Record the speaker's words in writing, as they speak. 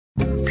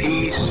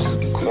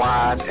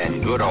quiet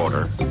and good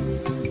order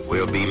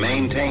will be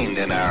maintained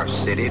in our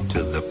city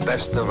to the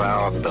best of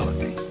our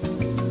ability.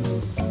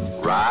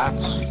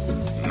 Riots,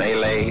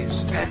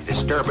 melees, and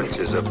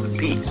disturbances of the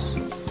peace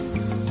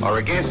are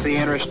against the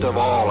interest of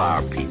all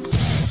our people,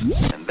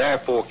 and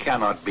therefore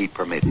cannot be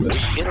permitted.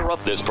 We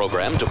interrupt this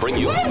program to bring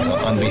you...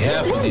 On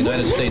behalf of the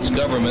United States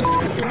government...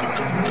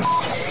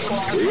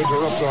 We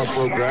interrupt our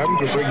program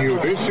to bring you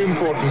this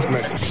important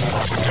message.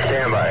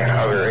 Stand by.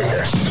 I'll be right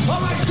there.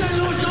 All right, St.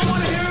 Louis, I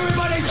want to hear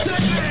everybody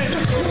singing.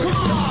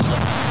 Come on.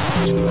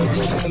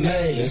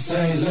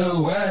 St.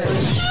 Louis.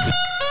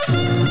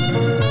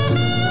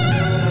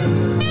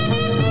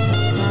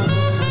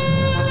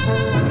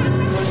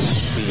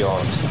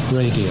 Beyond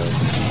radio.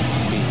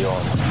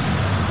 Beyond.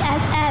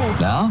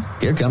 Now,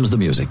 here comes the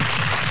music.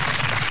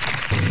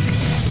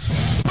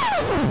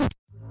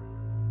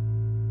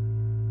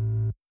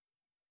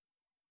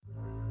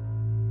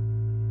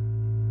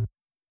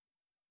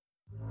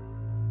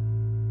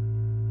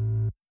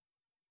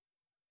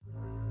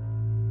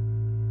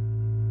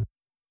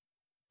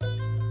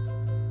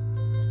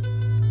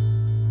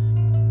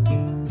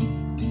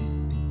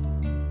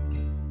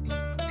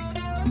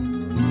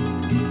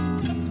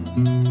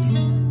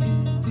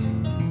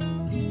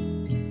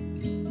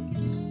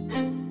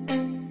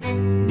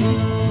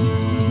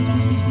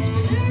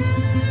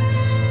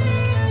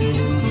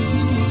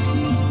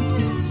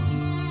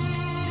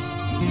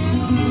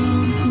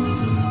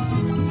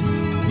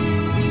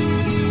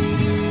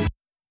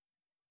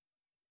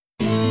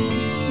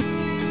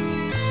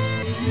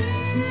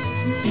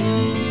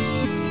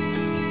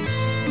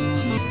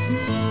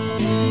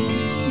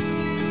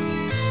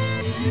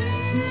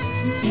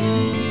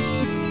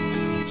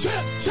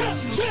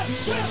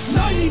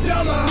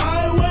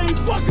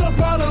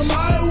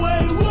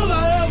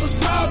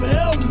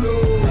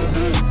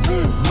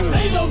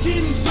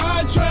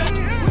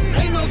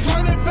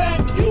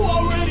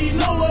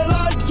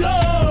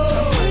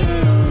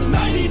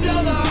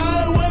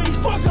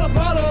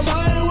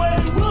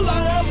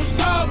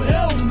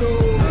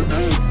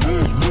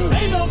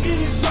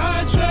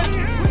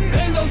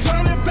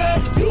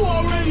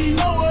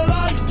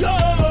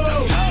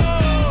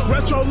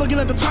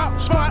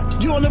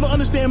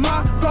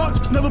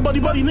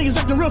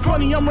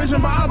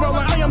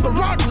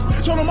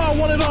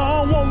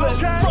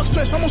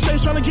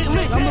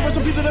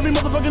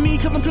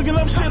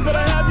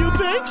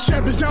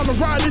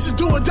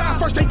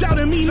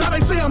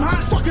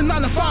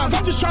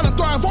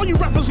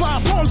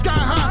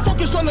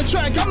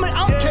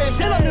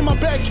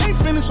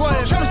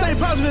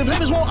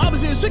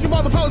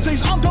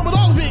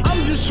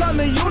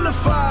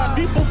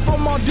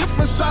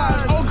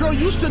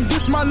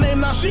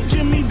 She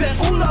give me that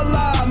ooh la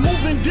la,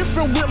 moving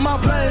different with my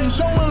plan,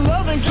 showing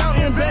love and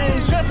counting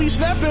bands. Chappy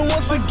snapping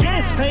once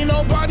again, ain't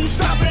nobody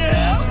stopping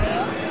hell.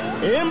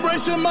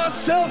 Embracing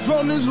myself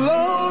on this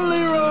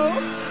lonely road.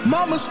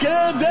 Mama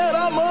scared that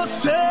I'ma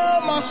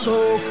sell my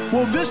soul.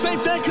 Well, this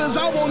ain't that, cause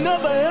I won't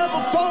never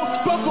ever fall.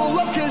 Buckle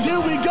up, cause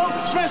here we go.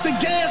 Smash the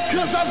gas,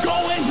 cause I'm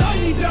going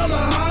 90 down the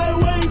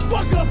highway.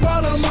 Fuck up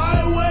out of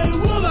my way.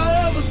 Will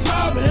I ever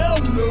stop? Hell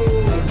no.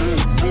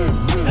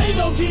 Ain't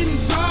no getting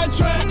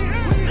sidetracked.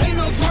 Ain't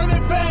no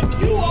turning back,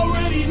 you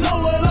already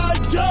know what I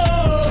do.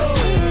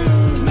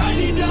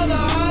 90 down the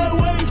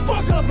highway,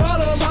 fuck up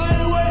out of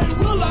my way.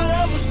 Will I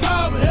ever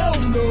stop? Hell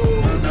no.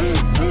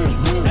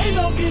 Ain't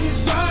no getting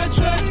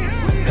sidetracked,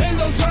 ain't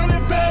no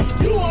turning back,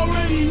 you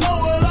already know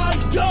what I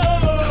do.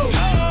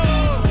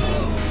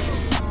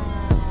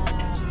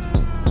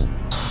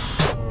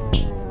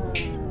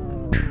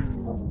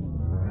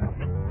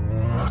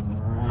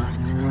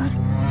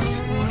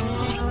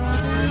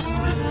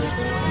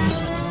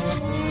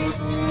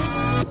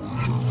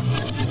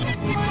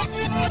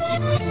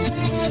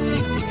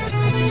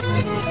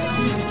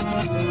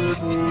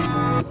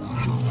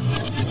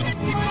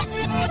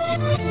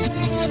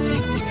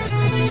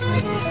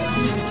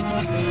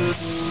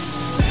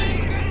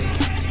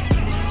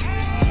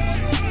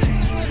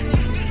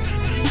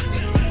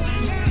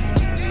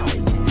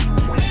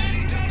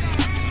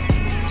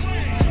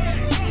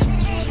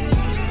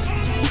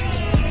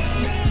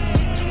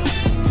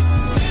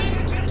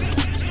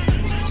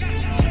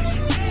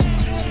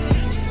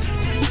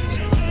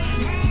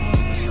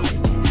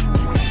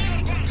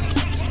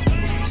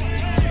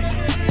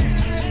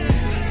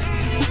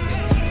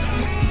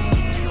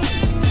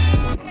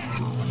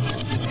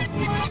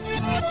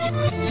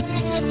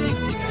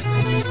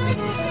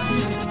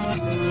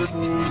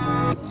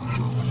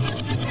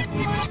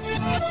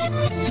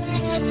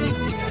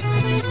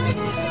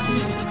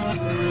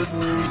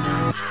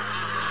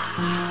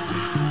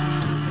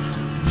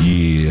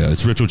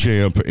 It's Retro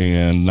Champ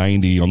and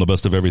 90 on the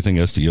Best of Everything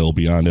STL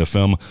Beyond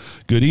FM.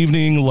 Good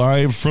evening,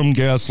 live from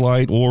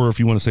Gaslight, or if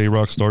you want to say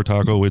Rockstar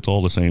Taco, it's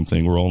all the same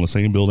thing. We're all in the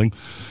same building.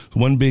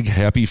 One big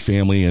happy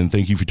family, and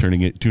thank you for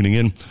tuning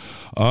in.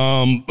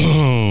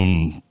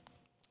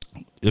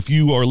 If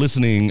you are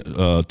listening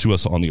to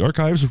us on the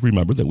archives,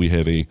 remember that we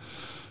have a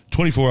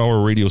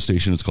 24-hour radio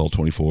station. It's called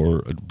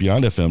 24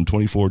 Beyond FM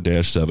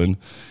 24-7.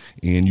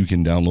 and you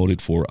can download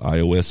it for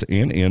iOS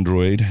and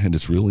Android, and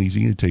it's real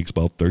easy. It takes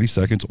about 30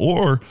 seconds,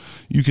 or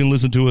you can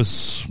listen to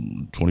us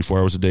 24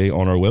 hours a day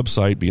on our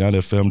website,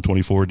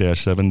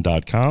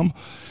 beyondfm24-7.com.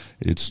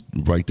 It's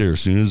right there.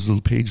 As soon as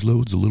the page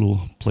loads, the little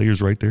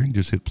player's right there. You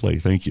just hit play.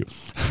 Thank you.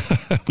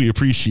 We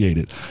appreciate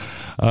it.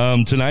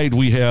 Tonight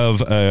we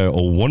have a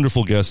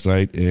wonderful guest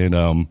tonight,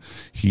 and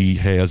he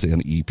has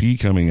an EP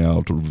coming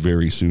out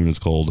very soon. It's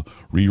called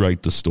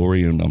Rewrite the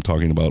Story, and I'm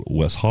talking about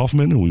Wes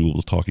Hoffman, and we will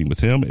be talking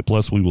with him.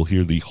 Plus, we will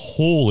hear the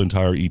whole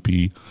entire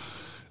EP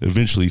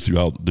eventually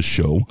throughout the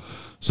show.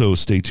 So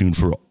stay tuned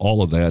for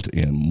all of that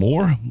and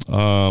more.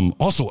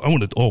 Also, I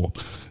wanted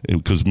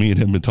because me and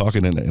him have been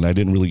talking, and I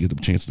didn't really get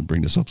the chance to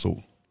bring this up.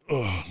 So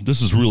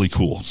this is really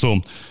cool. So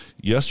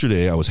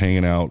yesterday I was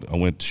hanging out. I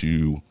went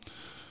to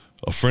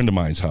a friend of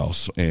mine's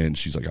house, and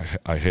she's like,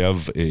 I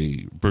have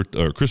a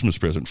Christmas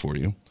present for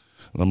you.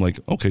 And I'm like,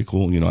 okay,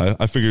 cool.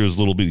 I figured it was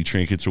little bitty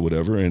trinkets or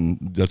whatever, and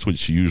that's what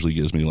she usually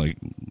gives me, like,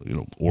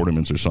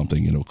 ornaments or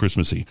something,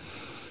 Christmassy.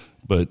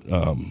 But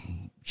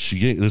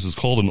this is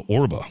called an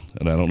Orba,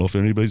 and I don't know if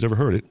anybody's ever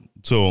heard it.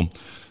 So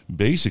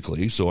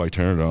basically, I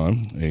turn it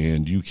on,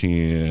 and you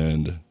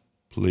can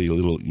play a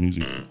little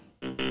music.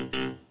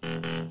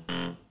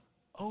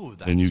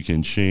 And you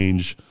can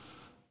change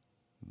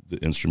the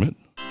instrument.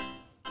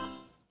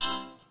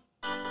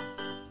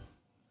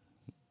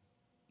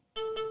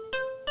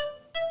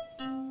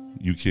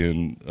 You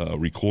can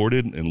record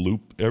it and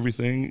loop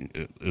everything.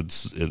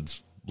 It's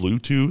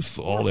Bluetooth,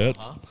 all that.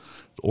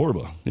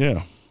 Orba,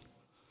 yeah.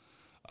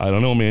 I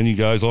don't know, man. You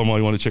guys all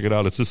might want to check it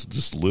out. It's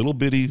this little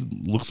bitty,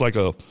 looks like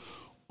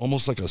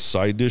almost like a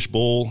side dish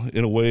bowl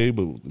in a way,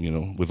 but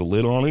with a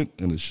lid on it,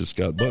 and it's just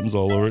got buttons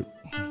all over it,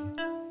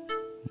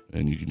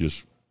 and you can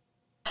just.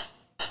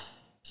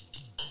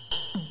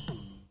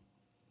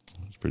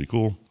 It's pretty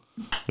cool.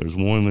 There's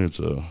one that's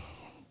you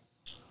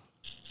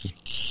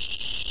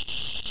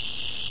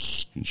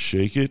can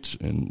shake it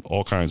and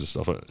all kinds of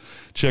stuff.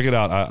 Check it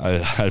out.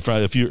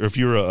 If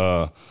you're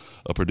a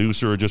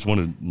producer or just want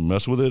to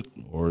mess with it,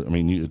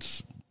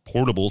 it's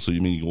portable, so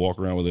you can walk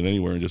around with it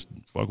anywhere and just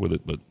fuck with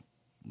it. But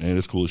man,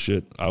 it's cool as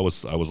shit. I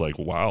was like,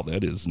 wow,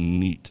 that is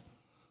neat.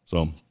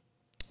 So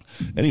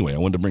anyway, I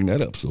wanted to bring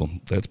that up. So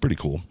that's pretty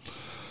cool.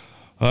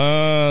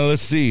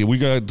 Let's see.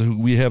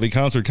 We have a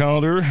concert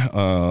calendar.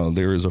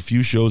 There is a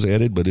few shows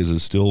added, but it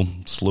is still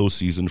slow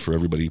season for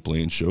everybody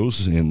playing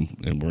shows, and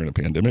we're in a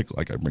pandemic,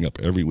 like I bring up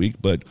every week,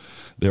 but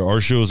there are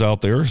shows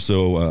out there.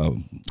 So,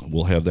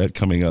 we'll have that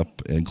coming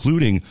up,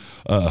 including,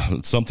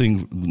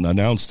 something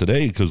announced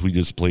today, because we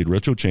just played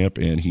Retro Champ,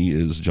 and he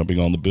is jumping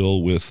on the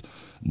bill with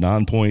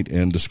Nonpoint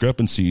and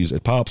Discrepancies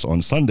at Pops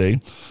on Sunday.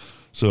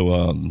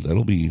 So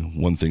that'll be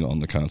one thing on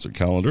the concert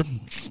calendar.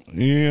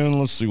 And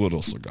let's see what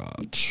else I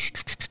got.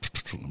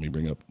 Let me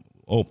bring up.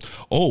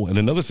 And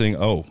another thing.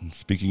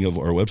 Speaking of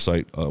our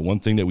website, one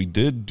thing that we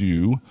did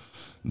do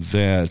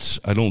that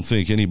I don't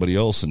think anybody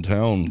else in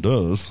town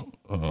does,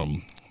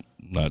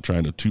 not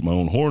trying to toot my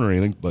own horn or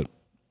anything, but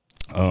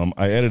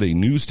I added a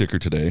news sticker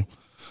today.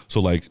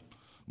 So, like,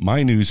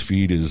 my news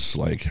feed is,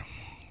 like,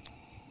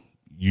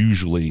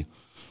 usually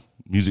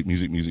music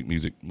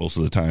most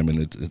of the time, and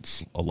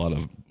it's a lot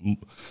of,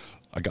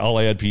 like, I'll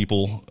add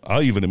people.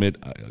 I'll even admit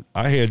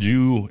I had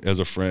you as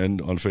a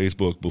friend on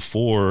Facebook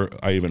before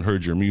I even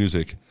heard your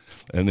music,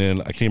 and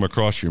then I came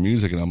across your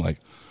music, and I'm like,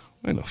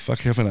 why the fuck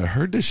haven't I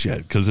heard this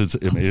yet? Because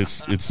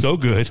it's so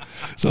good.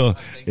 So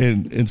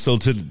so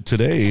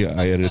today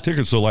I added a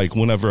ticker. So, like,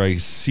 whenever I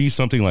see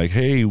something like,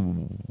 hey,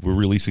 we're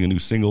releasing a new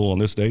single on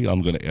this day,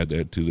 I'm going to add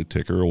that to the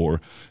ticker.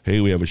 Or,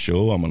 hey, we have a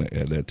show, I'm going to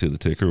add that to the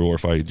ticker. Or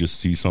if I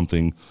just see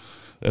something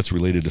that's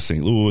related to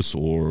St. Louis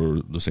or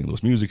the St.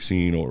 Louis music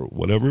scene or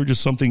whatever,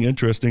 just something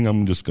interesting,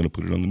 I'm just going to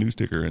put it on the news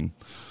ticker. And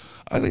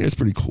I think it's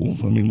pretty cool.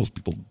 I mean, most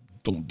people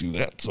don't do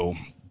that. So,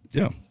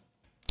 yeah.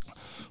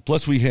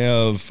 Plus, we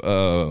have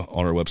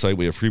on our website,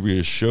 we have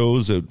previous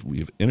shows, we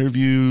have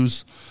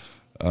interviews,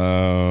 we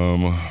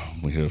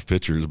have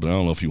pictures, but I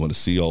don't know if you want to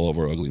see all of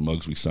our ugly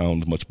mugs. We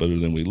sound much better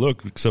than we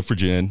look, except for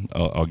Jen.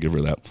 I'll give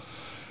her that.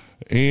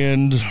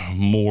 And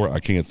more.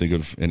 I can't think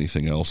of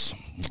anything else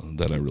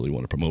that I really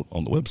want to promote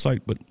on the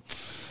website, but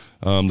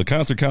the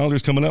concert calendar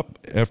is coming up.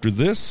 After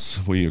this,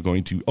 we are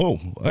going to,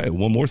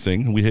 one more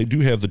thing. We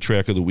do have the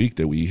track of the week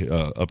that we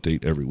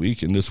update every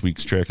week, and this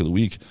week's track of the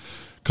week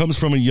comes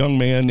from a young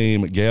man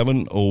named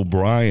Gavin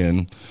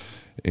O'Brien,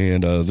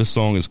 and this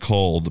song is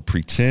called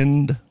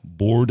Pretend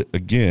Bored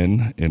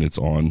Again, and it's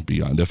on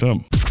Beyond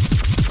FM.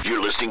 You're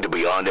listening to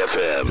Beyond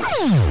FM.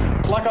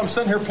 It's like I'm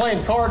sitting here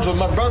playing cards with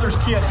my brother's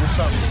kids or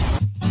something.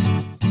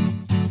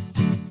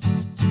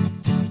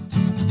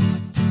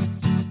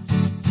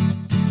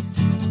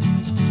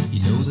 You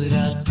know that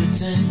I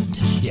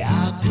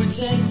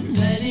pretend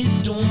that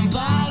it don't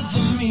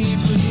bother me,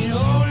 but it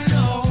all know.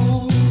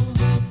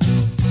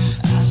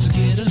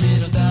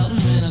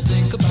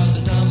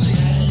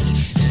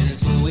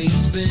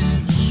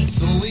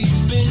 It's always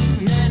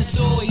been, and it's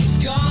always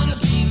gonna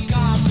be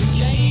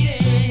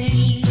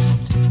complicated.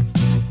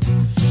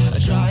 I'm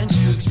trying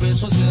to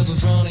express myself in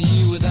front of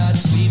you without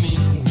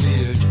seeming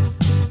weird.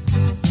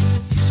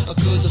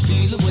 'cause I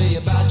feel a way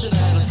about you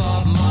that I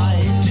thought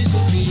might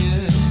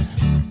disappear.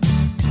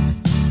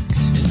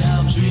 And now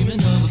I'm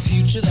dreaming of a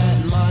future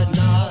that might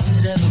not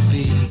ever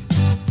be.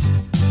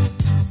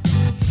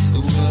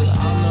 Well,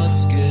 I'm not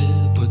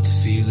scared, but the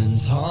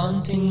feeling's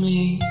haunting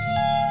me.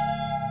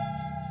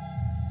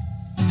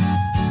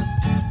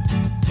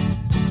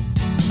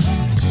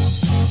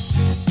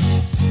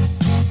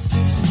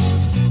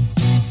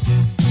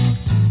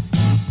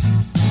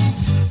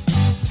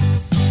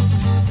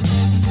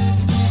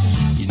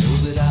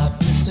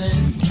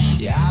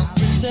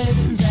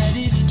 Pretend that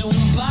it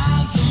don't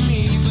bother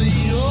me, but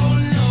you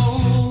don't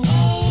know.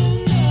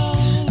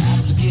 I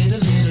have to get a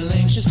little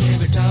anxious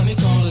every time you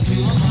call into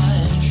my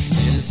mind.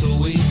 And it's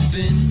always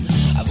been,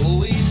 I've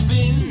always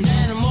been,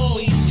 and I'm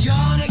always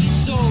gonna get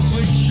so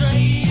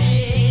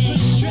frustrated.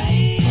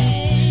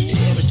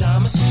 Every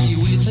time I see you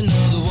with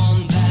another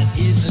one that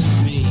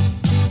isn't me.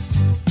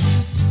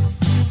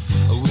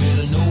 Well,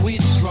 I know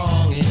it's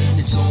wrong and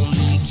it's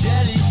only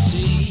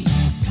jealousy.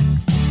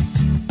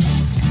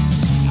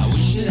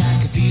 That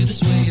I could feel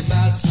this way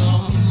about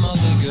some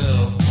other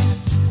girl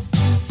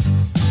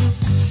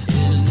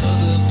in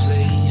another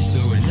place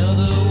or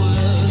another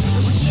world.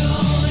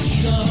 Don't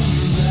come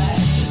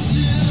back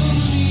to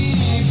me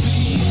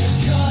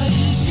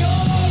because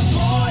you're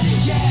born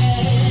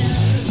again.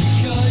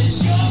 Because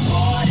you're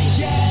born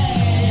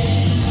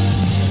again.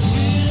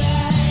 But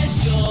I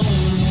don't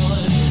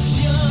want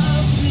your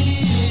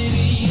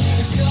pity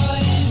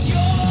because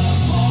you're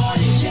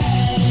born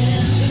again.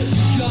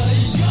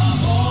 Because you're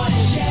born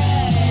again.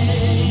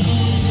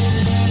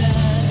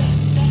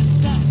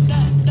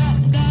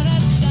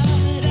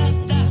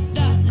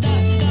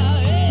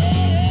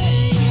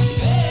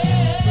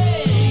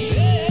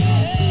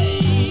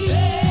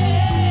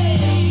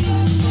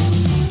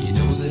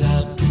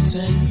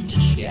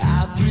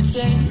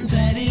 Pretend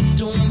that it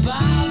don't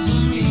bother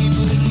me,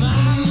 but my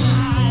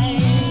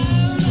mind,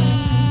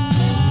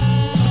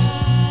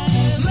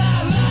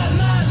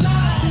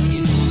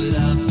 you know that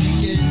I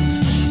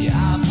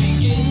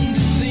begin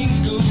to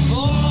think of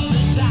all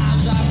the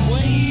times I've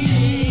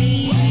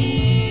waited.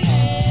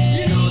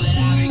 You know that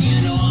I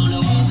begin to wonder,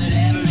 was it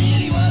ever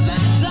really worth my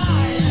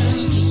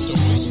time? Just a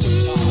waste of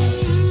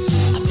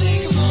time. I think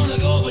I'm gonna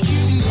go, but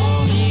you can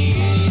call me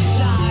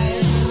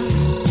anytime.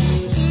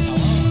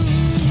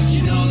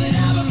 You know that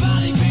I'm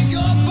about to pick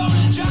up on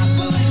the drop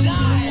of a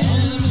dime.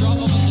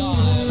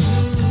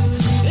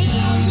 And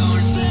I'm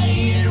gonna say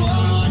it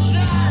one more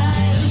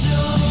time.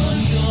 Don't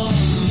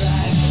come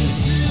back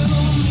to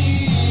me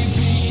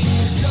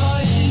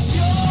because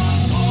you're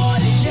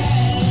born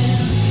again.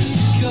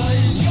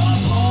 Because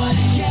you're born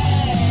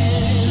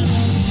again.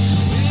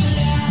 But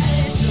I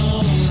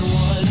don't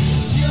want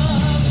your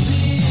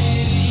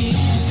pity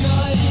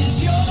because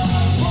you're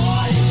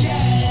born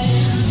again.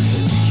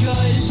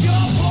 Because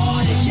you're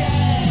born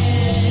again.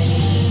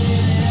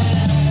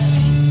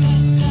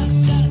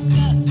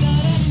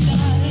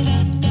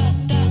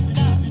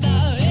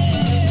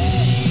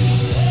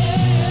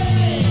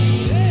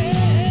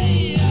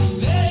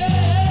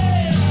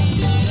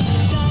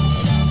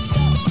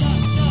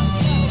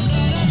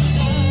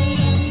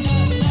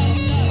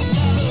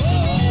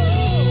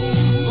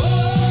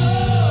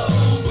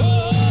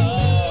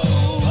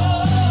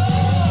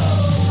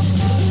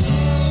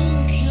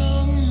 Come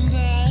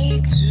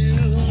back to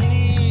me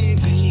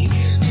because you're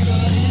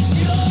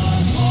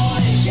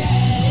born again.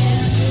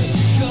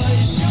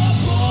 Because you're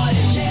born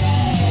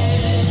again.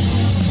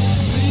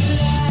 But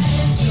I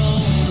don't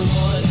want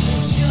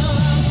your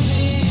pity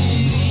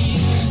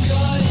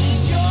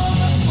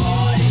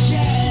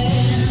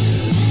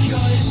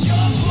because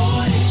you're born again. Because you're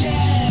born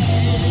again.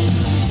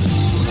 Well,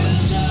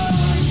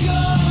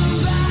 don't come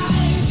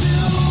back to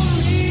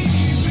me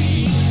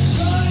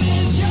because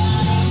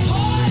you're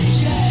born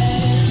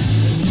again.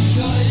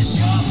 Because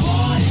you're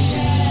born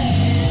again.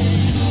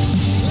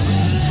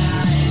 Well,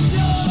 I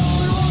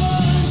don't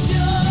want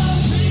your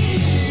pity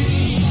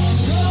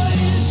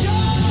because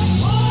you're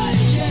born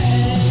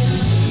again.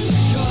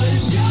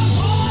 Because you're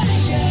born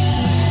again.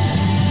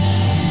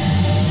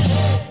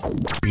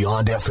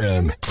 Beyond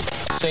FM.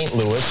 St.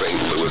 Louis.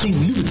 St. Louis.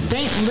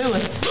 St.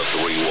 Louis. The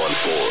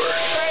 314.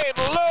 St.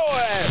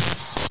 Louis!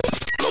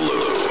 The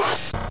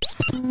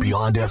Lou.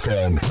 Beyond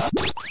FM.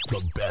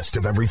 The best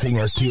of everything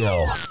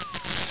STL.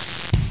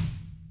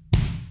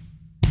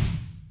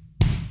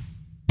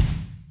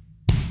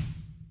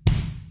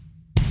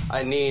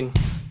 I need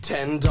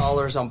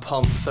 $10 on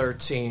pump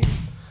 13.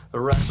 The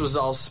rest was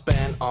all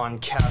spent on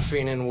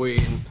caffeine and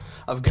weed.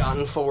 I've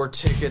gotten 4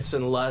 tickets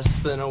in less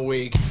than a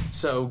week,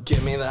 so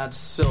give me that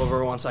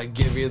silver once I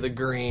give you the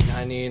green.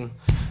 I need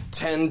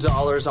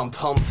 $10 on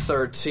pump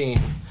 13.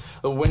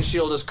 The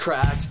windshield is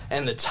cracked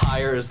and the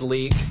tires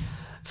leak.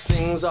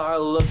 Things are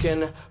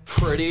looking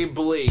pretty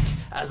bleak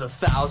as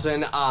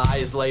 1,000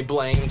 eyes lay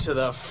blame to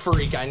the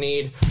freak. I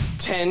need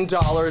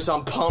 $10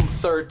 on pump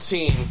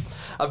 13.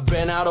 I've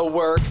been out of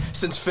work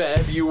since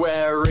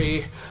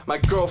February. My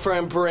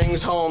girlfriend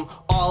brings home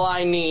all all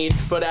I need,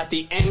 but at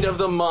the end of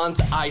the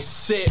month, I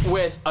sit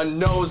with a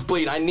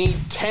nosebleed. I need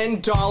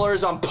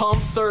 $10 on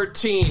pump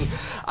 13.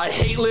 I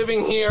hate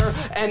living here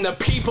and the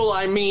people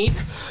I meet.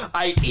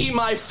 I eat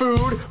my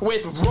food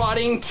with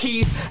rotting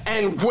teeth,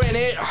 and when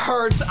it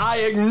hurts, I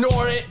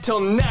ignore it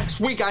till next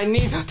week. I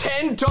need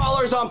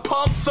 $10 on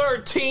pump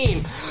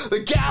 13.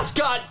 The gas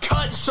got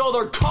cut, so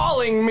they're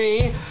calling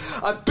me.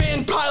 I've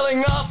been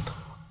piling up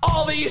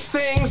all these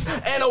things,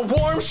 and a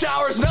warm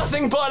shower's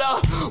nothing but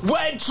a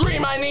wet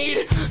dream. I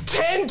need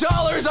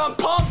 $10 on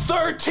pump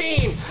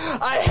 13.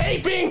 I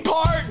hate being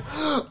part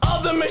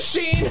of the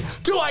machine.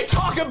 Do I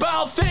talk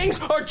about things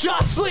or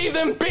just leave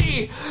them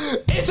be?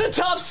 It's a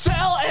tough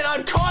sell, and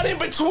I'm caught in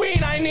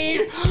between. I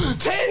need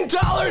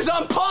 $10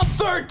 on pump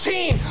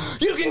 13.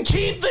 You can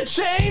keep the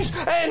change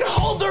and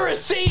hold the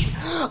receipt.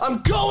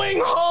 I'm going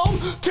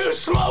home to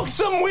smoke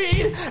some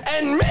weed,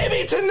 and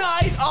maybe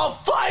tonight I'll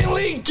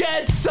finally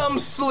get some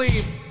sleep.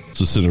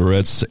 So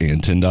cigarettes and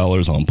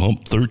 $10 on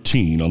pump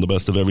 13 on the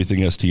Best of Everything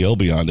STL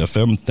Beyond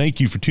FM. Thank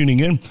you for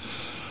tuning in.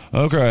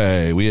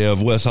 Okay, we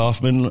have Wes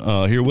Hoffman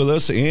here with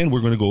us, and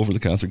we're going to go over the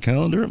concert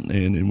calendar,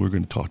 and we're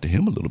going to talk to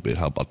him a little bit.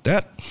 How about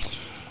that?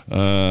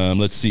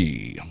 Let's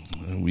see.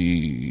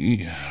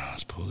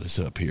 Let's pull this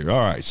up here. All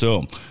right,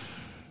 so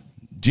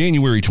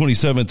January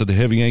 27th at the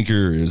Heavy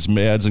Anchor is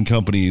Mads and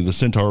Company, the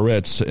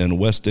Centaurettes, and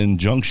West End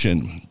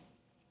Junction.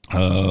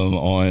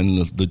 On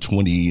the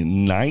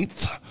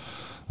 29th,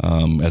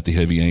 at the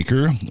Heavy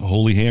Anchor,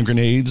 Holy Hand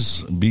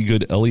Grenades, Be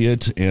Good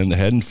Elliott, and the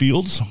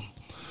Haddonfields.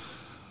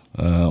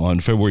 On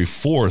February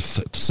 4th,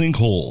 at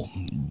Sinkhole,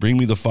 Bring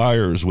Me the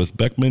Fires with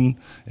Beckman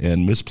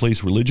and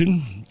Misplaced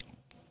Religion.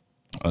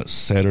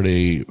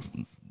 Saturday,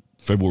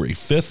 February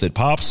 5th at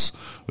Pops,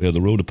 we have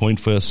the Road to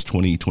Point Fest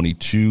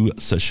 2022,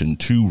 Session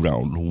 2,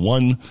 Round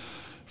 1,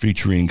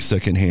 featuring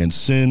Secondhand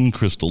Sin,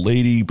 Crystal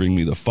Lady, Bring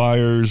Me the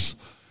Fires,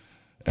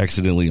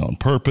 Accidentally on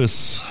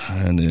Purpose.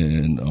 And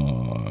then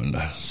on,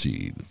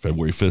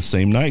 February 5th,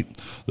 same night,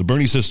 the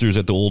Bernie Sisters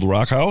at the Old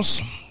Rock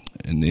House.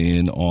 And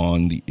then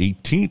on the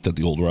 18th at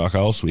the Old Rock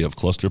House, we have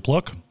Cluster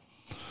Pluck.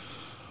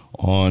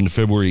 On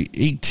February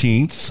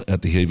 18th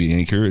at the Heavy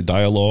Anchor,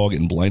 Dialogue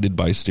and Blinded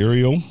by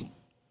Stereo.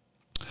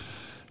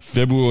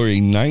 February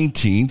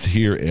 19th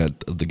here at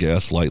the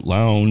Gaslight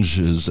Lounge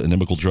is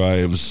Inimical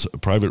Drive's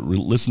private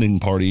listening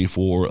party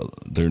for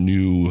their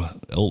new,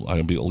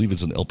 I believe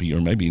it's an LP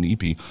or maybe an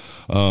EP,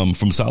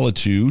 from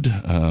Solitude.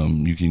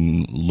 You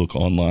can look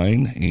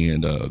online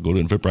and go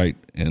to Eventbrite,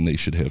 and they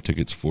should have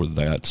tickets for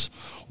that,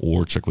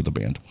 or check with the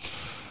band.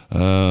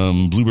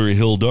 Blueberry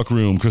Hill Duck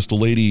Room, Crystal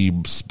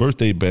Lady's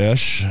Birthday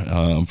Bash,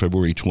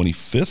 February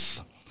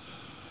 25th.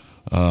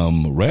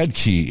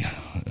 Radkey,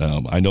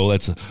 I know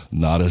that's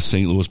not a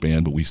St. Louis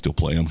band, but we still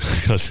play them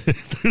because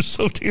they're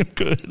so damn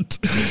good.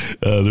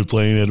 They're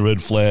playing at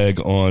Red Flag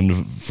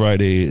on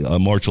Friday,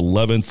 March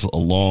 11th,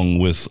 along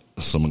with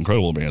some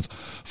incredible bands,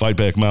 Fight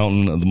Back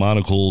Mountain, the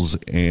Monocles,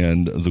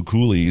 and the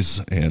Coolies,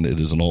 and it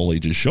is an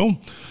all-ages show.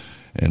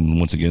 And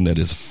once again, that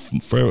is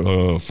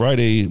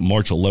Friday,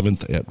 March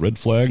 11th at Red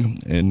Flag.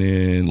 And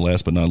then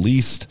last but not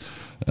least,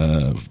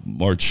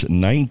 March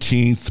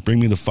 19th, Bring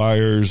Me the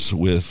Fires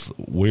with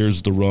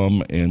Where's the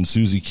Rum and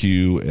Susie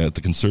Q at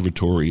the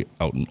Conservatory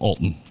out in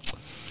Alton.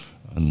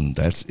 And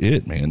that's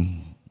it,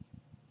 man.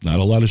 Not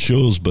a lot of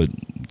shows, but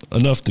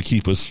enough to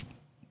keep us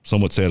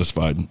somewhat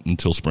satisfied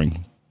until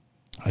spring,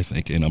 I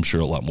think. And I'm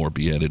sure a lot more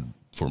be added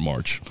for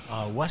March.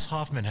 Wes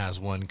Hoffman has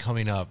one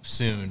coming up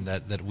soon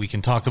that we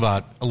can talk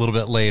about a little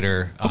bit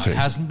later. Okay. It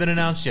hasn't been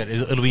announced yet.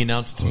 It'll be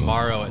announced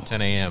tomorrow at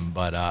 10 a.m.,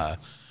 but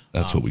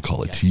that's what we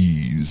call a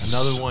tease.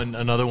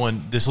 Another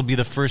one. This will be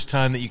the first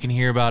time that you can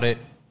hear about it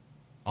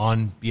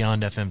on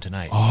Beyond FM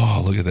tonight.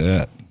 Oh, look at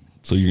that.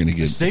 So you're going to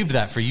get... I saved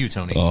that for you,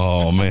 Tony.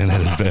 Oh, man,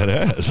 that is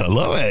badass. I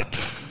love it.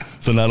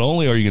 So not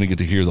only are you going to get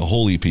to hear the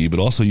whole EP, but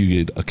also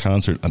you get a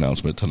concert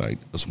announcement tonight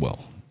as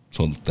well.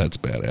 So that's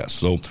badass.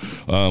 So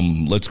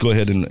let's go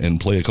ahead and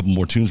play a couple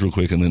more tunes real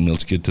quick, and then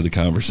let's get to the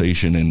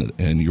conversation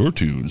and your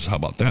tunes. How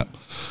about that?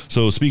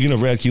 So speaking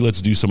of Radkey,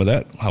 let's do some of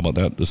that. How about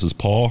that? This is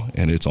Paul,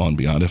 and it's on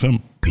Beyond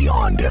FM.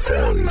 Beyond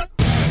FM.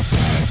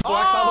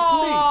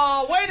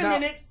 Oh, wait a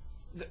minute.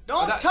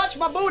 Don't touch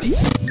my booty.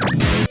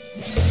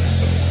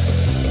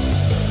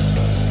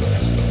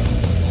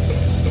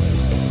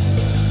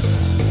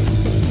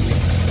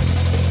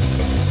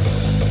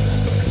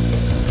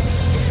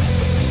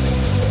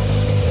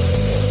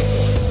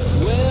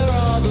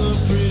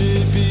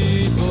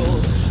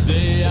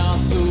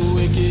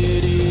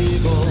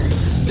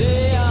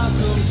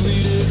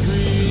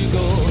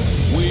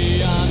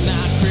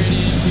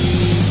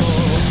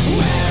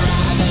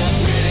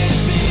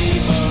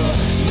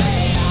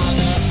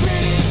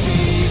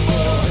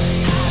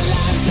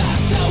 Lives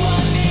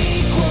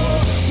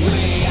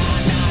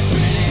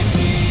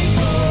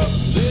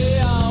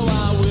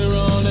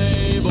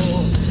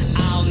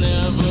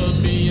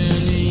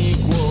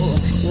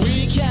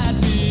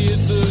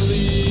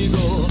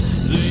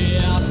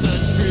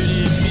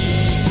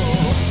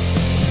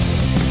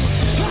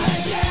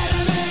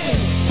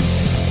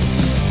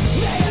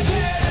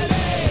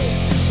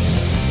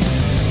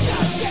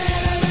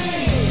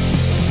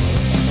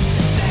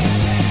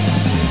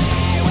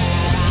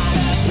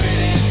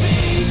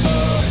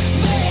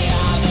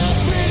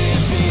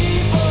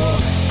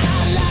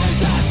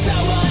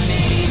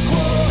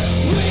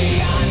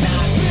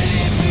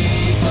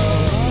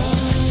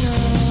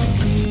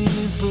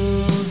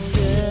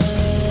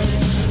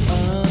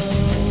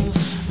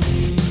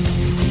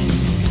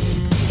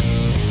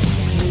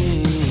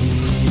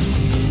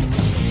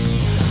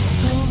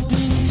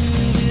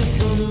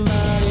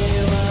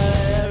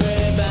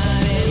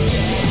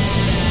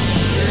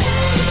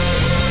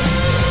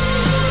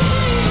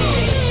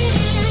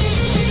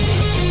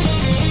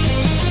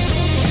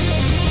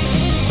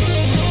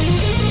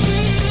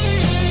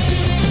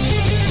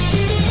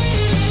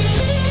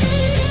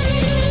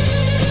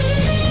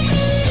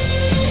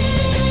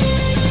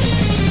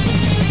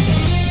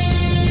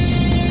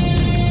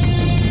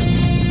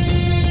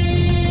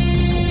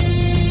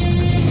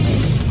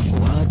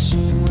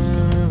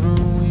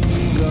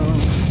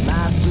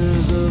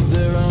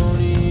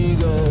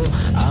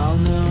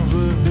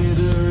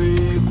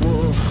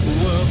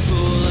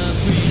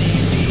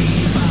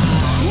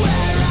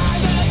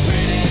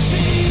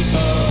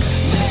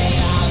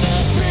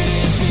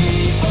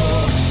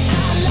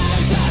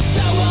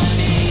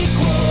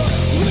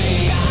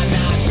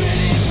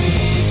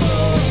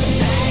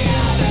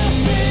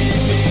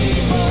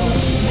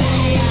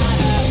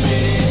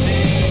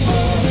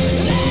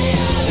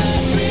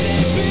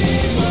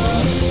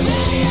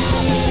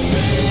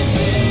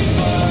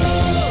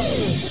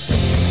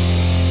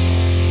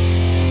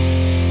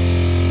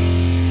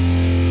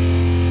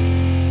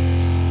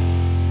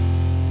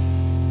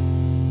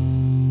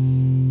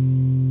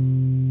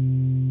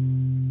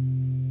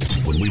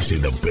When we say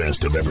the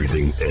best of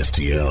everything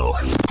STL,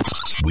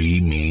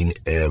 we mean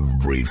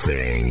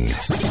everything.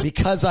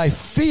 Because I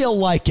feel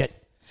like it.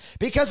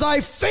 Because I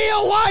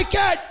feel like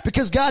it.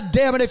 Because, God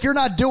damn it, if you're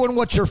not doing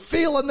what you're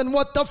feeling, then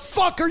what the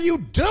fuck are you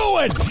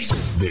doing?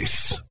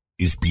 This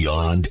is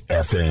Beyond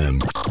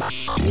FM.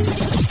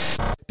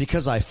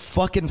 Because I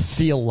fucking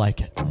feel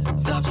like it.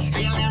 The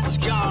feeling's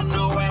gone,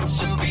 nowhere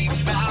to be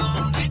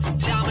found.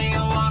 Tell me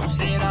what's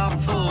it all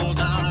for?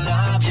 The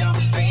love you're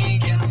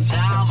faking,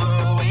 time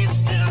we're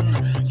wasting.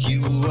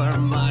 You were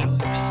my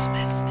worst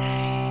mistake.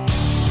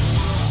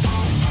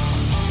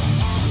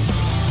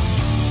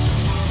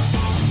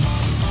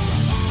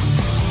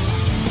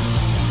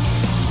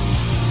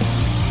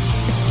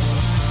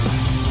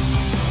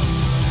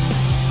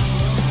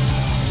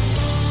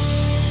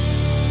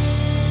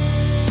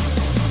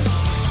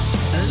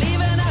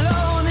 Leaving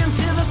alone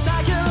into the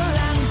cycle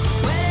ends.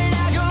 Where did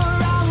I go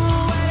wrong?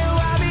 Where do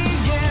I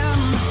begin?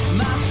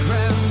 My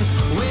friend,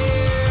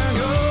 we're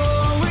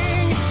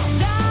going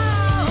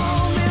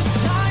down this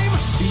time.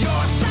 You're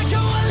a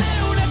psycho, a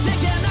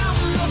lunatic, and I'm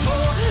the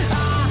fool.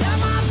 I have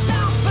my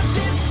doubts, but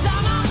this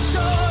time I'm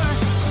sure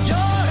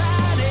you're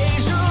an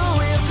angel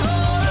with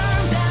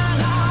horns, and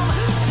I'm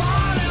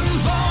falling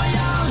for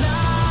your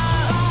lie.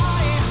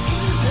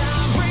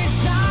 Every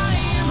time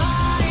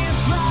I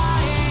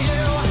try,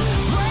 you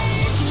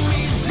break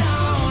me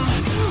down.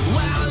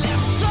 Well,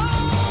 it's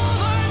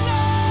over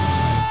now.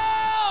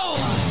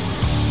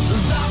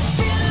 The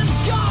feeling's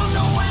gone,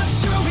 nowhere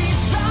to be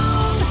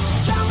found.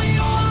 Tell me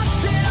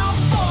what's it all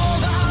for?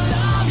 The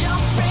love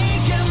you're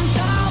faking,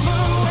 time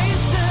we're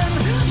wasting.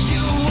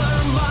 You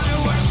were my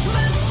worst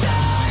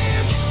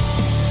mistake.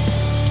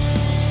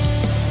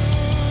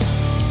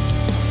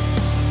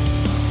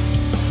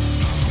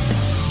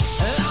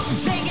 I'm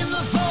taking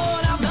the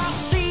fault of the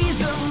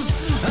seasons.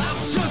 I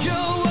took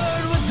your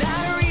word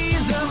without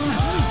reason.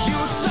 You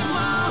took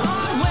my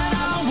heart when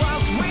I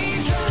was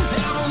weak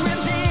and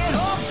ripped it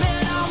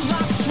open on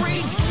my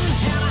street.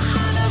 And I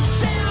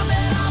understand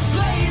that I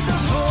played the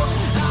fool.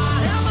 I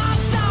have my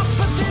doubts,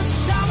 but this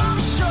time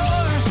I'm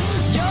sure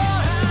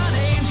you're an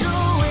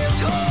angel with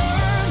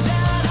horns,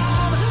 and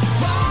I'm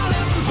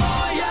falling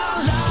for your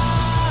lie.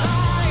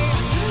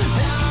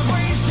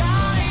 Every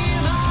time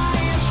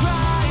I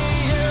try,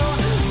 you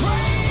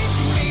break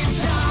me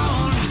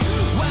down.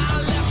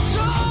 Well, it's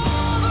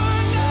over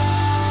now.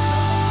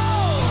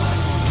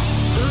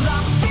 The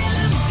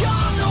feeling's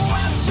gone,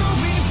 nowhere to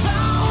be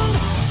found.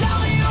 Tell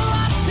me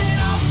what's it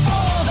all for?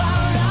 The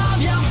love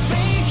you're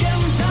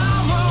faking,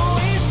 time we're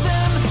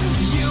wasting.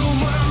 You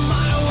were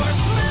my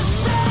worst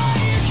mistake.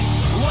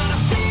 When I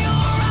see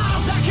your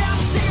eyes, I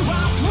can't see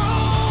right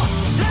through.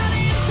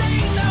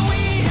 Anything that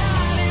we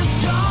had is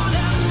gone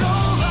and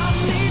over.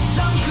 Need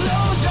some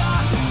closure.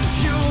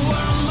 You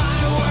were my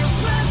worst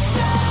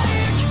mistake.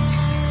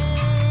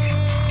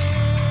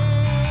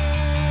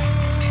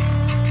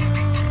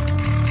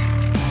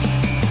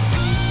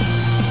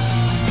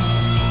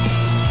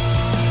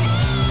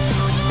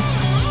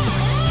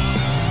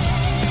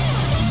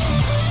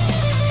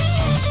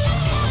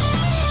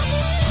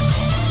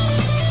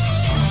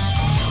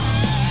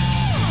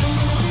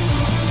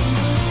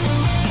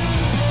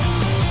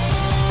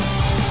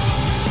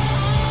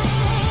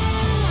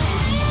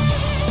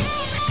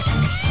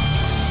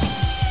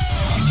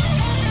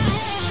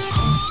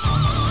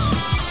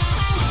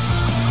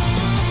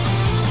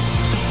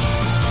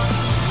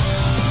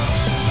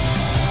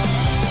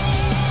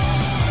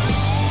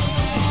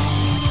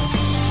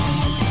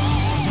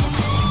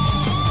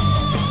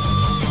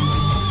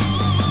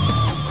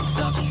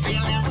 The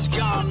feeling's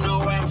gone,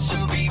 nowhere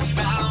to be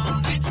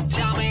found.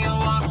 Tell me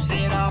what's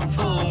it all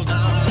for? The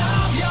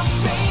love you're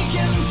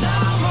faking,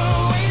 time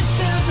we're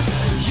wasting.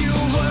 You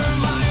were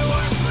my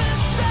worst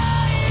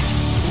mistake.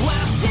 When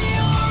I see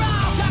your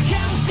eyes, I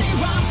can't see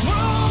right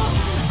through.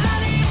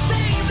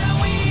 Anything that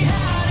we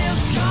had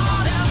is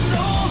gone and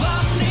over.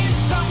 Need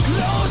some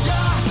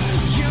closure.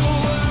 You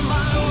were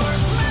my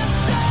worst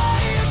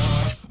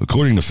mistake.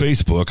 According to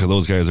Facebook,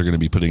 those guys are going to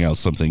be putting out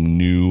something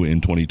new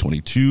in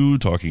 2022,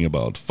 talking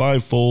about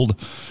Fivefold.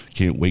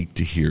 Can't wait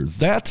to hear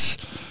that.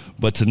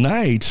 But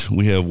tonight,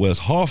 we have Wes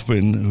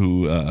Hoffman,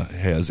 who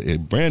has a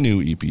brand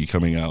new EP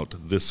coming out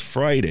this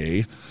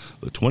Friday,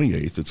 the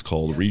 28th. It's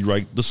called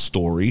Rewrite the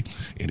Story.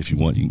 And if you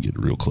want, you can get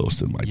real close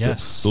to the mic.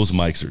 Yes. Those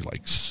mics are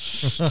like,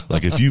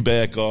 like if you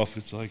back off,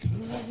 it's like,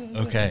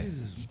 Okay.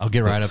 I'll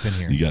get right up in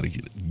here. you got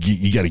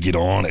to get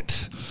on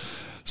it.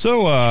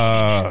 So,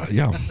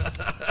 yeah.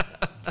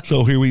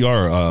 So here we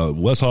are.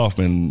 Wes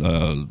Hoffman,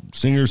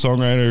 singer,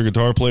 songwriter,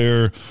 guitar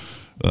player,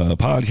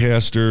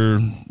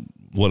 podcaster.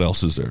 What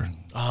else is there?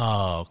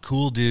 Oh,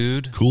 cool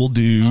dude. Cool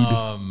dude.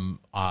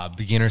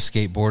 Beginner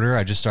skateboarder.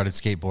 I just started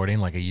skateboarding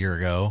like a year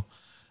ago.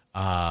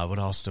 What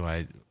else do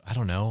I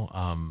don't know.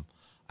 I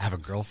have a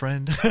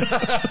girlfriend.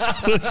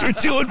 You're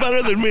doing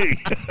better than me.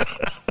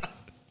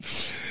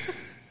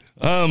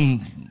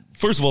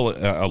 First of all,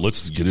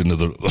 let's get into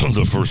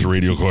the first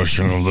radio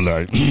question of the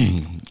night,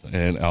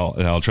 and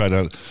I'll try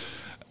to.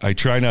 I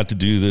try not to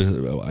do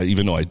this,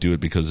 even though I do it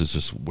because it's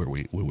just where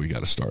we got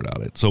to start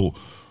out at. So,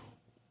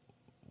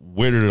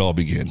 where did it all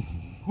begin?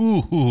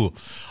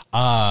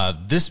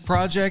 This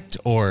project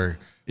or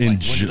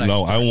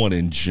I want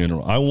in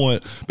general.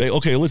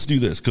 Okay, let's do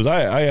this because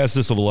I ask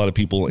this of a lot of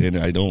people, and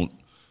I don't.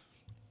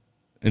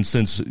 And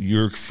since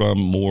you're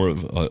more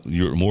of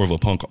a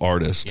punk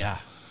artist, yeah,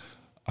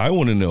 I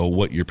want to know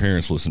what your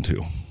parents listened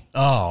to.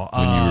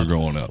 When you were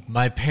growing up,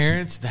 my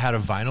parents had a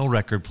vinyl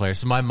record player.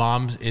 So my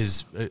mom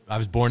I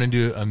was born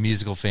into a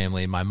musical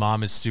family. My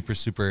mom is super,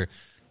 super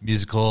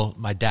musical.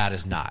 My dad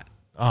is not.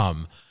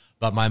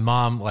 But my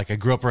mom, I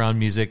grew up around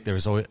music.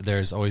 There's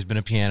always been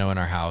a piano in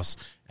our house,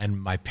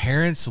 and my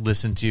parents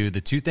listened to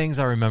the two things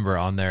I remember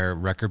on their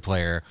record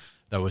player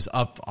that was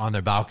up on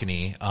their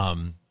balcony,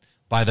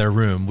 by their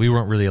room. We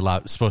weren't really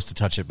supposed to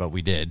touch it, but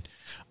we did.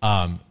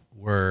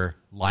 Were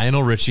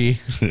Lionel Richie,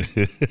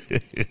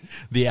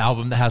 the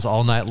album that has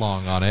All Night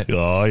Long on it.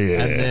 Oh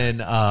yeah, and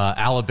then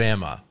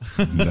Alabama.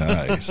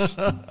 Nice.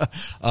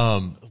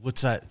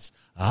 What's that?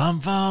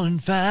 I'm falling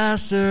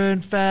faster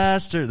and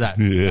faster. That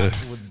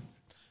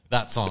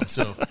song.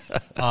 So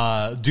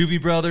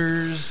Doobie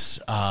Brothers,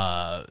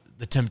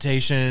 the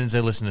Temptations.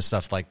 They listen to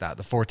stuff like that.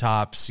 The Four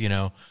Tops.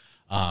 Kind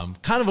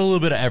of a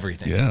little bit of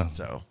everything. Yeah.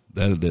 So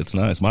that's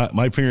nice.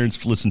 My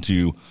parents listened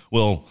to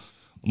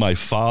my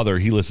father,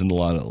 he listened to a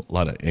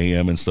lot of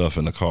AM and stuff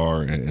in the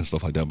car and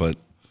stuff like that. But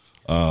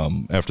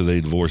after they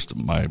divorced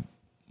my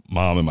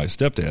mom and my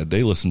stepdad,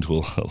 they listened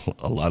to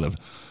a lot of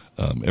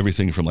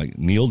everything from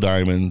Neil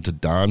Diamond to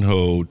Don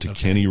Ho to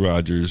Kenny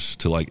Rogers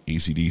to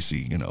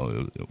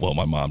AC/DC. Well,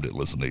 my mom didn't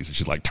listen to AC.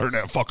 She's like, turn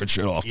that fucking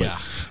shit off. Yeah.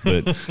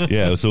 But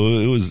yeah, so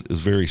it was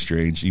very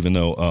strange, even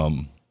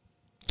though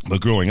but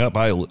growing up,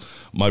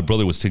 my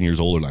brother was 10 years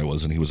older than I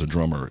was, and he was a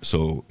drummer.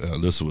 So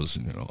this was,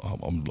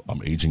 I'm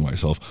aging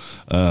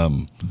myself.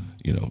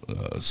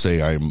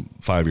 Say I'm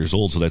 5 years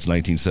old, so that's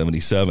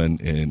 1977,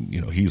 and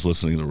he's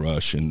listening to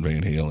Rush and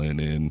Van Halen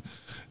and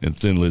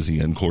Thin Lizzy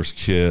and of course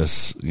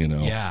Kiss.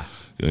 Yeah.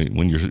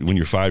 When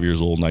you're 5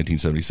 years old,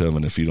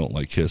 1977, if you don't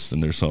like Kiss,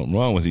 then there's something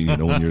wrong with you.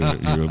 When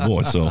you're a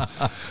boy. So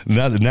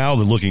now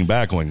they're looking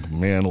back, going,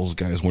 man, those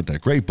guys weren't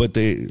that great, but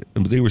they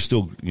were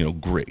still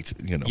great.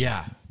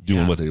 Yeah.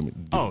 Doing what they do.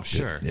 Oh,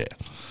 sure. Yeah.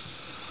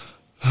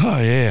 Oh,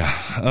 yeah.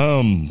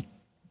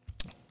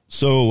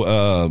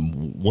 So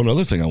one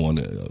other thing I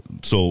wanted.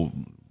 So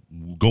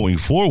going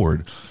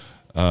forward,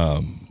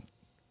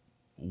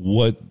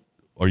 what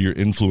are your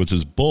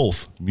influences,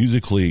 both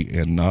musically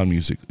and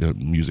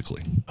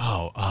musically?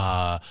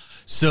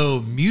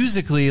 So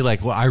musically,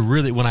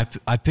 when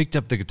I picked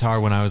up the guitar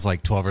when I was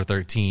 12 or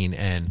 13,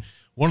 and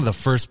one of the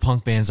first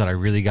punk bands that I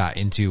really got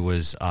into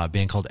was a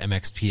band called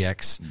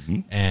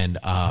MXPX, and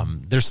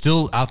they're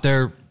still out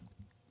there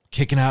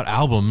kicking out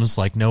albums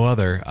like no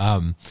other,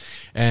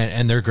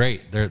 and they're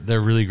great. They're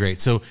really great.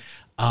 So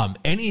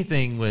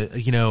anything with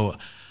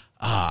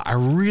I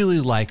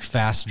really like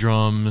fast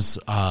drums,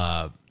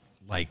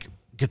 like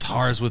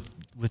guitars with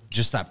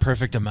just that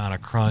perfect amount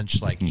of crunch,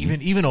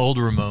 even old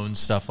Ramones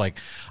stuff. I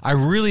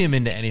really am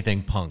into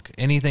anything punk,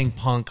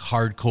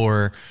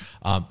 hardcore,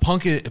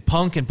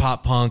 punk and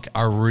pop punk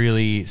are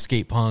really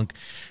skate punk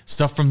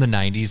stuff from the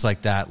 90s,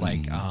 like that,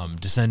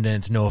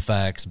 Descendants,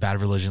 NoFX, Bad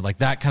Religion,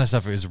 that kind of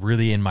stuff is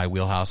really in my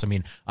wheelhouse. I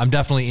mean, I'm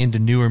definitely into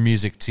newer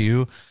music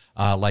too,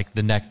 like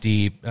the Neck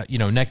Deep,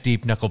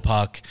 Knuckle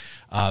Puck,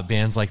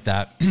 bands like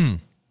that.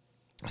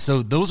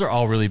 So those are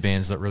all really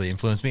bands that really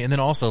influenced me. And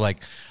then also I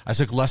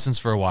took lessons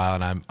for a while,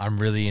 and I'm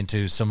really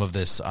into some of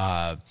this,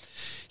 I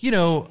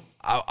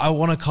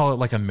want to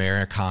call it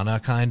Americana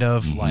kind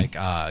of,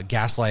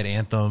 Gaslight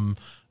Anthem,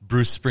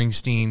 Bruce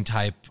Springsteen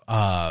type,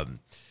 the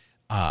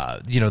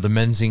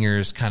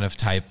Menzingers kind of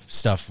type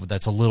stuff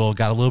that's got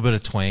a little bit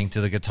of twang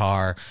to the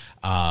guitar.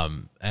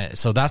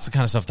 So that's the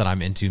kind of stuff that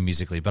I'm into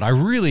musically, but I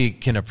really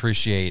can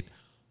appreciate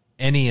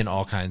any and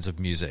all kinds of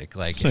music,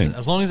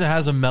 as long as it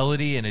has a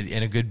melody and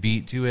a good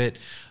beat to it.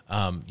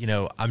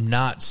 I'm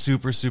not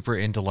super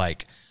into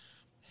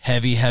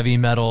heavy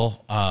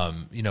metal,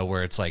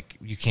 where it's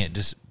you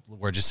can't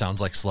where it just sounds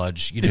like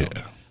sludge.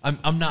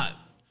 I'm not.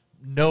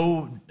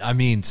 I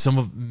mean, some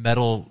of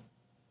metal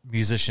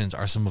musicians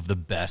are some of the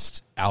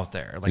best out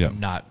there.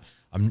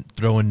 I'm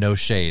throwing no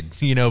shade,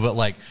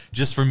 but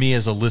just for me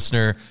as a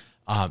listener,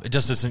 it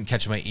just doesn't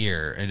catch my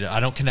ear, and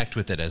I don't connect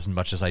with it as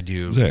much as I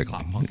do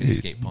pop punk and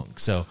skate punk.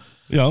 So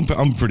yeah,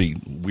 I'm pretty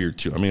weird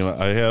too. I mean,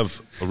 I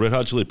have a Red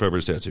Hot Chili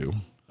Peppers tattoo.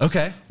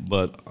 Okay,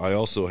 but I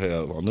also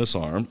have on this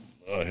arm,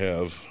 I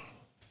have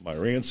my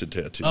Rancid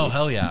tattoo. Oh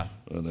hell yeah!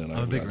 And then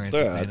I'm a big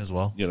Rancid fan as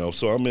well.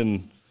 So I'm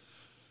in.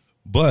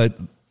 But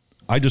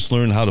I just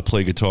learned how to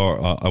play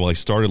guitar. I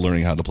started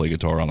learning how to play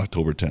guitar on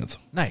October 10th.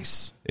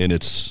 Nice, and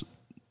it's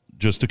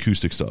just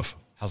acoustic stuff.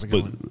 How's it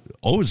going?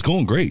 It's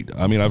going great.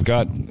 I mean, I've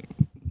got,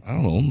 I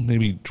don't know,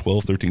 maybe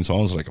 12, 13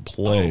 songs that I could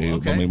play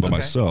by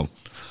myself.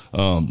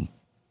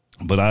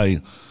 But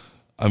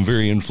I'm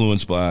very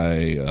influenced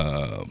by,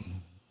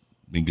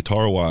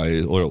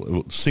 guitar-wise,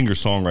 or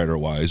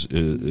singer-songwriter-wise,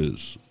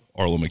 is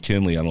Arlo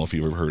McKinley. I don't know if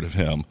you've ever heard of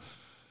him.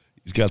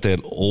 he's got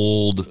that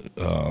old,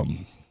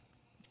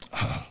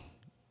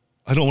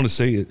 I don't want to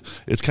say it.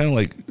 It's kind of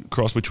like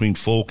cross between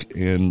folk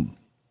and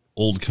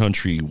old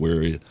country,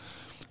 where you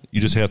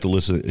just have to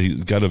listen.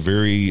 He's got a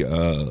very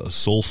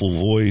soulful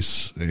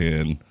voice,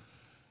 and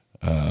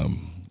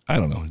I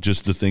don't know,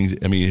 just the things.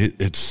 I mean,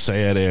 it's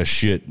sad ass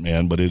shit,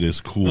 man, but it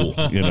is cool,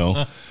 you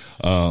know.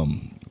 For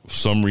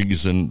some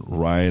reason,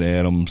 Ryan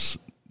Adams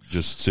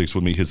just sticks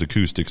with me. His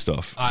acoustic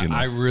stuff.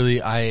 I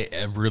really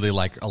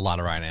like a lot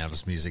of Ryan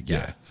Adams music.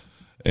 Yeah.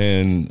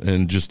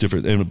 And just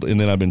different. And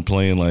then I've been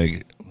playing,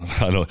 like,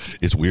 I don't know,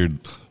 it's weird.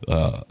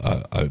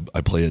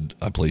 I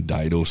played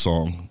Dido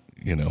song,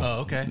 you know.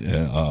 Oh, okay.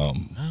 Yeah.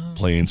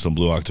 Playing some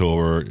Blue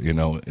October, you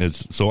know.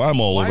 So I'm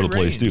all over the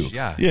place too.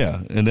 Yeah.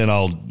 Yeah. And then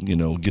I'll,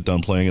 get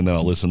done playing, and then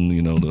I'll listen,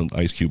 to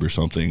Ice Cube or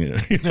something,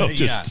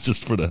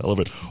 just for the hell of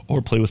it,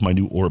 or play with my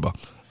new Orba.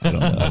 I don't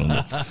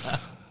know.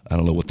 I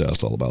don't know what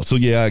that's all about. So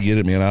yeah, I get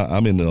it, man.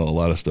 I'm into a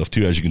lot of stuff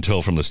too, as you can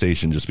tell from the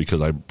station, just because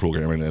I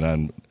program it. And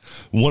I'm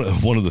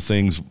one of the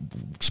things.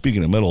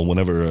 Speaking of metal,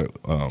 whenever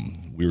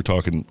we were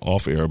talking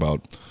off air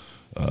about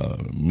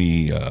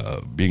me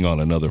being on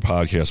another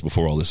podcast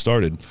before all this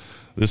started,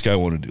 this guy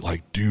wanted to do,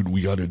 like, dude,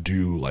 we got to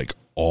do like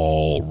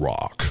all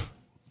rock,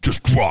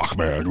 just rock,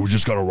 man. We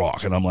just got to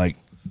rock. And I'm like,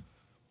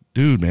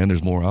 dude, man,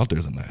 there's more out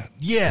there than that.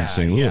 Yeah, in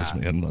St. Louis,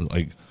 man.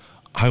 Like,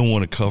 I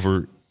want to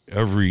cover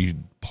every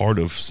part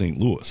of St.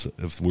 Louis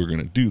if we're going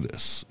to do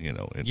this, And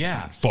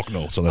fuck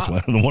no. So that's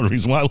one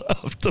reason why I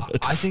left.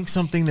 I think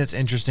something that's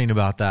interesting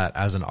about that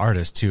as an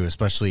artist too,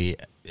 especially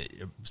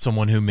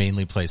someone who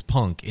mainly plays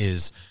punk,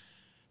 is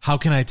how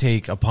can I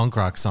take a punk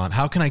rock song?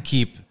 How can I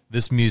keep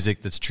this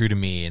music that's true to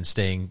me and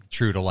staying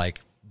true to like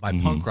my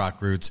punk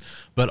rock roots,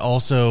 but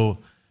also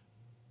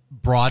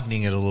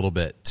broadening it a little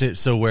bit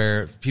so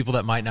where people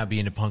that might not be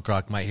into punk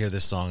rock might hear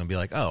this song and be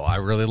like, oh, I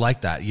really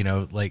like that.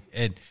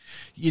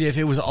 If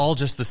it was all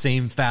just the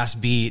same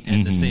fast beat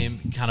and the same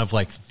kind of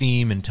like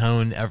theme and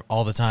tone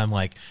all the time,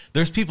 like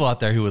there's people out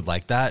there who would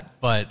like that,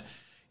 but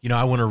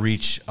I want to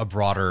reach a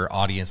broader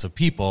audience of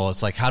people.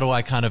 It's like, how do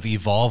I kind of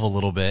evolve a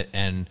little bit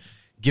and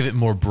give it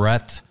more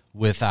breadth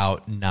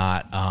without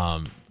not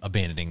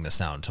abandoning the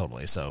sound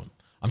totally? So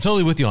I'm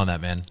totally with you on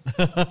that, man.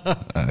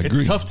 I agree.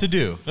 It's tough to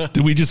do.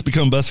 Did we just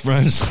become best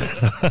friends?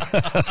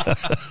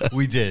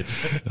 We did.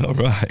 All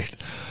right.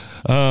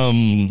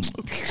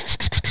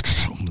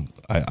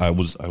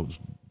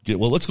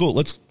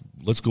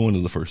 Let's go into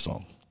the first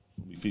song.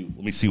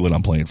 Let me see what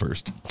I'm playing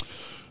first.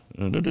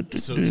 So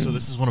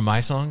this is one of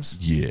my songs?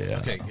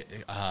 Yeah. Okay.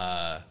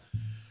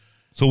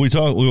 So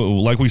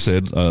like we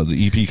said,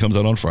 the EP comes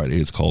out on Friday.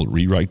 It's called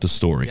Rewrite the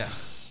Story.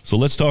 Yes. So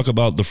let's talk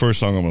about the first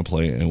song I'm going to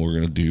play, and we're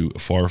going to do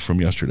Far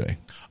From Yesterday.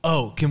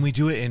 Oh, can we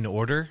do it in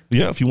order?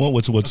 Yeah, if you want.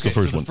 What's the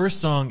first one? The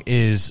first song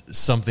is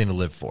Something to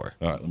Live For.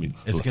 All right,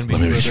 it's going to be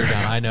further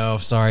down. I know.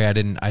 Sorry, I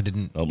didn't.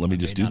 Oh, let me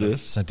just do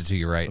this. Sent it to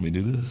you right. Let me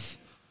do this.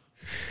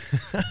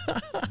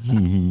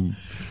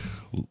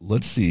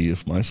 Let's see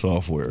if my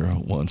software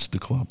wants to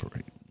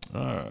cooperate.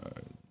 All right.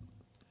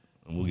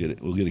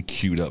 We'll get it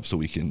queued up so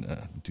we can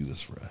do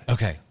this right.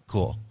 Okay,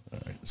 cool. All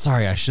right.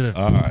 Sorry, I should have.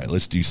 All right,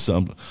 let's do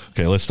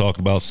let's talk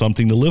about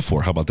Something to Live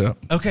For. How about that?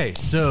 Okay,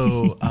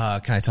 so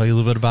can I tell you a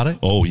little bit about it?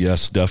 Oh,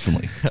 yes,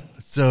 definitely.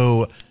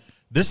 So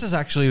this is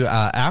actually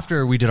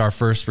after we did our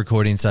first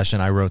recording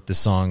session, I wrote this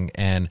song,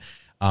 and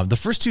the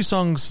first two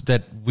songs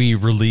that we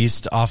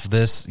released off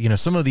this,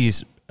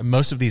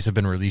 most of these have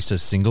been released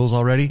as singles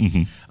already.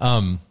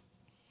 Mm-hmm.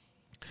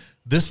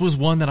 This was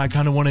one that I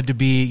kind of wanted to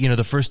be,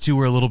 the first two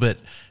were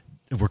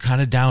we're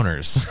kind of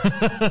downers.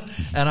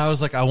 And I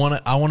was like, I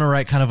want to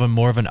write kind of a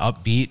more of an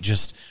upbeat,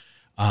 just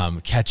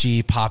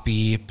catchy,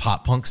 poppy,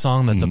 pop punk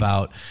song that's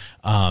about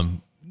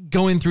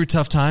going through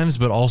tough times,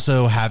 but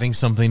also having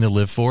something to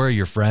live for,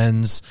 your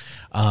friends,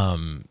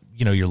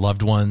 your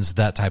loved ones,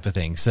 that type of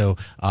thing. So,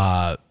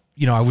 I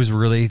was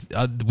really,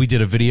 we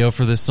did a video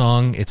for this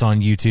song. It's on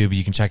YouTube.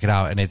 You can check it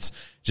out. And it's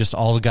just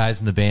all the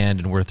guys in the band,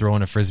 and we're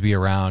throwing a Frisbee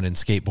around and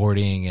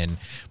skateboarding and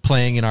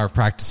playing in our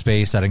practice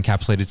space at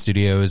Encapsulated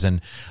Studios.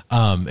 And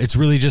it's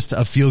really just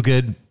a feel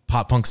good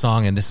pop punk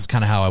song. And this is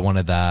kind of how I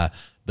wanted the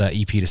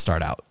EP to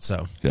start out.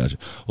 So, gotcha.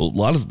 Well,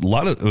 a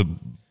lot of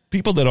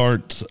people that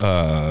aren't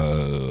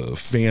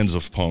fans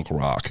of punk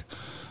rock,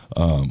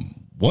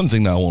 one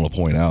thing that I want to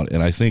point out,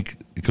 and I think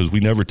because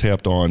we never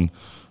tapped on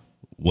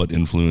what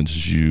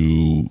influences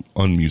you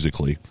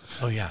unmusically.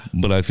 Oh, yeah.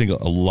 But I think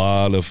a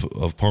lot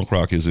of punk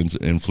rock is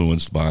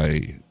influenced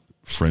by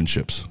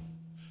friendships.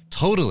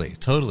 Totally.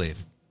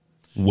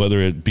 Whether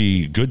it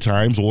be good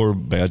times or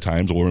bad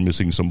times or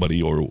missing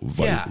somebody or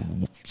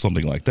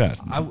something like that.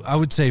 I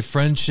would say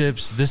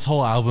friendships. This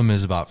whole album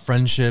is about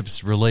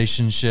friendships,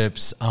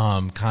 relationships,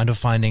 kind of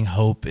finding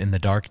hope in the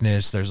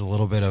darkness. There's a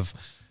little bit of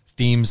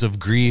themes of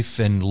grief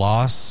and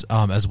loss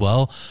as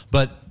well.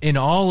 But in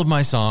all of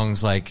my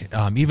songs, like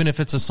even if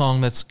it's a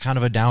song that's kind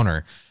of a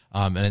downer,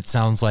 and it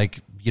sounds like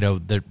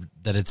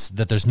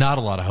that there's not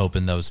a lot of hope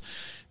in those.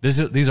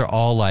 These are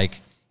all like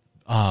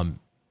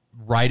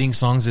writing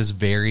songs is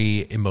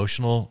very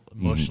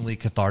emotionally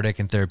cathartic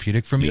and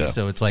therapeutic for me. Yeah.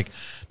 So it's like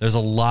there's a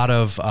lot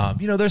of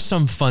there's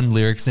some fun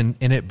lyrics in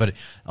it, but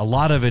a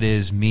lot of it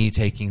is me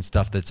taking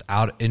stuff that's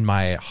out in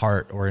my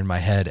heart or in my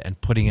head and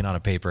putting it on a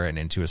paper and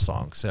into a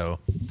song. So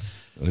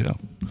yeah.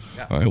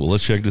 All right, well,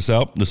 let's check this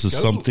out. This is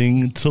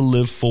Something to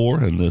Live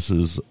For, and this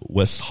is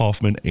Wes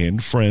Hoffman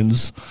and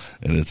Friends,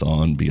 and it's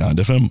on Beyond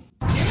FM.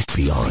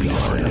 Beyond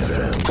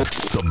FM.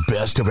 The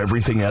best of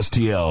everything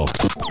STL.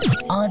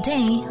 All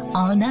day,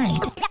 all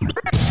night.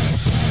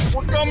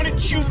 We're coming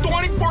at you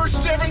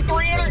 24/7,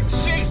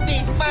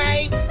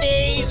 365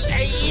 days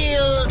a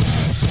year.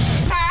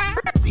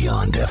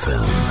 Beyond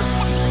FM.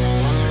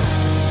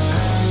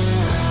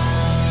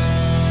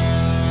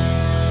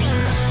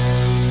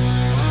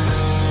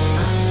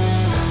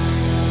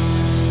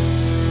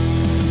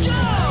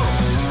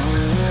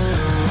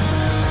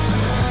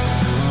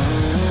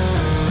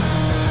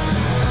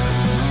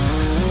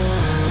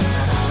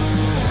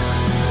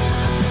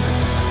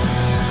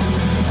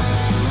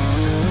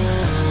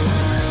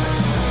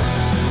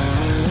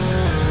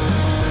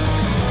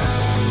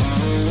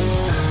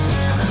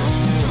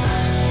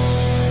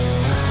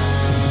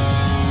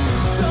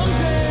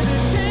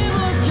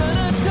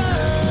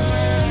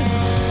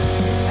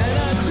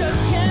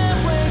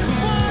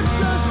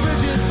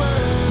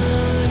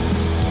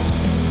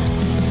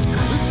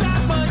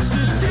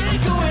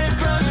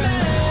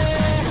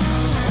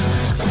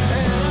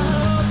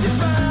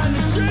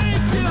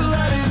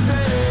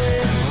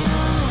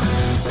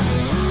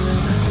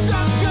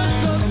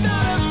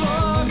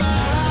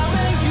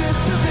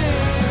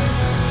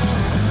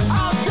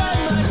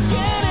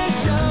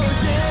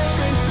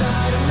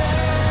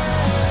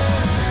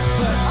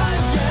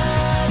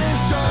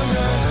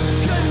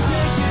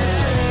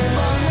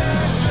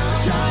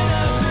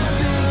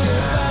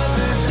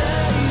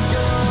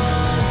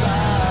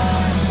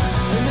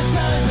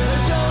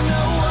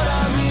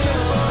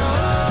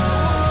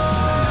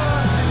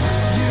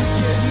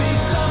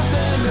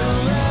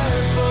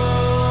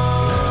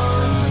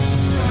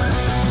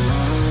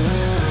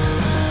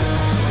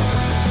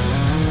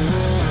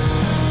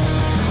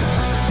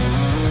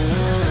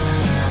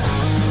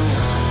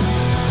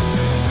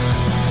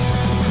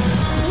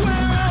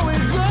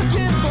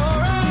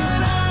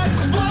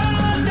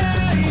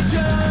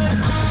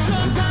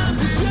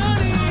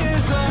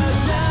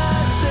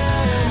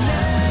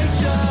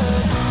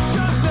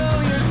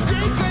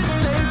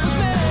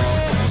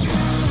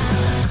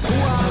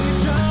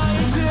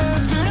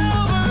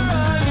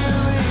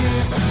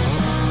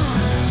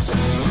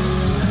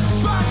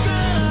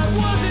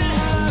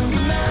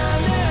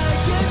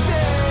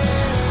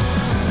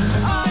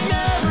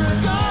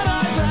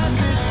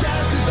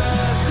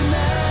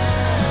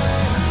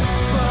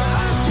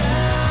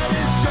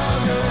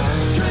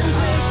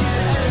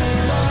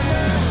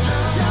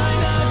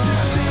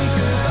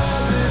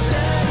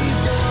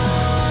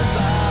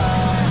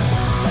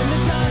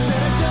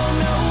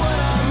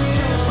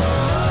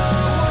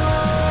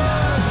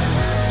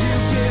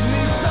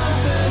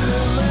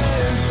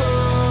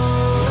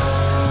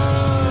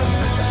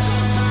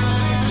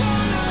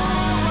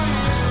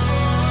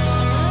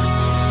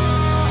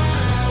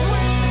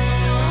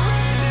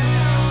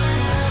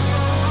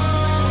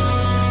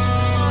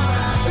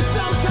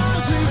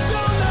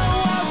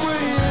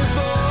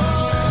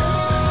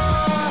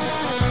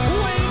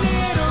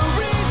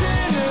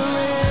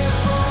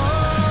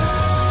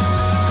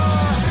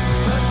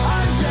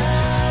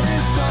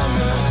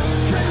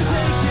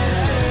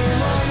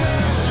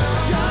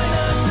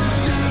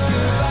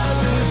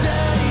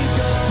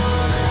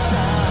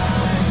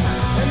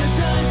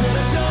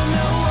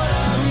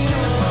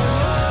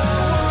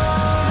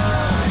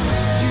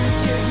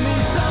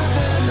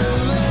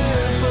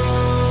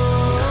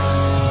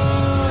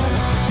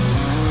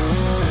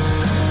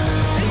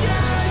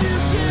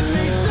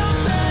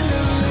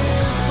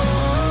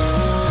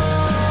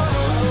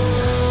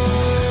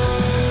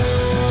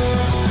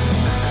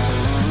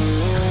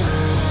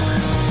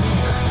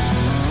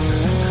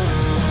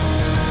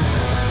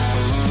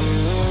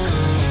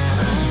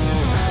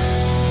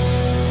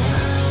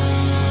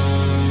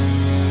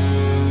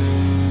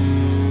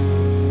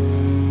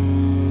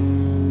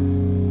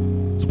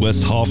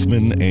 Wes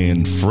Hoffman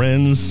and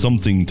Friends,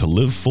 Something to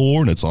Live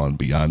For, and it's on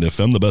Beyond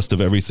FM, the best of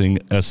everything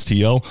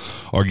STL.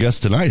 Our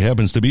guest tonight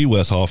happens to be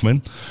Wes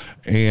Hoffman,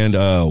 and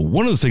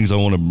one of the things I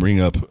want to bring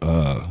up,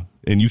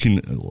 and you can,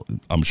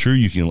 I'm sure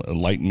you can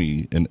enlighten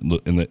me in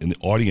the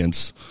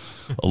audience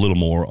a little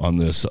more on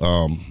this.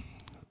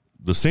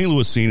 The St.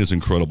 Louis scene is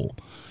incredible,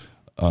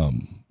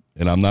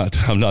 and I'm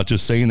not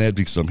just saying that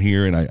because I'm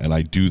here and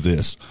I do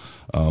this.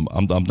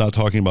 I'm not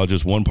talking about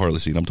just one part of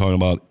the scene. I'm talking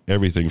about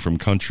everything from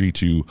country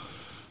to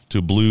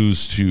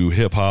blues to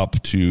hip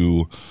hop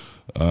to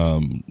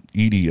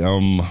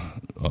EDM.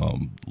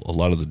 A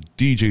lot of the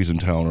DJs in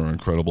town are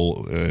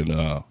incredible,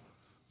 and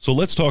so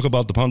let's talk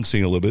about the punk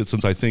scene a little bit,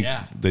 since I think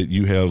that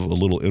you have a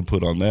little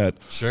input on that.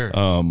 Sure.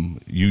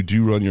 You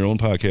do run your own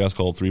podcast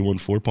called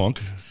 314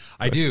 Punk.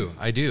 I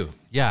do.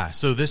 Yeah.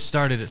 So this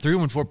started,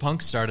 314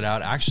 Punk started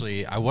out,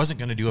 actually, I wasn't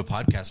going to do a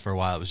podcast for a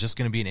while. It was just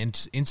going to be an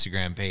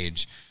Instagram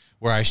page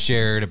where I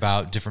shared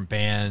about different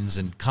bands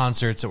and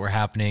concerts that were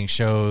happening,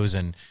 shows,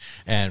 and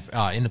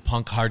in the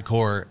punk,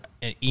 hardcore,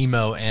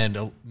 emo,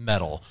 and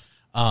metal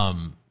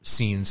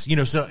scenes.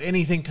 So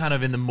anything kind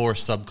of in the more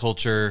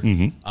subculture,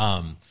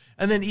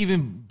 and then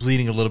even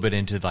bleeding a little bit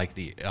into like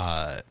the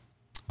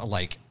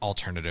like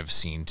alternative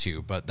scene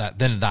too. But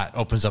that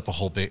opens up a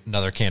whole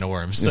another can of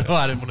worms. So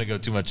I didn't want to go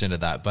too much into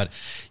that. But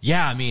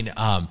yeah, I mean,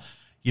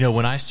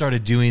 when I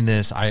started doing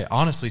this, I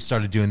honestly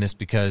started doing this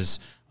because,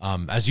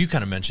 as you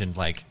kind of mentioned,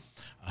 like.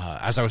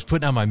 As I was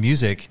putting out my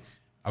music,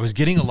 I was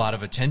getting a lot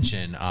of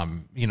attention.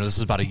 This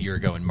is about a year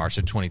ago in March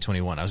of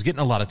 2021. I was getting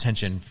a lot of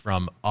attention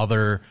from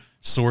other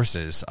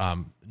sources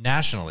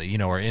nationally,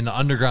 or in the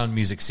underground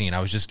music scene. I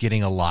was just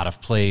getting a lot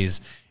of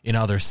plays in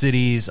other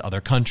cities,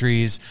 other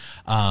countries,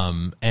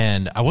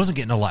 and I wasn't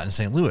getting a lot in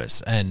St.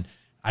 Louis. And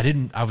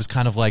I was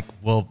kind of like,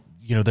 well,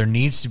 there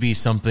needs to be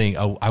something.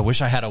 I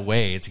wish I had a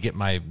way to get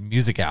my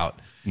music out.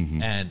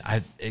 And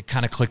it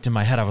kind of clicked in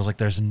my head. I was like,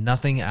 there's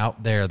nothing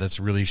out there that's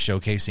really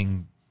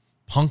showcasing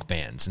punk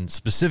bands, and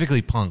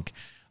specifically punk.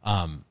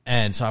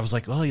 And so I was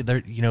like, well,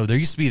 there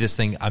used to be this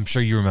thing. I'm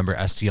sure you remember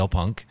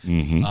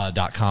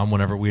STLpunk.com.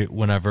 Whenever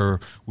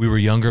we were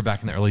younger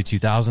back in the early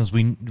 2000s,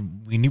 we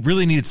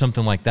really needed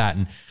something like that.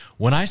 And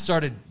when I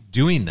started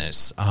doing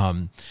this,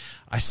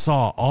 I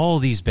saw all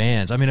these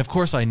bands. I mean, of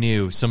course I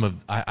knew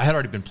I had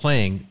already been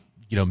playing,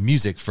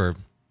 music for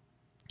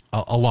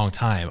a long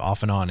time,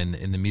 off and on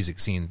in the music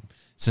scene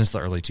since the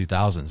early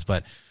 2000s.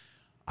 But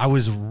I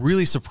was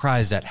really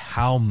surprised at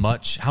how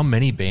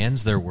many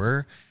bands there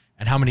were,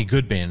 and how many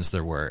good bands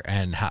there were,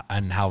 and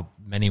how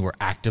many were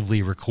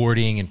actively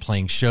recording and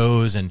playing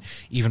shows, and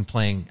even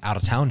playing out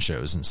of town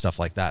shows and stuff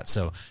like that.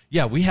 So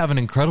yeah, we have an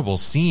incredible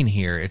scene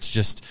here. It's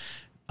just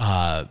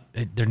there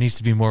needs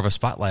to be more of a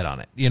spotlight on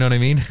it. You know what I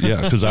mean?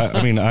 Yeah, because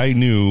I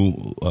knew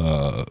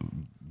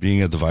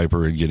being at the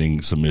Viper and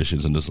getting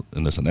submissions and this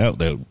and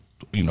that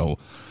it's an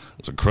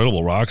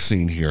incredible rock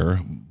scene here.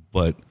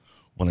 But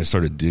when I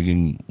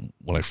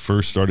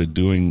first started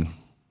doing,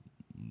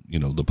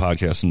 the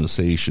podcasts and the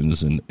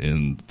stations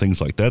and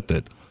things like that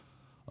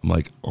I'm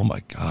like, oh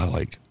my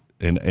God,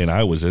 and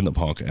I was in the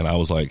punk, and I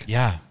was like,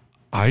 yeah,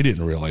 I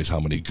didn't realize how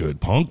many good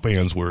punk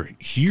bands were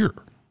here.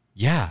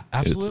 Yeah,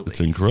 absolutely.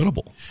 It's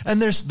incredible.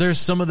 And there's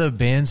some of the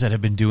bands that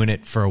have been doing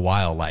it for a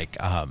while, like,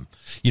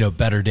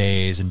 Better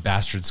Days and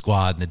Bastard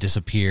Squad and The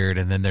Disappeared.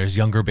 And then there's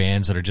younger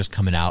bands that are just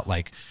coming out,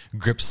 like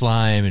Grip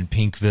Slime and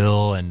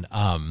Pinkville. And,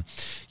 and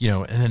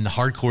then the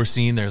hardcore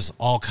scene, there's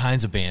all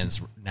kinds of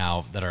bands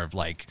now that are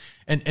like,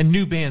 and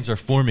new bands are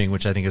forming,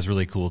 which I think is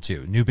really cool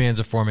too. New bands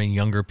are forming,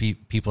 younger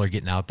people are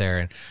getting out there.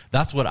 And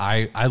that's what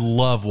I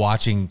love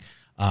watching.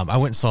 I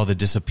went and saw The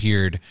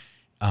Disappeared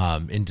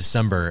in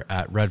December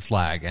at Red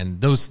Flag,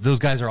 and those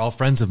guys are all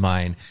friends of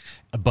mine,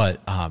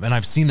 but and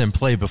I've seen them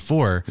play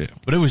before,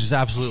 but it was just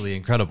absolutely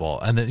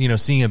incredible. And then,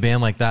 seeing a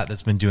band like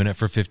that's been doing it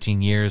for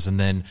 15 years, and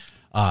then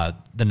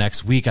the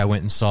next week I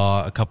went and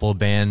saw a couple of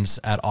bands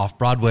at Off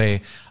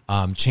Broadway,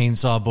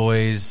 Chainsaw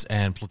Boys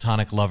and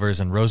Platonic Lovers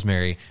and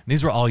Rosemary. And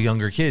these were all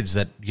younger kids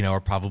that are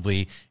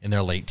probably in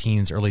their late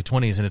teens, early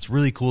 20s, and it's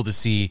really cool to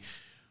see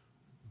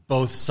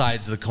both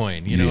sides of the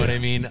coin. You know what I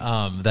mean?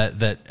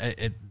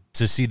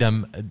 To see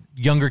them,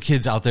 younger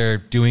kids out there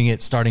doing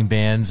it, starting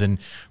bands and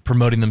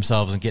promoting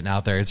themselves and getting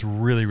out there. It's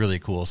really, really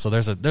cool. So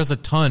there's a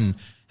ton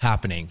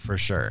happening for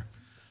sure.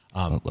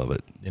 I love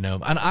it. And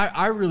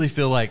I really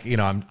feel like, I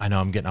know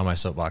I'm getting on my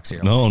soapbox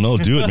here. No,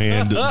 do it,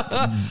 man.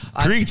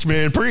 Preach,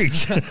 man,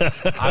 preach.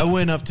 I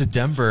went up to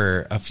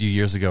Denver a few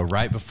years ago,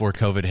 right before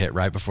COVID hit,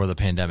 right before the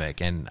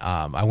pandemic. And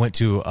I went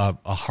to a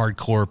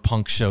hardcore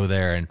punk show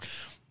there. And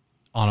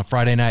on a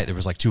Friday night, there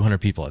was like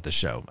 200 people at the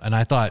show. And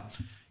I thought,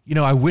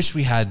 I wish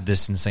we had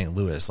this in St.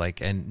 Louis.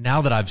 And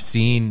now that I've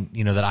seen,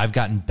 that I've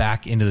gotten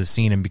back into the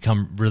scene and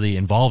become really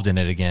involved in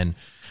it again,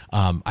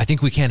 I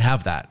think we can't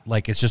have that.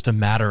 It's just a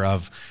matter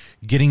of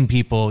getting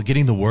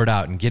the word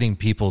out and getting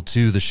people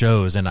to the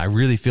shows. And I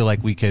really feel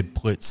like we could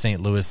put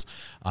St. Louis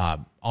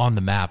on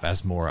the map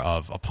as more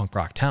of a punk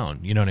rock town.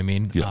 You know what I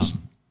mean? Yes.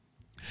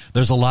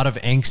 There's a lot of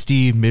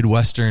angsty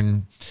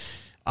Midwestern.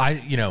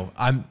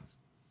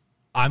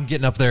 I'm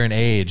getting up there in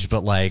age,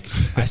 but I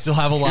still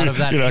have a lot of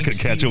that. You're not going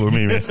to catch up with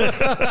me, man.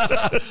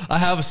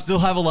 I still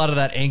have a lot of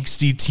that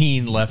angsty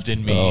teen left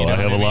in me. Oh, I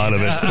have a lot of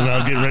it.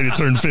 I'm getting ready to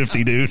turn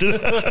 50, dude.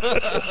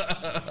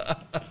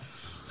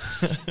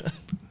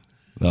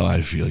 No,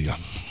 I feel you.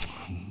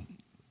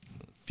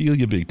 Feel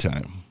you big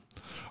time.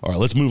 All right,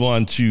 let's move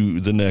on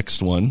to the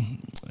next one.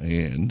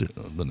 And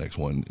the next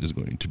one is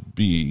going to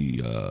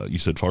be, you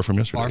said Far From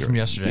Yesterday. Far From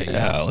Yesterday.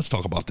 Yeah, let's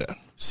talk about that.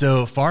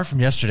 So Far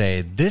From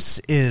Yesterday, this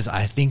is,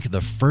 I think,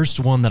 the first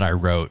one that I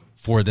wrote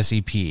for this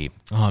EP.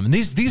 And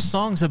these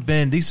songs have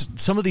been,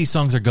 some of these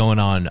songs are going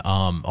on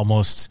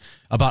almost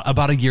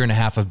about a year and a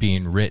half of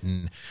being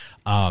written.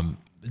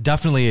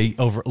 Definitely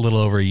a little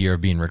over a year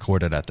of being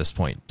recorded at this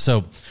point.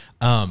 So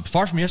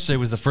Far From Yesterday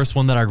was the first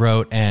one that I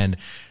wrote, and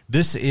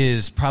this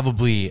is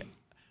probably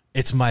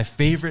It's my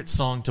favorite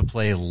song to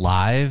play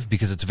live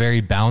because it's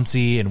very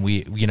bouncy and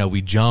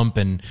we jump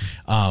and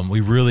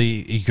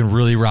you can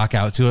really rock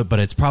out to it, but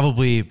it's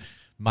probably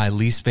my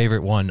least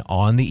favorite one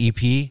on the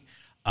EP.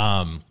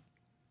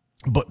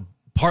 But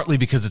partly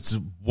because it's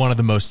one of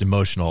the most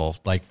emotional,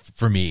 like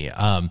for me.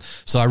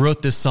 So I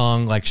wrote this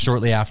song like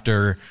shortly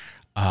after,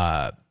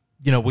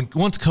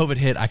 once COVID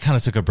hit, I kind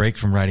of took a break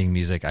from writing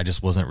music. I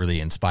just wasn't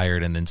really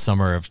inspired. And then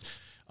summer of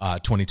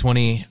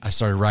 2020, I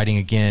started writing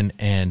again,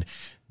 and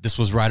this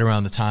was right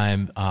around the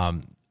time,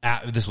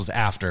 this was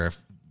after,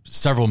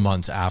 several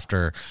months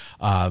after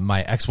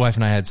my ex-wife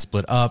and I had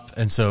split up.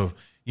 And so,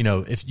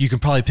 if you can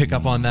probably pick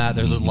up on that,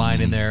 there's a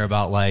line in there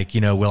about like,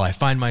 will I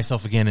find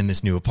myself again in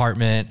this new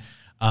apartment?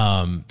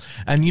 And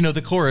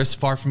the chorus,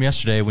 far from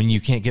yesterday, when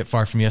you can't get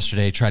far from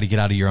yesterday, try to get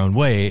out of your own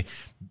way.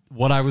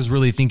 What I was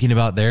really thinking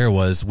about there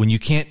was when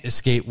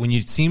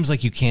it seems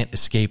like you can't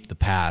escape the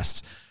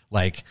past,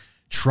 like,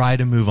 try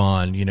to move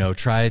on,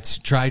 try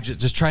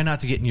not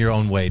to get in your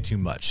own way too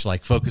much.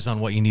 Like focus on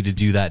what you need to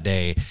do that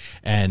day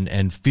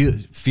and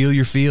feel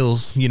your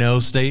feels,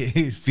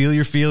 feel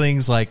your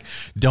feelings, like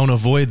don't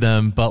avoid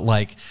them, but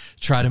like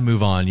try to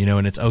move on,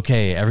 and it's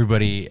okay.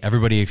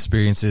 Everybody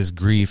experiences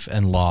grief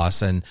and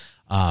loss, and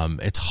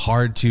it's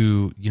hard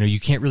to, you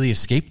can't really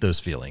escape those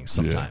feelings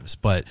sometimes,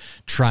 but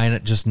try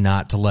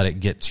not to let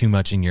it get too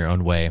much in your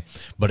own way,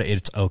 but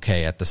it's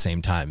okay at the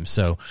same time.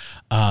 So,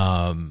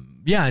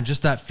 and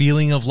just that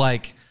feeling of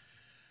like,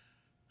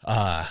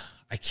 I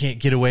can't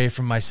get away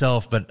from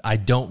myself, but I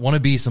don't want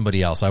to be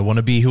somebody else. I want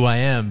to be who I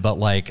am, but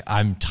like,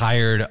 I'm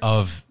tired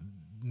of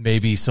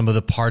maybe some of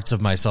the parts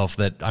of myself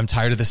that I'm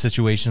tired of the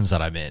situations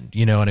that I'm in.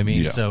 You know what I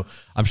mean? Yeah. So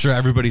I'm sure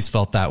everybody's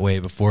felt that way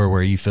before,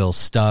 where you feel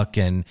stuck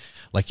and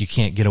like you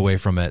can't get away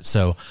from it.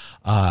 So,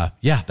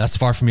 that's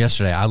Far From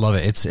Yesterday. I love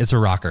it. It's a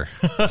rocker.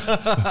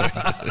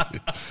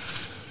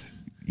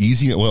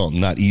 Easy, well,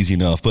 not easy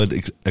enough, but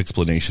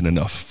explanation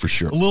enough for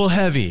sure. A little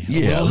heavy.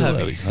 A little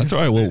heavy. That's all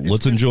right. Well,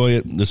 let's enjoy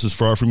it. This is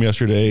Far From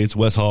Yesterday. It's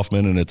Wes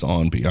Hoffman, and it's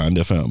on Beyond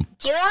FM.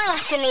 You are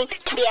listening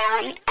to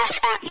Beyond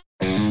FM.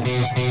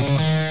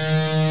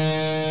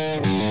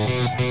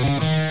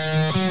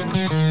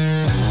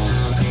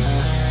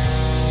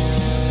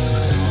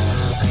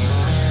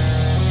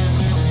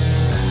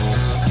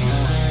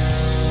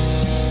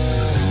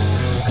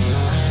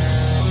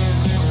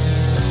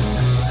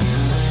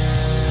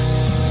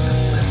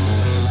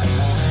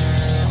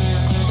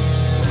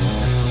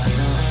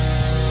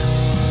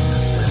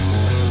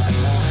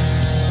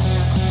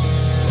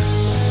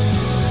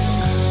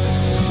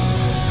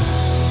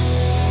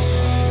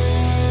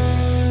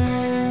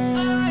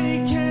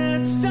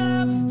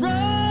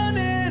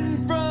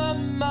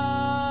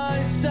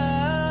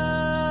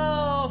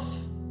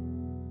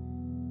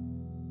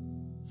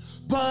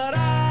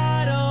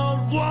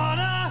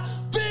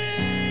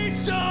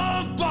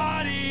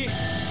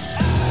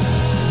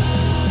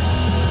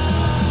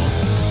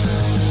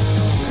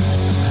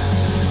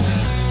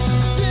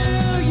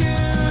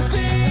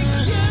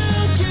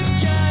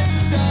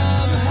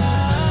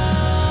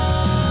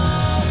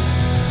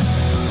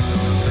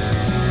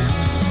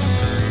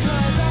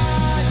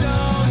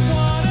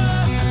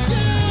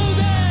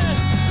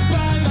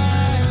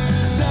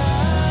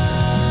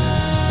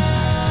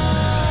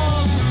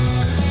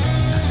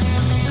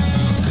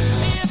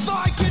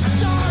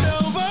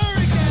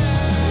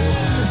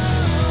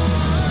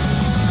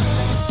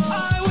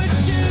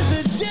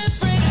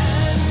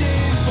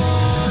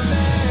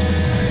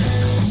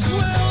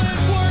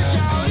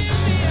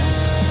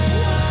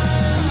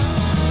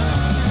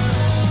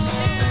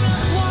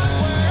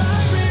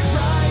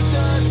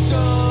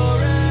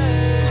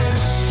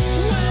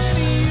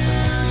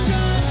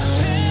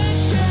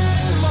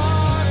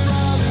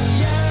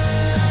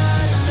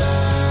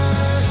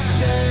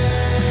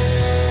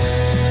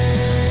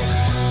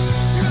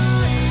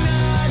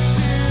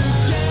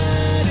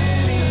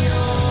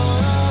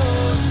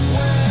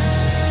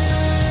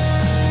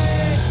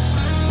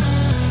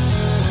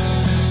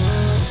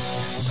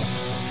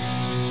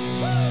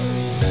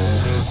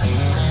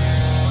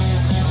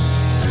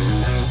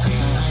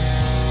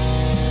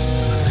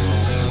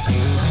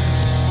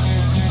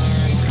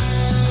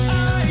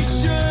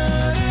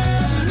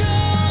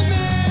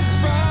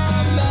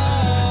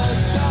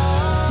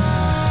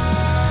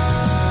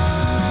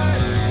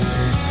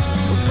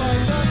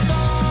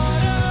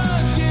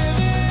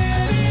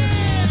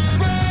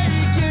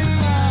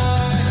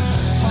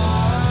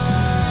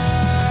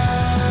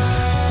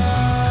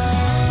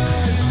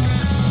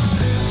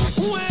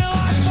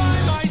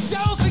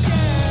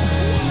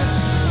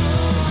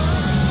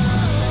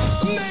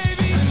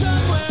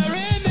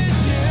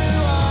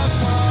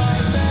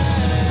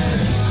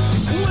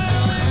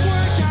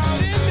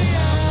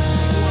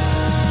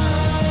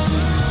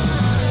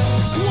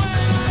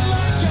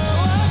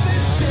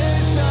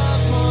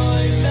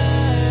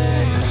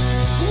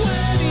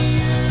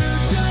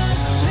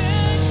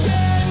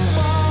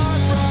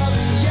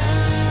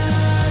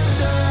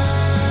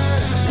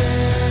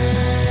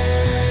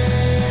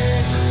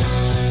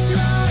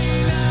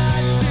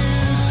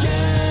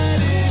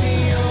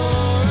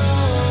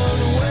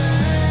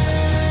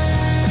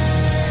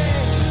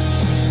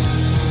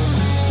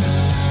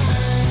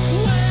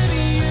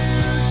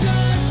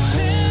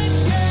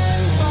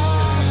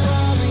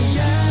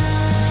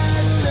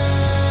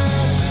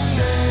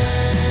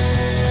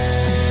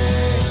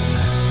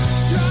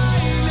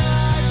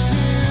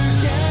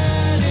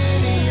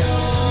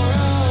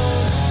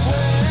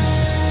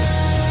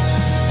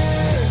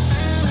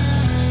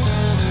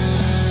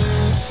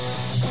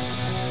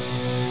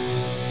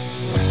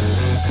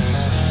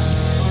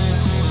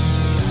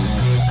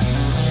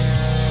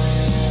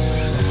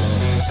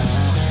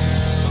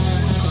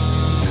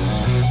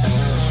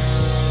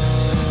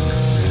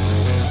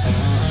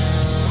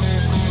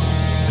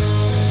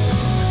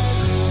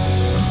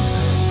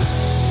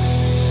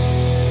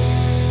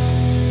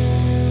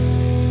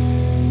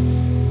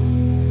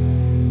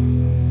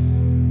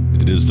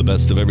 is the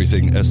best of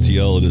everything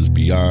STL. It is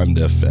Beyond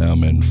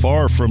FM. And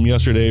Far From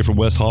Yesterday from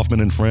Wes Hoffman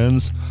and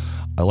Friends.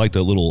 I like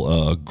that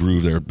little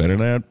groove there. That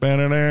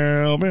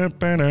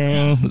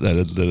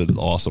is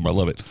awesome. I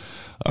love it.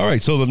 All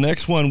right, so the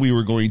next one we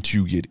were going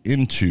to get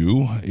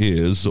into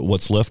is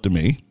What's Left of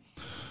Me.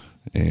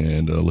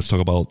 And let's talk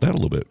about that a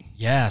little bit.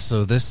 Yeah,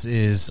 so this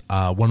is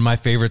one of my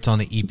favorites on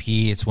the EP.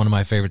 It's one of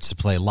my favorites to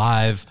play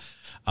live.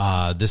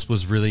 This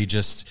was really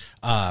just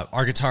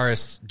our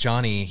guitarist,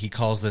 Johnny, he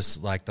calls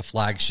this like the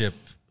flagship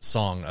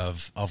song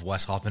of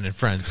Wes Hoffman and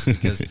Friends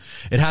because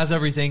it has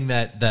everything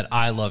that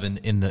I love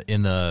in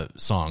the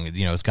song.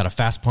 You know, it's got a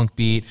fast punk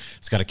beat,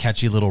 it's got a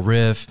catchy little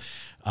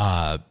riff,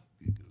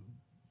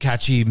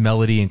 catchy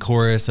melody and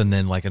chorus, and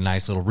then like a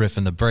nice little riff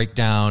in the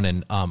breakdown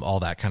and all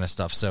that kind of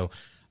stuff. So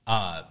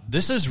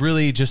this is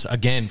really just,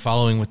 again,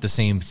 following with the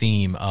same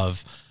theme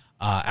of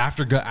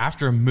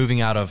after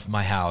moving out of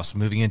my house,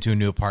 moving into a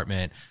new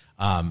apartment,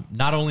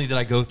 not only did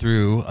I go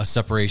through a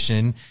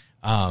separation,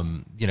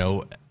 you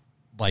know,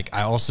 like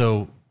I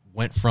also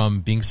went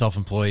from being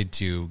self-employed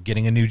to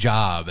getting a new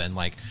job. And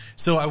like,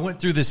 so I went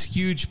through this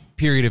huge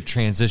period of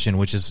transition,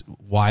 which is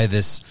why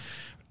this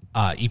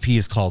EP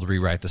is called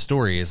Rewrite the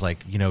Story, is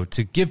like, you know,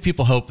 to give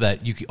people hope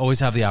that you always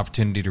have the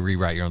opportunity to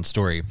rewrite your own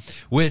story,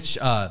 which,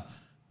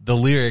 the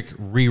lyric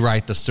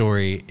 "Rewrite the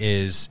Story"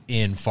 is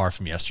in "Far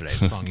From Yesterday,"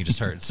 the song you just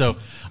heard. So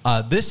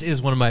this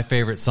is one of my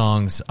favorite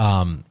songs,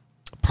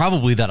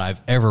 probably that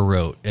I've ever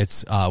wrote.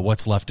 It's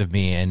 "What's Left of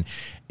Me," and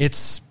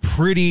it's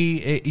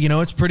pretty, you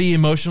know, it's pretty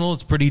emotional.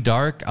 It's pretty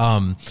dark,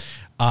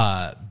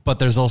 but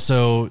there's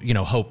also, you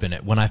know, hope in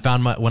it.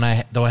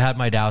 Though I had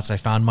my doubts, I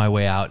found my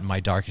way out in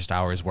my darkest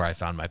hours where I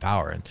found my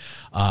power.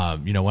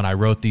 And, you know, when I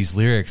wrote these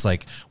lyrics,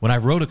 like when I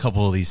wrote a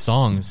couple of these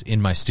songs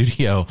in my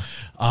studio,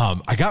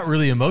 I got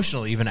really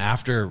emotional even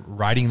after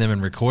writing them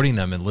and recording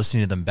them and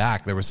listening to them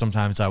back. There were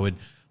sometimes I would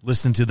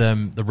listen to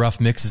them, the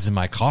rough mixes in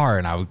my car,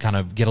 and I would kind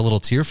of get a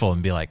little tearful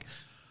and be like,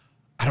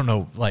 I don't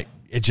know, like,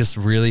 it just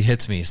really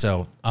hits me.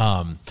 So,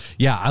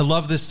 yeah, I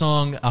love this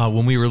song.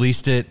 When we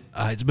released it,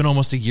 it's been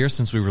almost a year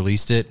since we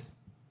released it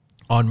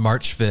on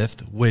March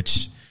 5th,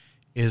 which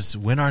is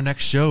when our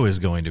next show is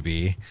going to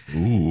be.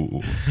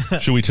 Ooh.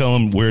 Should we tell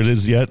them where it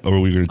is yet, or are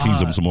we going to tease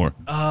them some more?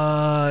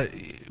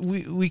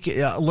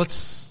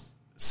 Let's,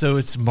 so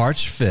it's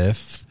March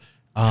 5th.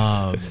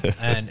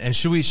 And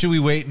should we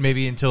wait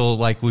maybe until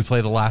like we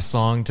play the last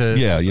song to?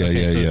 Yeah.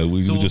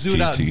 We'll do just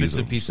it out in tease bits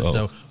them. and pieces.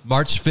 So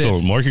March 5th.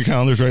 So mark your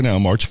calendars right now,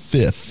 March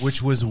 5th.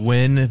 Which was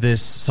when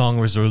this song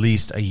was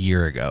released a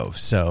year ago.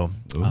 So,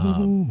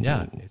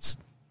 yeah, it's,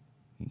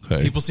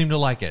 okay. People seem to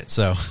like it.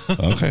 So,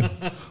 okay.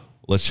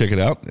 Let's check it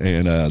out.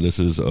 And this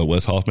is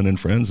Wes Hoffman and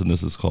Friends, and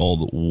this is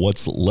called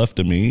What's Left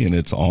of Me, and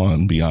it's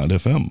on Beyond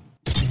FM.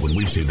 When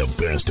we say the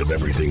best of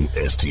everything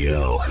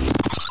STL,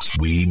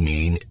 we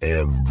mean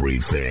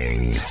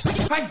everything.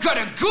 I've got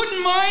a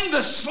good mind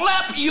to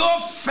slap your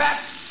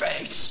fat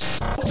face.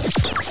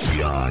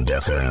 Beyond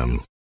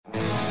FM.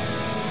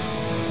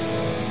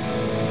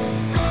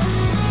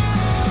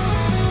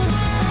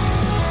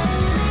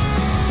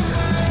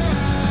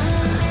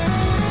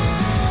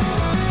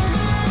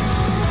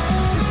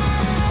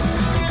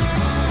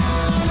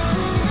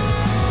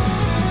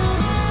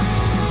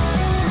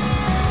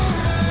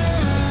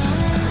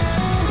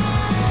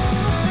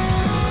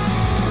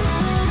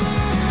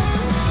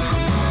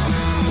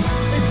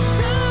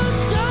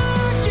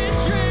 Dark and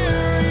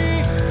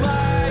dreary,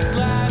 like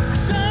last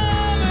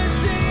summer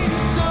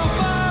seems so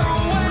far.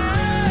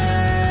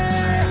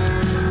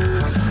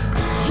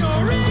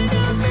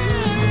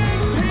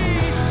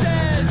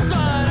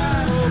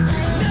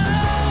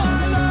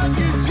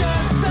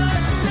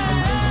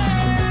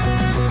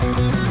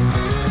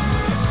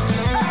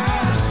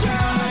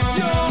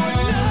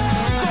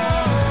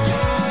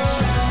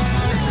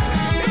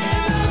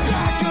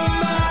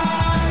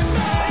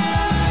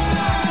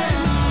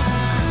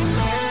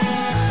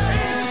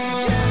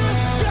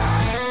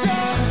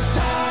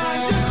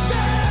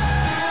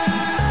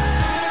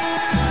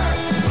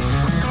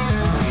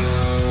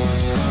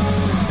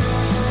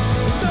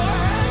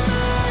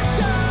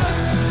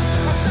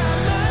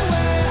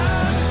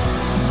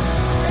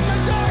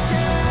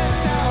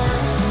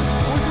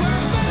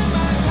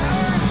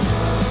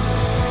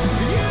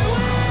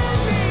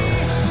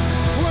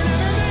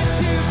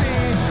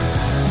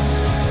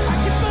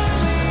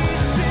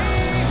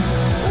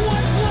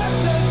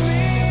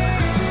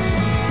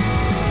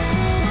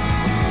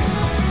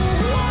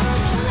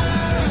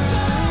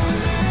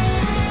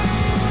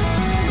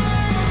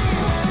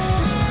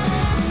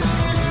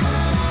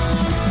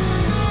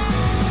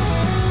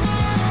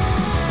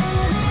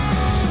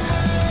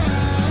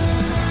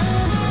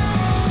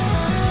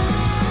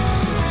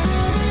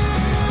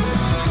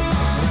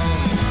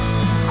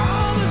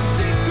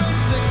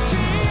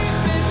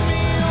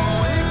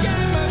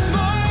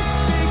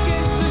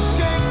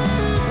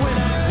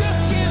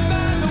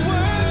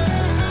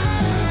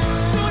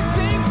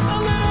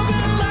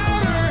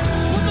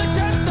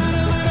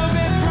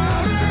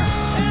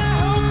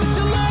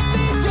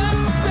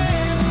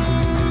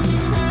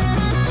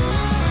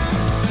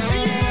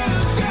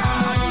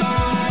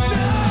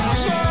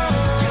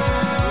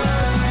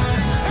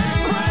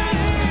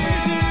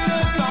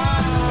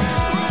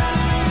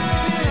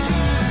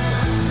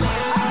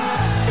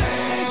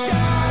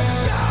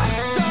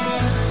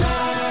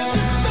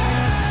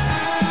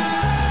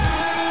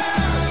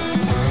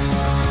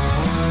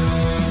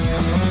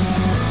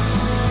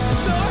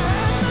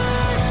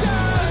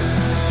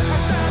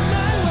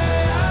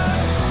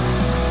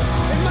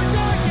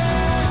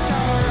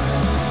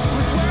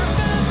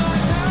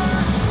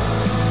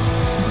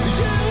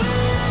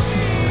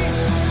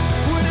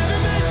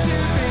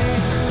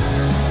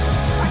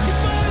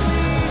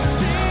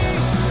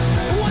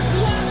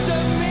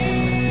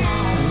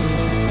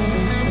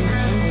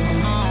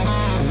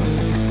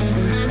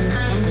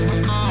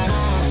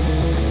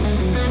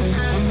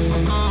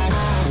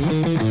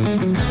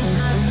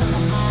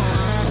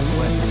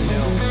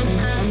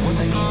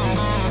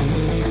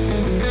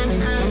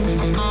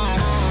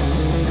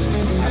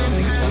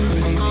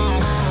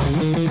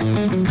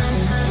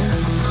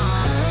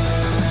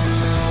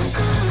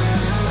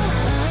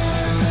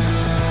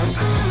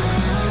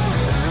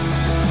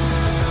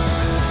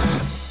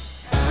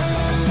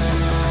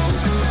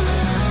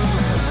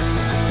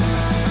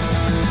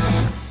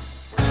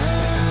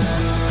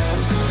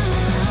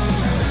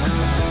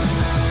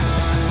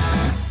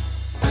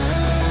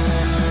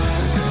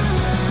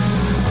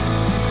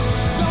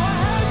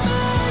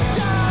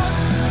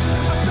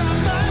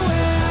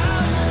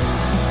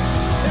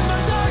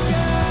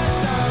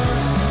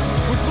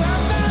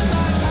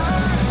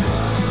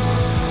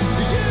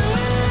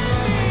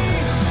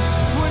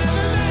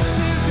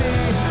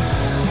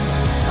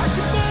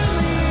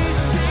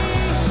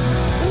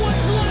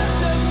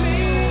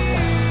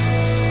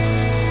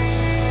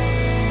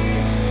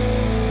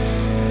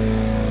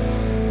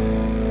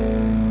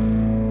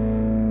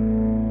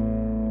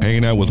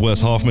 Hanging out with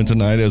Wes Hoffman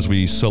tonight as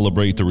we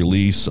celebrate the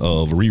release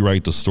of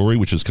Rewrite the Story,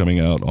 which is coming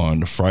out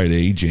on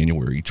Friday,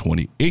 January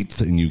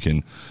 28th. And you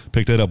can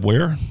pick that up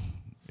where?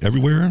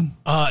 Everywhere?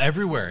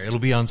 Everywhere. It'll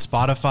be on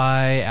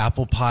Spotify,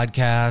 Apple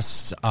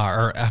Podcasts,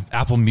 or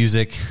Apple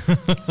Music.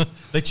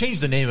 They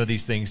changed the name of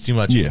these things too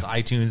much. Yeah. It was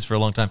iTunes for a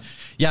long time.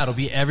 Yeah, it'll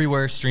be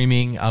everywhere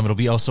streaming. It'll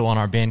be also on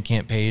our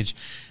Bandcamp page.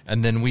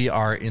 And then we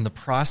are in the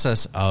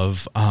process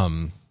of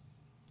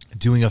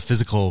doing a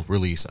physical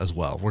release as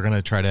well. We're going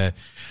to try to...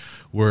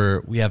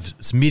 We have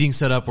some meetings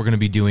set up. We're going to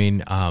be doing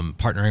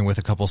partnering with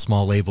a couple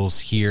small labels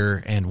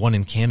here and one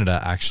in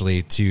Canada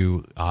actually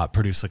to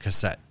produce a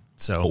cassette.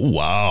 So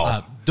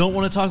wow, don't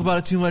want to talk about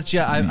it too much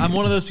yet. I'm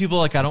one of those people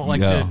like I don't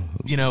like to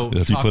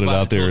if you put it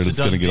out there, it's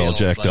going to get all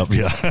jacked up.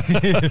 Yeah,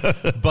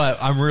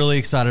 but I'm really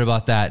excited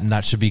about that, and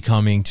that should be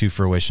coming to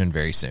fruition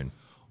very soon.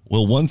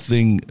 Well, one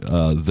thing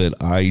that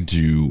I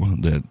do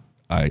that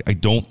I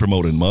don't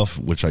promote enough,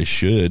 which I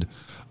should.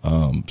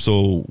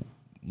 So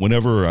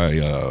whenever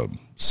I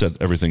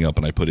set everything up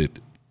and I put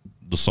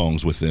the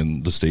songs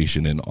within the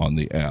station and on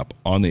the app.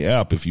 On the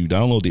app, if you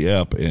download the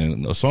app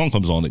and a song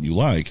comes on that you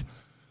like,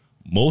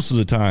 most of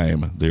the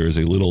time there is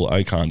a little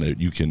icon that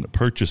you can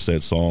purchase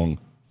that song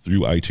through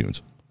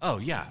iTunes. Oh,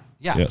 yeah.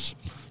 Yes.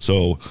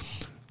 So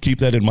keep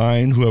that in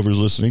mind, whoever's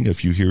listening.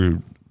 If you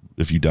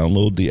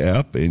download the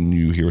app and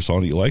you hear a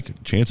song that you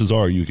like, chances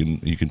are you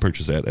can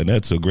purchase that, and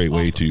that's a great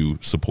way to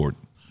support.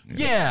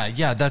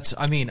 Yeah. That's,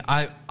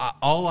 I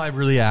all I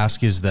really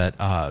ask is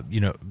that,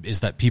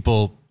 is that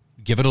people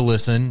give it a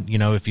listen.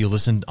 If you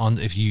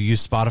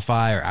use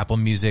Spotify or Apple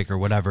Music or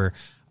whatever,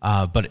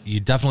 but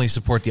you definitely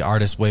support the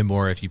artist way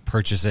more if you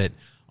purchase it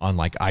on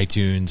like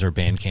iTunes or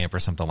Bandcamp or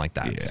something like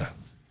that. Yeah. So.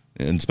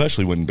 And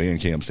especially when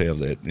Bandcamps have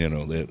that,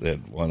 that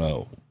one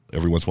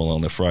every once in a while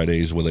on the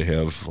Fridays where they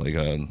have like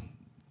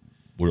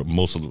where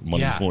most of the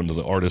money's going to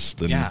the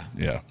artist.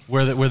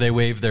 Where they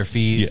waive their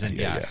fees.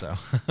 So.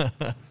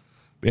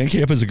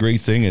 Bandcamp is a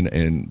great thing,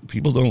 and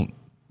people don't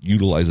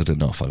utilize it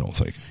enough, I don't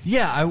think.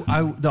 Yeah,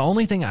 the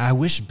only thing I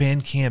wish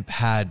Bandcamp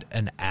had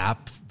an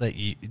app that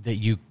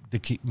you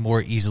more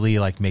easily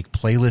like make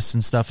playlists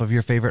and stuff of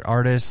your favorite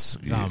artists,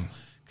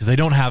 because they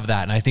don't have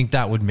that, and I think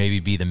that would maybe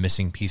be the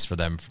missing piece for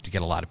them to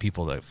get a lot of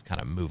people to kind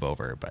of move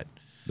over. But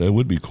that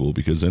would be cool,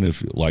 because then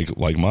if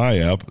like my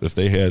app, if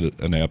they had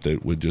an app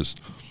that would just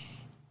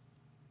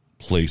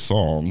play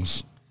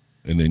songs.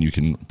 And then you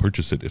can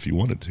purchase it if you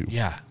wanted to.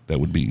 Yeah. That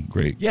would be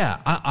great.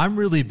 Yeah. I'm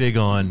really big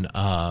on,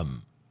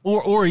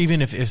 or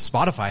even if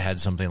Spotify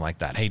had something like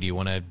that. Hey, do you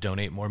want to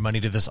donate more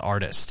money to this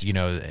artist?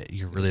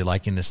 You're really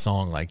liking this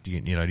song. Like, do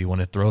you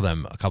want to throw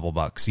them a couple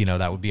bucks?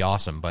 That would be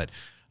awesome. But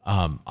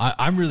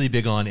I'm really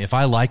big on, if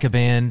I like a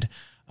band,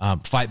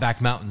 Fight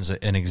Back Mountain's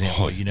an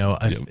example.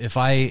 If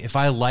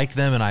I like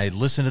them and I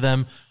listen to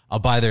them, I'll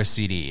buy their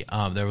CD.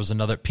 There was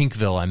another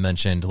Pinkville I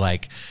mentioned.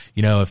 Like,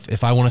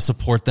 if I want to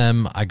support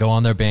them, I go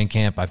on their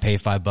Bandcamp, I pay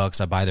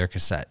 $5, I buy their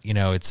cassette.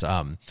 It's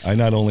I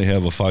not only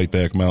have a Fight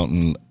Back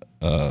Mountain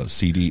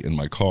CD in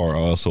my car,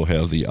 I also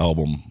have the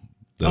album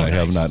that I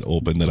have not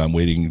opened that I'm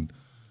waiting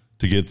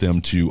to get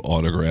them to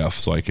autograph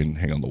so I can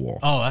hang on the wall.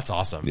 Oh, that's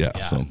awesome.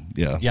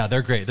 Yeah,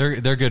 they're great.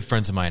 They're good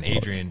friends of mine.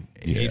 Adrian's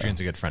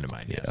a good friend of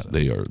mine. So.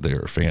 They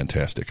are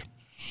fantastic.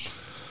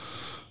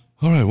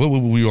 All right, what will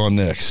we on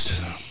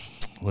next?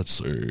 Let's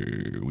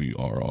see. We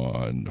are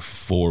on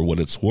For What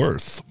It's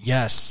Worth.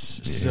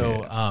 Yes. Yeah.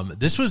 So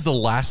this was the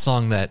last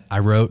song that I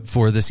wrote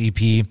for this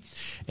EP.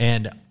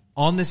 And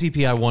on this EP,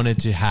 I wanted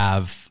to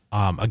have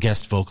a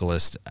guest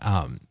vocalist,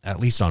 at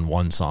least on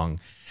one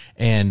song.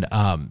 And,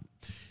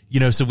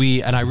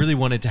 I really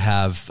wanted to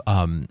have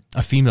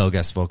a female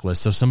guest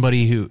vocalist. So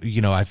somebody who,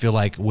 I feel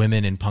like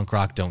women in punk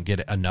rock don't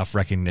get enough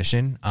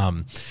recognition.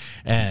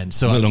 And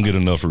so they don't get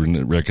enough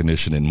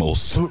recognition in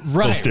most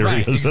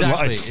areas in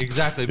life.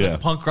 Exactly.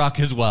 But punk rock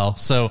as well.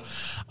 So,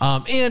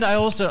 and I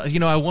also,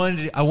 I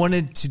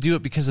wanted to do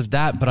it because of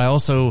that, but I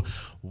also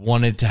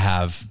wanted to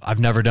I've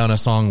never done a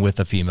song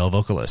with a female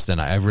vocalist, and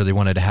I really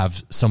wanted to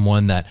have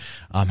someone that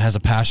has a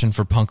passion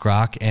for punk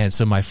rock. And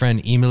so my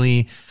friend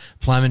Emily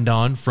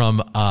Plamondon from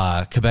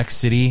Quebec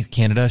City,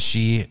 Canada,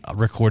 she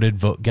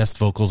recorded guest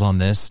vocals on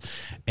this,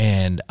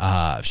 and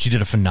she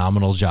did a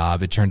phenomenal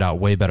job. It turned out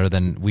way better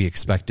than we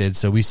expected.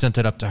 So we sent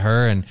it up to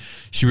her, and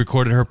she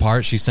recorded her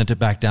part. She sent it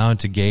back down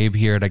to Gabe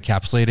here at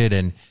Encapsulated,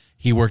 and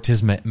he worked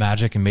his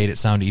magic and made it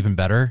sound even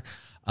better.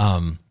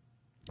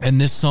 And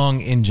this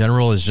song in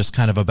general is just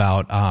kind of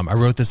about, I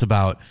wrote this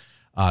about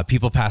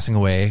people passing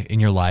away in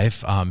your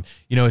life.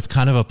 It's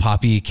kind of a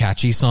poppy,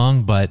 catchy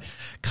song, but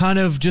kind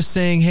of just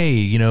saying,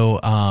 hey,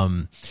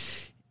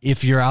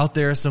 if you're out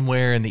there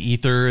somewhere in the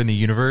ether, in the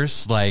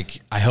universe,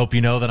 like, I hope you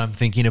know that I'm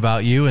thinking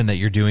about you and that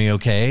you're doing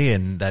okay,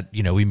 and that,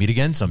 we meet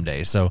again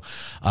someday. So,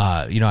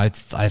 I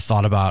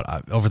thought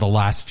about over the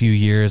last few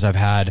years, I've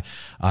had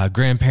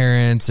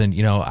grandparents, and,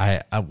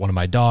 one of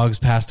my dogs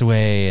passed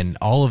away, and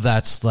all of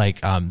that's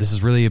like, this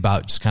is really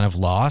about just kind of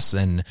loss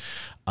and,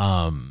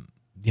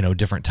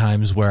 different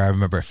times where I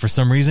remember for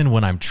some reason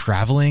when I'm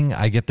traveling,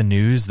 I get the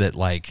news that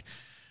like,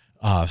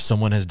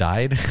 someone has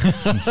died.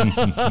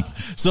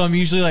 So I'm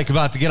usually like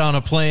about to get on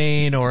a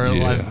plane or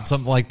like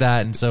something like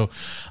that. And so,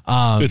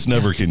 it's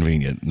never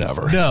convenient.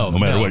 Never. No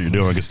matter what you're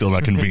doing, it's still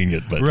not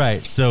convenient, but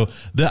right. So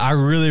I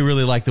really,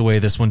 really like the way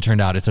this one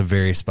turned out. It's a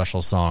very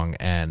special song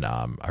and,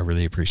 I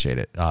really appreciate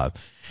it.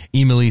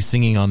 Emily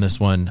singing on this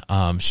one.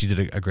 She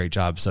did a great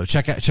job. So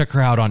check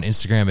her out on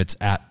Instagram. It's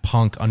at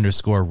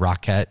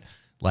punk_rockette,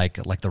 like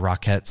the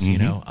Rockettes, you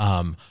know,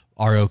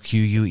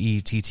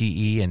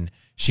 ROQUETTE. And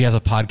she has a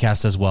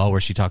podcast as well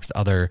where she talks to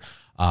other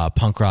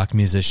punk rock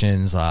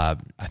musicians. I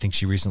think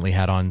she recently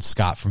had on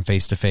Scott from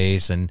Face to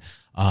Face and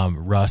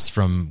Russ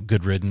from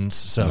Good Riddance.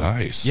 So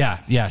nice.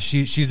 Yeah.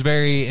 She's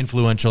very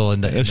influential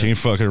in the. She ain't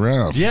fucking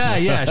around.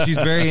 Yeah. She's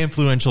very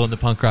influential in the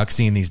punk rock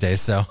scene these days.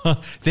 So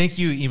thank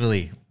you,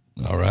 Emily.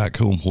 All right,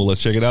 cool. Well,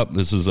 let's check it out.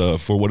 This is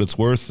For What It's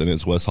Worth, and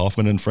it's Wes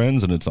Hoffman and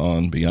Friends, and it's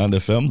on Beyond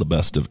FM, the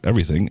best of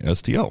everything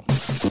STL.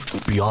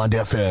 Beyond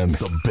FM,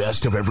 the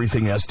best of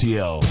everything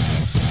STL.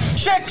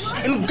 Chicks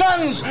and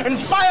guns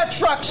and fire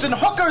trucks and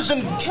hookers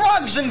and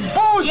drugs and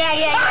booze.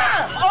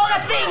 Yeah. All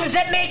the things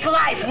that make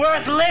life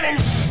worth living.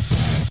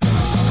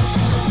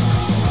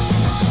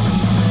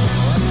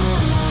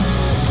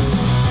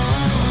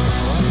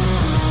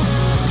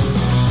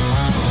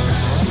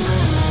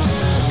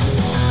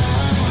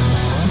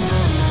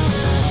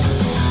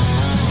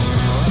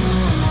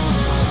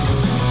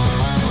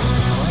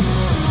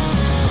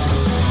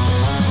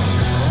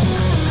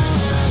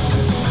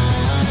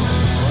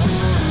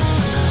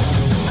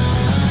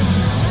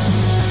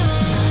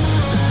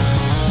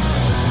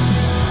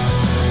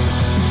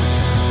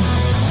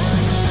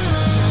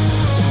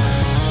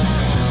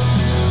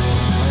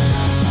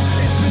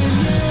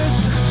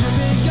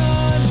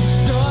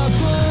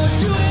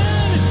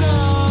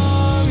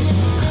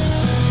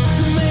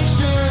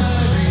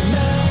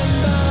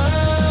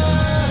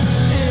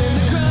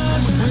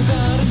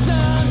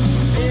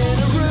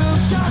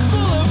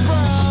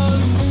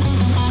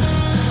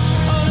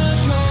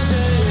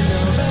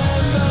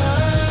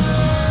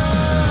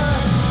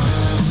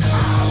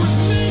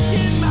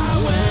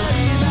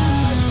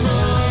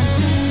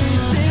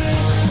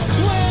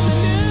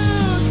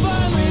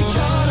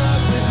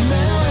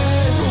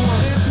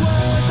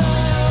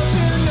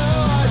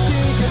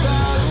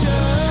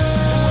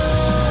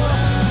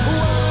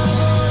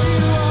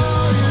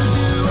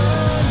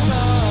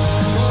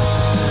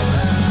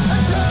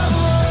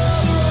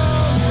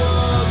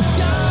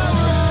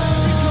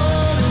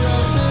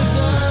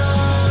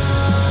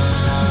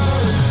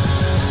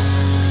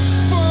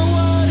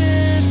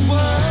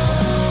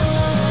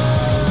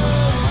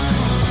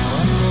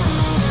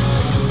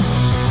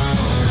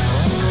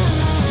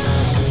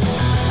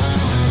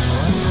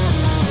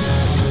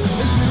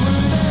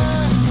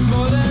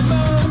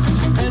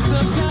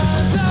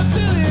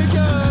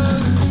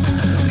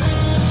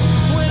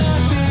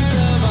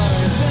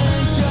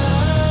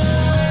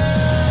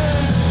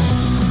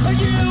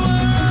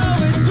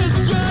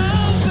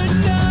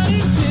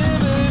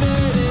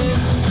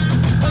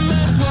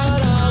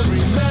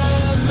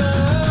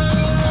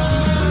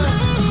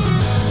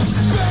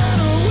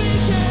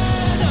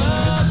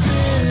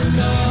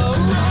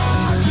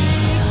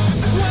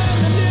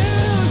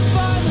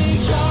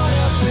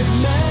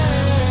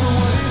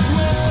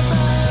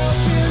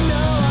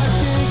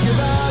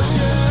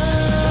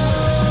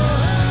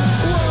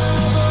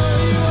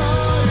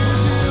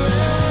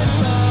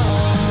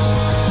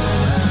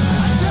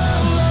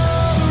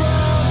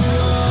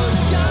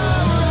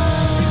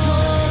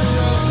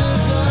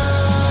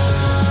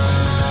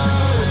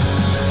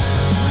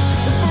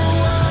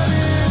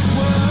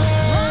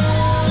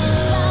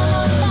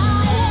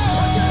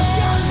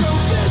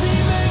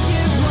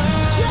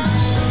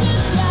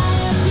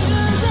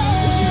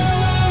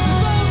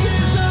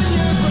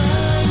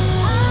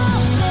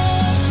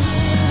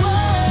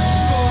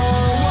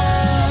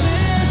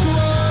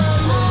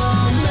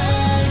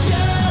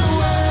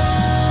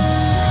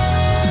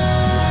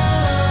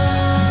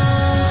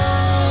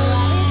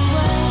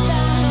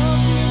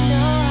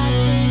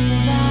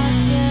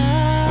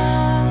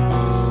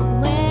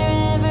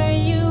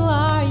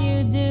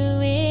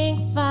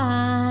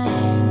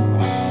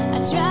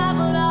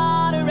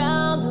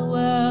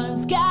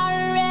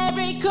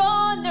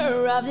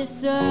 of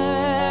this earth.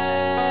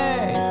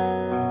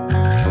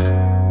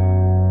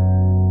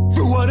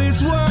 For what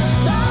it's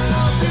worth, I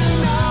love you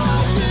now,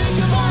 I think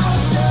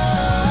about you.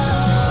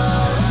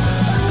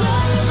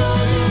 Wherever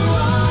you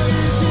are,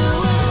 you're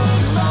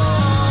doing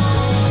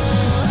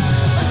fine.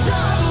 I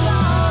travel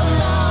all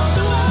around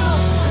the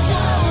world,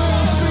 scour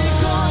every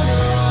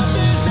corner of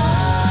this earth.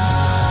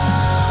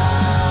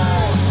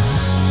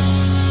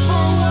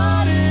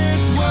 For what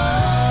it's worth.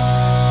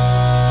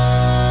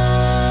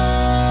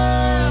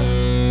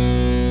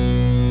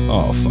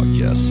 Oh, fuck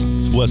yes.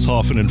 It's Wes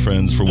Hoffman and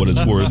Friends, For What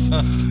It's Worth.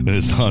 And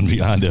it's on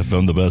Beyond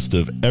FM, the best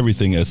of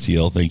everything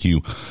STL. Thank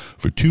you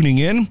for tuning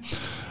in.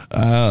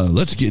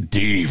 Let's get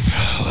deep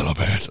a little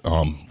bit.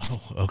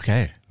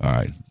 Okay. All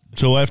right.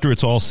 So after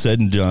it's all said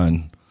and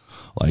done,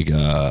 like,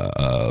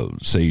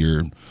 say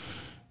you're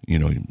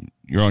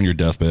on your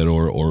deathbed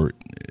or,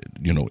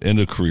 end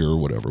a career or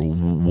whatever,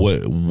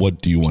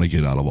 what do you want to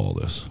get out of all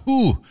this?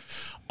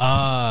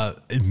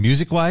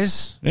 Music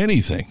wise,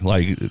 anything.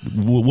 Like,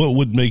 what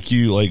would make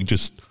you like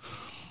just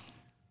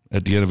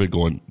at the end of it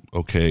going,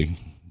 okay,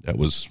 that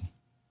was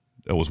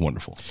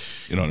wonderful.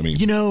 You know what I mean?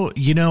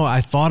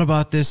 I thought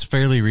about this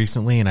fairly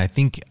recently, and I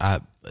think I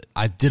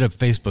did a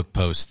Facebook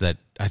post that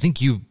I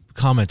think you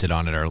commented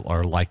on it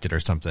or liked it or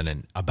something,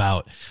 and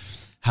about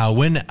how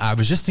when I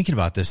was just thinking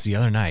about this the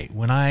other night,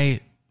 when I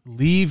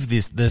leave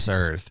this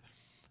earth,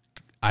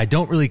 I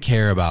don't really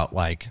care about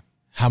like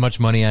how much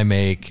money I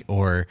make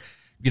or,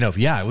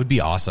 it would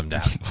be awesome to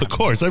have. Of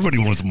course, everybody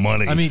wants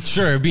money. I mean,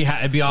 sure, it'd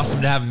be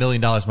awesome to have $1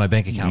 million in my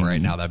bank account right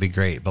now. That'd be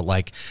great. But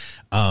like,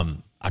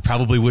 I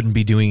probably wouldn't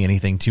be doing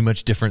anything too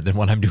much different than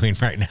what I'm doing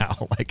right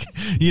now. Like,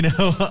 it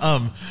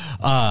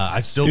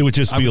would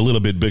just be a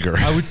little bit bigger.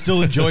 I would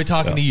still enjoy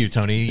talking to you,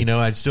 Tony.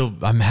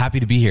 I'm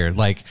happy to be here.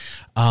 Like,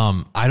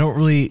 I don't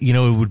really,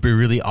 it would be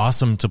really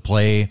awesome to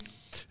play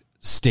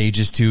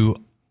stages to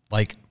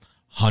like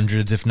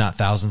hundreds, if not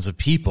thousands of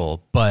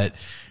people. But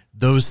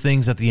those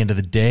things at the end of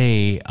the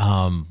day,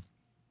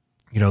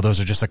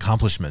 those are just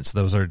accomplishments.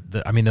 Those are,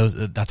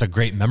 that's a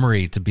great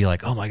memory to be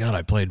like, oh my God,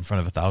 I played in front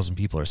of 1,000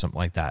 people or something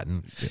like that.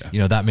 And,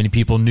 that many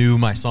people knew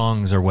my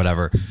songs or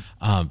whatever.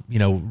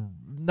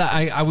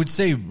 I would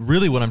say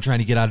really what I'm trying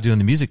to get out of doing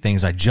the music thing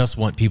is I just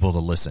want people to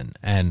listen,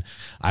 and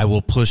I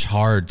will push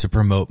hard to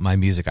promote my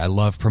music. I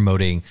love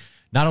promoting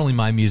not only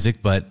my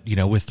music, but,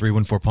 with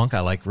 314 Punk, I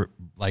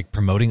like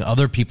promoting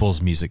other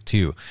people's music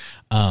too.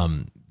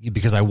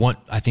 Because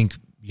I think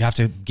you have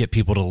to get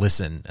people to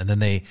listen, and then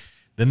they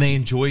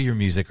enjoy your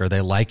music, or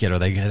they like it, or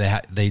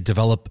they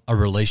develop a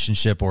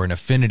relationship or an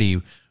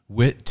affinity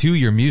to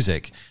your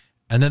music,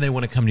 and then they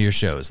want to come to your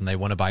shows and they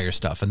want to buy your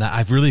stuff. And that,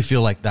 I really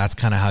feel like that's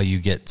kind of how you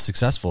get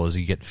successful, is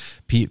you get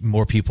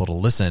more people to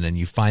listen, and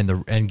you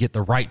get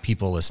the right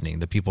people listening,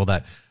 the people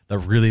that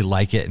really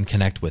like it and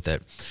connect with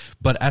it.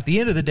 But at the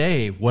end of the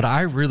day, what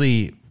I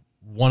really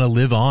want to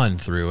live on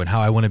through and how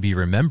I want to be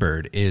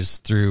remembered is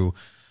through,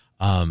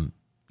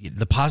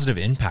 the positive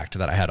impact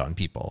that I had on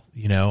people.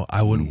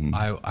 I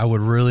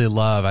would really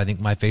love, I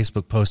think my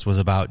Facebook post was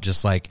about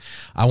just like,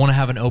 I want to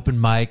have an open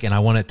mic, and I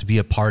want it to be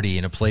a party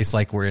in a place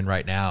like we're in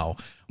right now,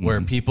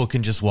 where people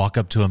can just walk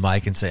up to a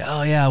mic and say,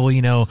 oh yeah,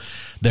 well,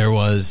 there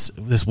was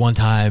this one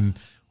time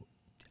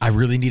I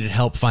really needed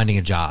help finding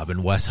a job,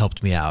 and Wes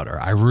helped me out, or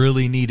I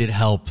really needed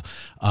help.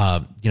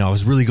 I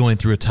was really going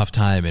through a tough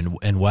time,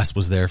 and Wes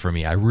was there for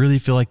me. I really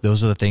feel like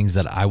those are the things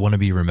that I want to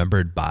be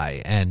remembered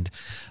by. And,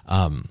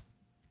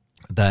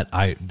 that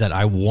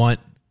I want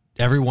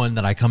everyone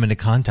that I come into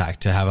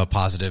contact to have a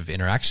positive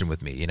interaction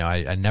with me.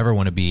 I never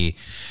want to be,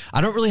 I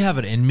don't really have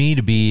it in me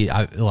to be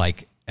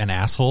like an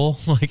asshole.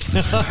 Like,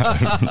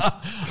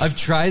 I've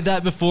tried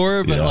that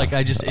before, but like,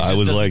 I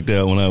was like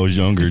that when I was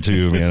younger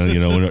too, man.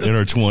 In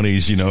our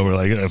 20s, we're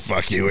like, oh,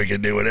 fuck you, we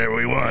can do whatever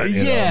we want.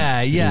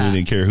 Yeah. We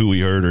didn't care who we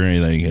hurt or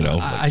anything,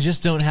 I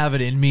just don't have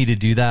it in me to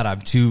do that.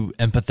 I'm too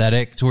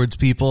empathetic towards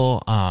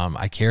people.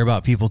 I care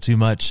about people too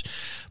much.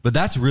 But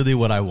that's really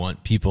what I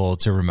want people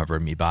to remember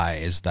me by,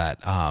 is that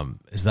I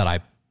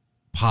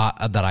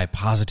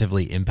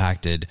positively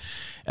impacted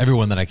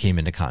everyone that I came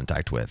into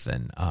contact with.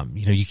 And,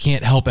 you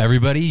can't help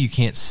everybody. You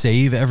can't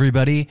save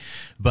everybody,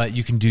 but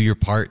you can do your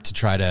part to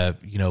try to,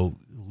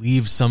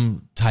 leave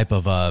some type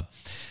of a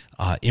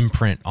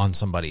imprint on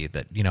somebody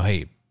that,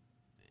 hey,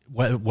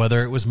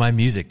 whether it was my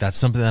music, that's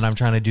something that I'm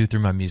trying to do through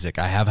my music.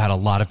 I have had a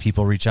lot of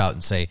people reach out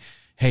and say,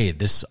 hey,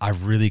 I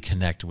really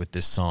connect with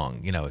this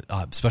song,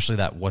 especially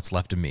that What's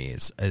Left of Me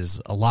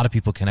is a lot of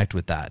people connect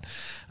with that.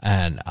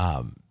 And,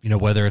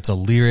 whether it's a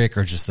lyric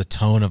or just the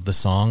tone of the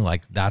song,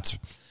 like that's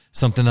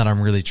something that I'm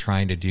really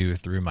trying to do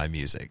through my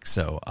music.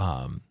 So,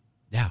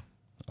 yeah.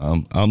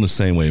 I'm the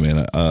same way,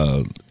 man.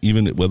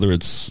 Even whether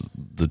it's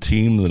the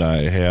team that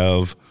I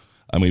have,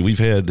 at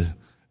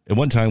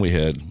one time we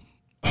had,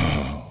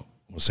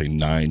 let's say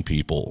 9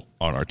 people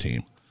on our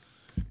team,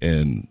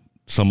 and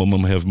some of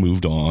them have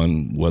moved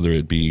on, whether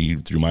it be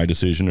through my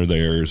decision or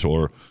theirs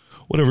or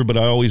whatever. But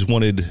I always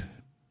wanted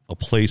a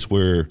place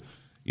where,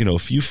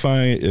 if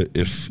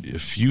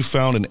you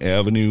found an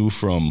avenue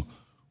from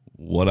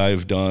what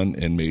I've done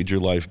and made your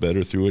life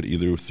better through it,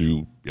 either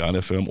through Beyond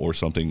FM or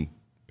something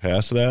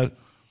past that,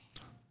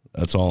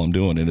 that's all I'm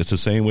doing. And it's the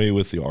same way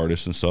with the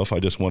artists and stuff. I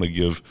just want to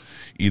give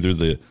either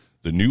the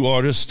new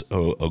artist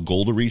a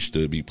goal to reach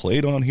to be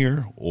played on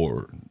here,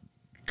 or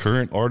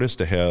current artists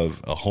to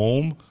have a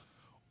home,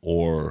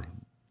 or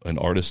an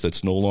artist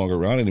that's no longer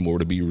around anymore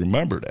to be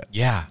remembered at.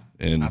 Yeah,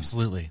 and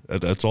absolutely.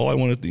 That's all I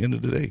want at the end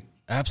of the day.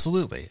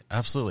 Absolutely.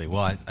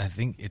 Well, I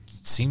think it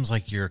seems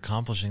like you're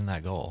accomplishing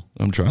that goal.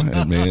 I'm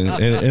trying, man.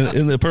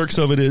 and the perks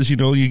of it is, you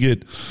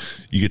get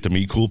to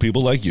meet cool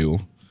people like you.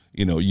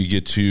 You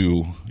get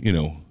to,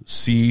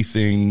 see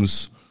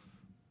things,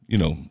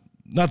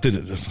 not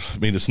that,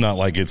 it's not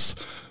like it's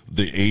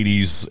the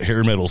 80s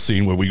hair metal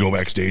scene where we go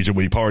backstage and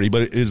we party,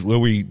 but it's where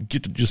we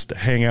get to just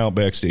hang out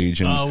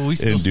backstage and, we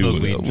still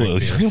smoke weed and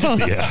drink beer. Well,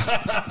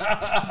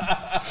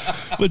 yeah.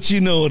 But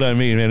you know what I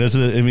mean, man.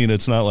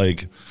 It's not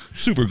like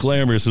super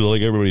glamorous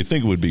like everybody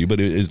think it would be, but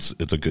it's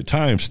a good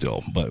time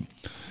still. But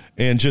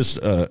and just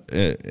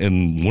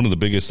and one of the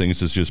biggest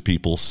things is just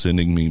people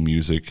sending me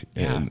music,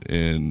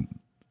 and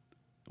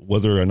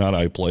whether or not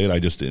I play it, I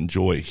just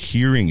enjoy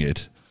hearing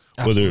it.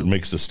 Absolutely. Whether it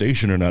makes the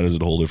station or not is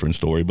a whole different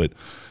story, but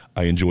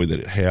I enjoy that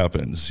it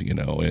happens,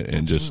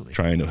 and just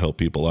trying to help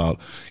people out.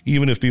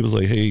 Even if people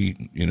say, hey,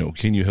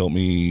 can you help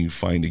me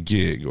find a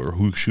gig, or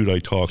who should I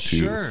talk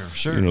to?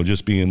 Sure.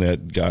 Just being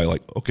that guy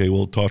like, okay,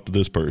 well, talk to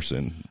this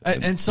person.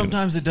 And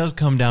sometimes it does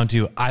come down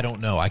to, I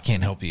don't know. I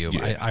can't help you.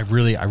 Yeah. I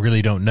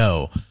really don't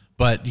know.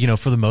 But,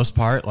 for the most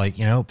part, like,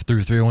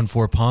 through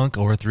 314 Punk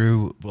or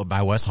through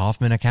my Wes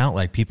Hoffman account,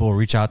 like people will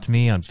reach out to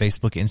me on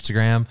Facebook,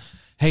 Instagram.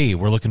 Hey,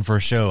 we're looking for a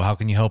show. How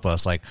can you help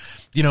us? Like,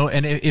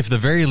 and if the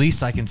very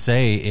least I can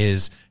say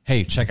is,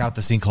 hey, check out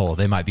the sinkhole.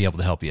 They might be able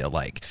to help you.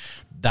 Like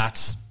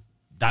that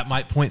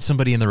might point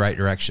somebody in the right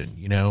direction,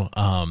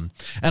 And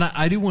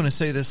I do want to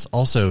say this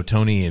also,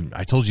 Tony, and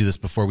I told you this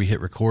before we hit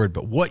record,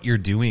 but what you're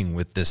doing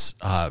with this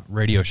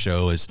radio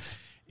show is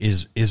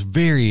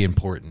very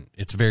important.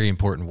 It's very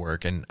important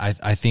work. And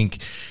I think,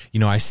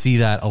 I see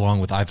that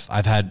along with,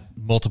 I've had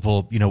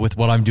multiple, with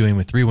what I'm doing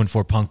with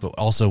 314 Punk, but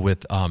also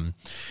with,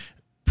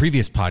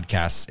 previous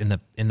podcasts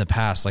in the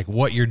past, like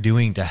what you're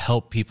doing to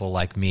help people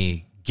like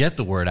me get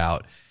the word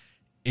out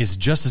is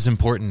just as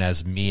important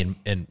as me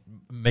and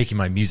making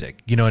my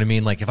music. You know what I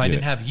mean? Like if I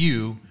didn't have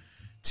you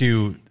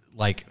to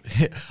like,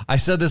 I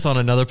said this on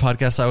another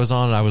podcast I was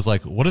on, and I was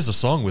like, what is a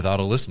song without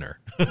a listener?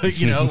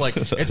 Like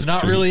it's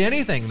not really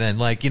anything then,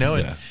 like,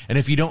 and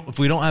if we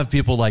don't have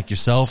people like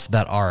yourself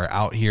that are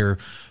out here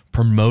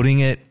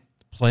promoting it,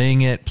 playing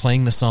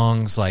the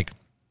songs, like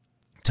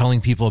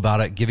telling people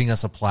about it, giving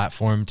us a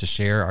platform to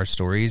share our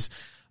stories,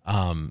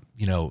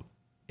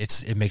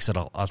 it makes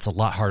it's a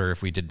lot harder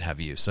if we didn't have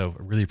you. So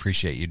I really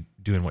appreciate you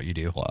doing what you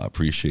do. Well, I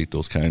appreciate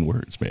those kind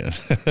words, man.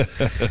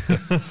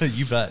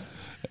 You bet.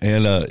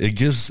 And it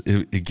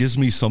gives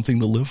me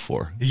something to live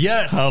for.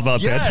 Yes. How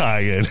about that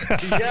tie-in?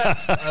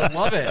 Yes,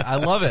 I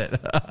love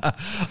it.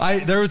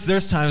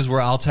 There's times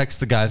where I'll text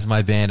the guys in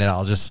my band, and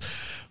I'll just,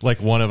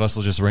 like, one of us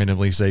will just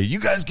randomly say,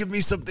 you guys give me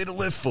something to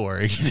live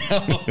for,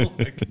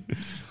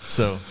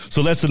 So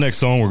that's the next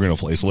song we're going to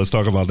play. So let's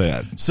talk about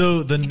that.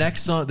 So the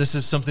next song, this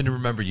is Something to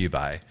Remember You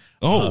by.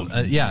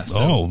 Yeah.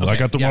 I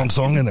got the wrong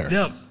song in there.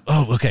 Yep.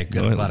 Oh, okay.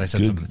 Good. I'm glad I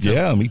said something. So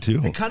yeah, me too.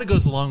 It kind of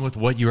goes along with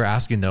what you were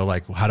asking though.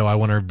 Like, how do I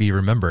want to be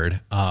remembered?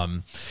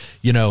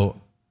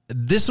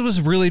 This was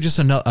really just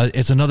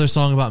it's another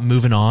song about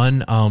moving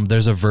on.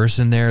 There's a verse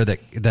in there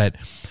that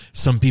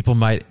some people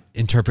might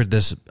interpret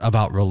this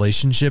about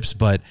relationships,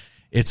 but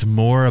it's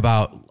more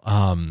about,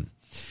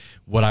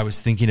 what I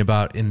was thinking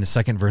about in the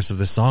second verse of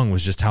this song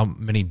was just how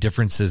many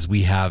differences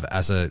we have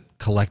as a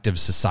collective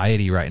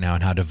society right now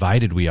and how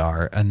divided we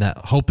are, and that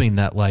hoping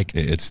that like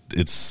it's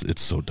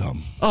so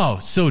dumb. Oh,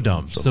 so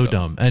dumb.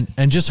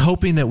 And just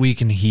hoping that we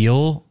can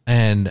heal,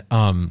 and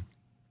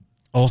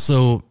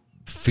also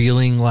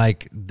feeling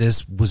like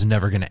this was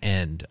never going to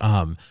end.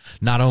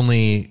 Not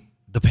only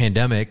the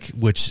pandemic,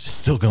 which is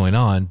still going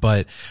on,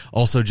 but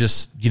also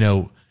just,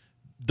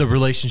 the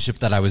relationship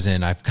that I was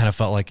in, I've kind of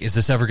felt like, is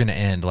this ever going to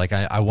end? Like,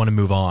 I want to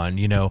move on,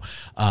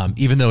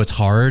 even though it's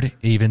hard,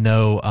 even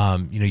though,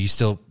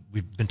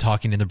 we've been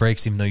talking in the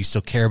breaks, even though you still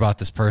care about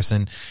this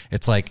person,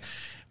 it's like,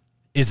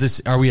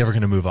 are we ever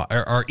going to move on?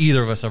 Are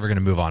either of us ever going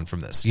to move on from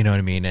this? You know what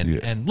I mean?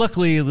 And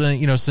luckily,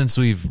 since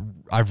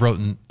I've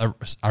written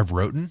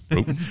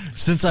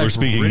since we're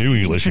speaking New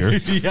English here.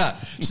 Yeah.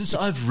 Since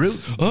I've wrote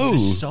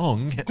this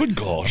song. Good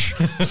gosh.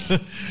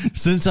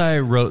 Since I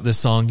wrote this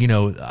song,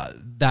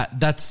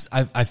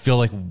 I feel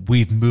like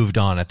we've moved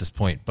on at this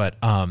point, but,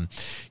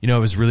 it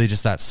was really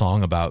just that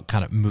song about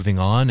kind of moving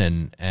on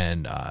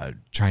and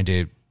trying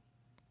to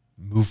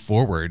move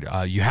forward.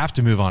 You have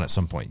to move on at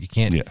some point. You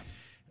can't,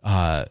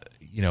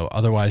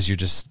 otherwise you're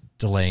just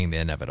delaying the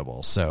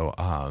inevitable. So,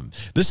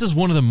 this is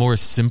one of the more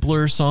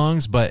simpler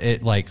songs, but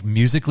it like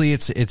musically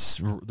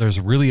there's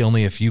really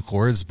only a few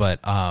chords, but,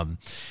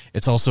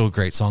 it's also a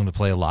great song to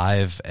play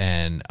live.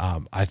 And,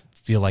 I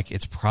feel like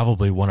it's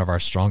probably one of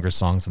our stronger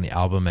songs on the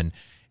album, and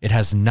it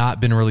has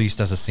not been released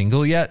as a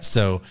single yet.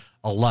 So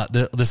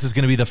this is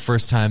going to be the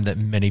first time that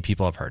many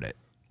people have heard it.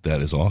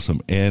 That is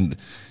awesome. And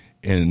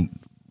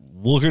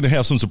we're going to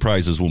have some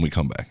surprises when we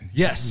come back.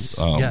 Yes.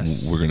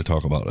 We're going to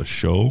talk about a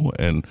show,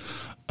 and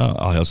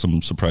I'll have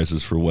some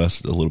surprises for Wes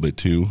a little bit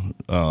too.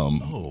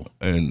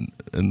 And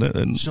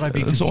should I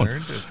be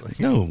concerned?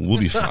 No, we'll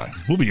be fine.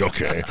 We'll be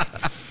okay.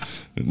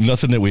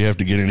 Nothing that we have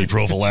to get any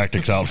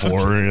prophylactics out for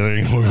or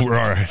anything. We're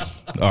all right.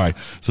 All right.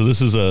 So this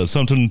is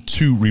Something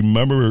to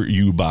Remember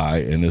You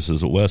by, and this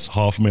is Wes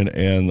Hoffman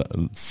and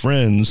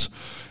Friends,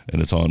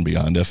 and it's on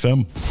Beyond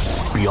FM.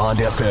 Beyond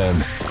FM,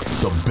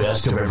 the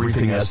best of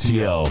everything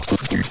STL.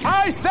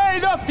 I say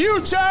the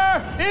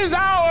future is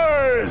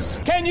ours.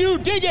 Can you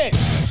dig it?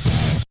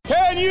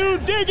 Can you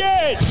dig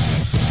it?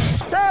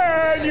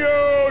 Can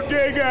you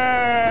dig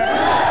it?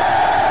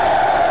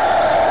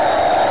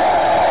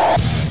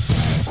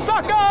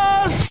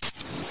 Suckers!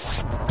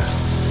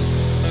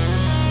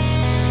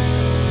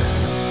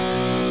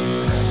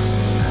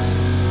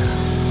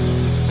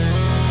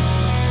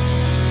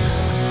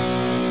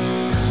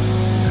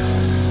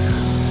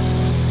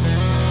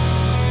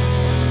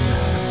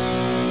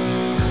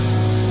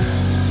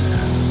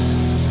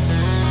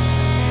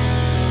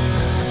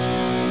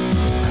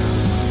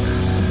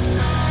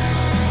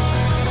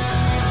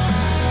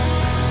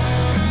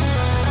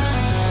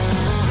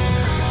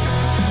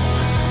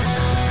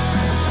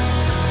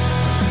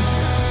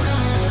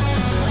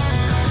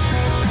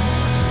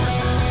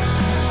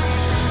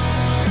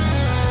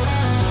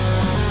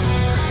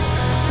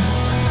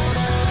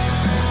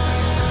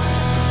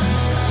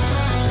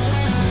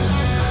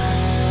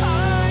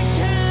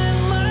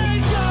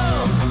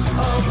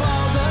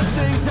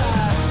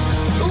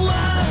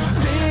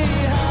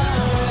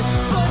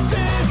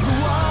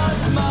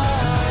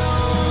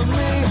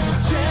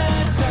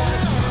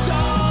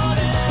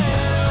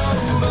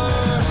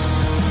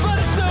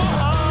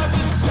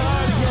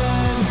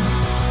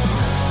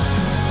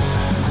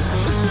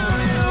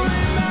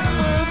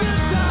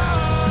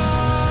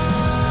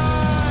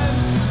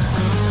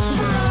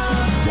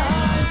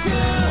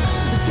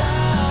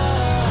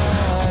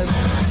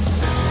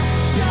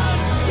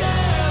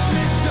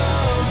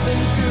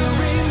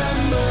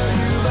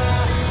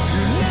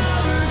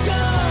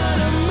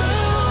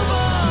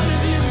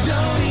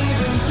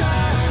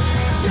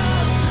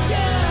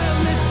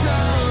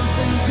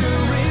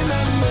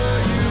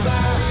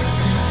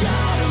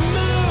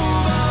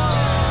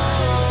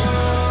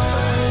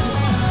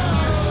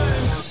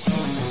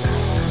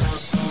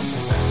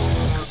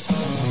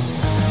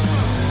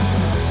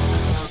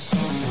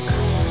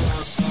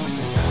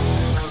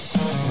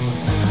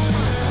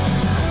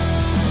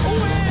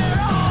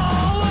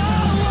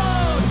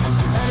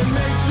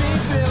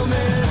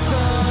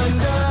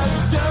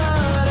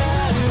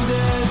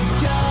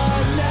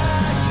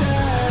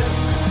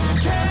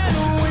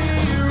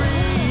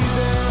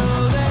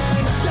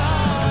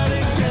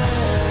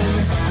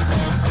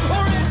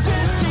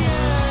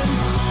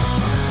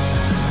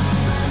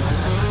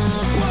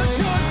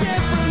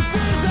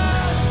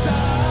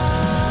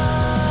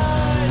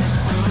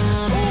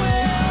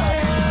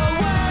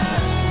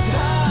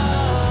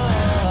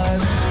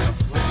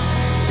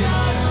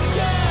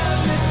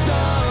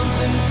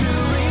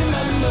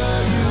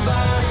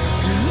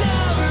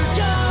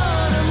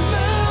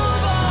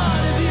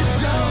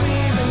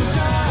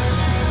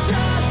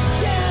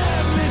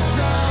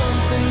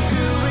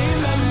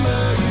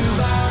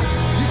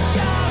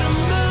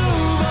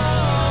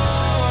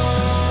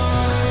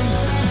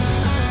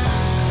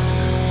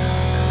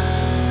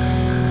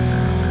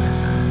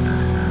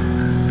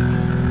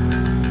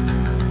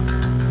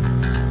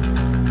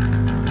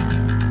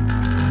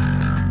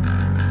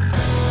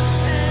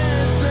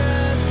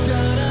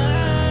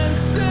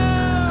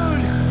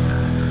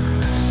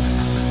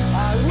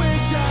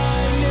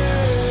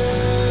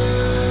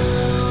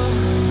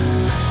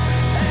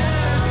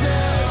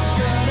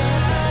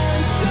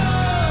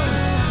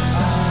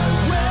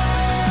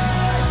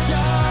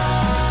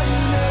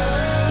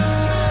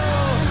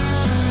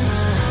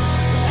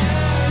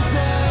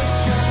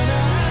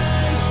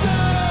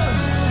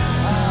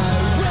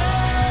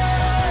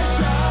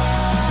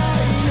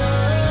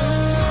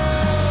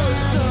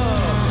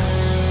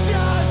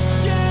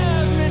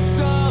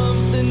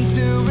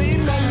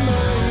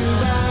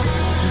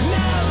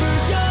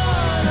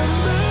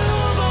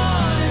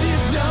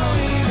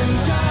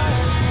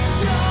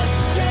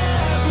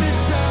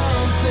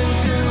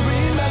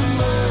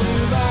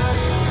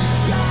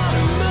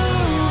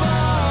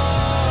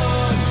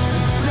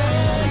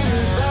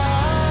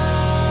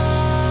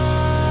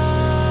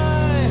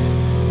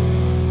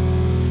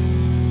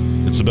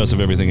 the best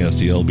of everything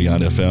STL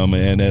Beyond FM,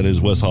 and that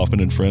is Wes Hoffman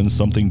and Friends,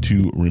 Something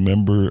to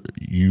Remember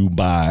You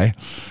By.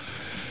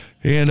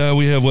 And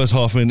we have Wes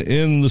Hoffman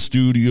in the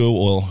studio,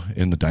 well,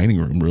 in the dining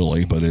room,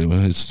 really, but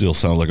it still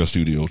sounds like a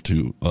studio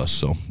to us.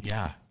 So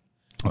yeah,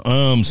 so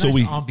nice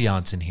we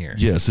ambiance in here.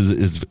 Yes,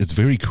 it's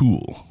very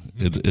cool.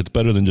 It's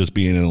better than just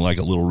being in like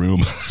a little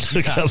room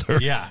together.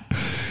 Yeah.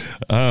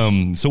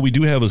 So we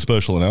do have a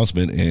special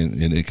announcement,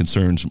 and it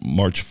concerns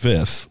March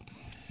 5th.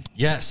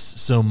 Yes.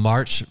 So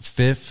March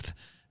 5th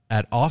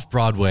at Off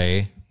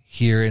Broadway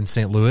here in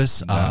St.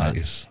 Louis.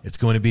 Nice. It's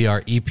going to be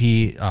our EP,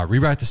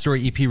 Rewrite the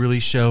Story EP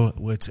release show.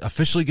 It's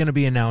officially going to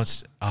be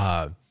announced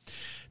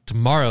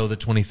tomorrow, the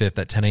 25th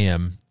at 10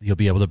 a.m. You'll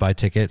be able to buy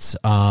tickets.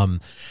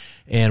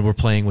 And we're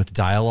playing with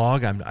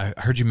Dialogue. I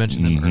heard you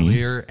mention them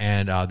earlier,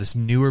 and this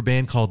newer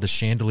band called the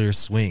Chandelier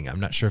Swing.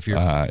 I'm not sure if you're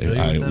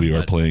familiar with them. We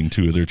are playing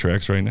two of their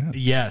tracks right now.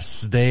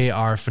 Yes, they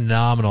are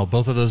phenomenal.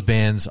 Both of those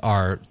bands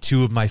are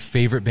two of my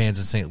favorite bands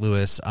in St.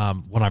 Louis.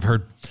 When I've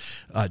heard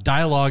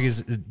Dialogue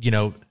is,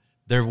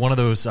 they're one of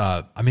those,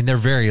 they're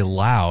very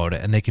loud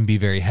and they can be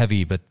very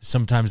heavy, but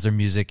sometimes their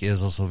music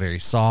is also very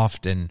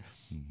soft, and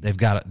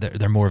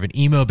they're more of an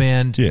emo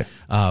band. Yeah.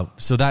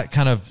 So that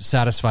kind of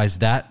satisfies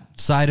that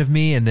side of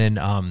me. And then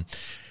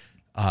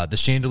the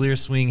Chandelier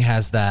Swing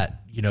has that,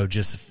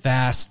 just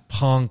fast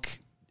punk,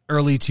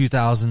 early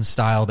 2000s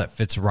style that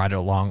fits right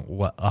along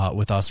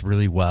with us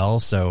really well.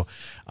 So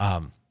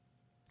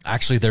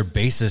actually their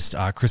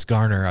bassist, Chris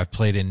Garner, I've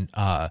played in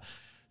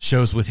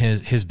shows with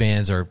his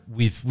bands, or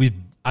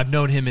I've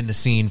known him in the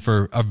scene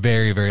for a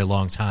very, very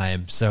long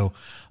time. So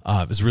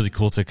it was really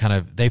cool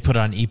to they put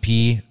on EP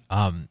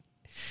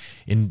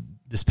in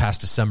this past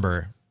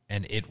December,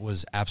 and it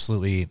was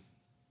absolutely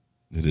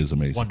It is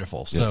amazing.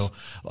 Wonderful. Yes. So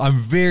I'm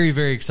very,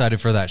 very excited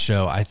for that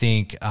show. I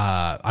think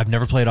I've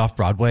never played off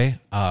Broadway.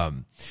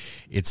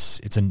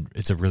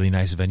 It's a really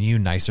nice venue,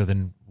 nicer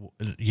than,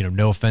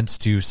 no offense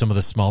to some of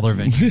the smaller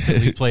venues that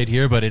we played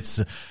here, but it's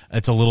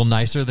a little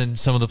nicer than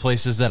some of the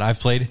places that I've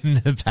played in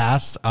the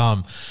past.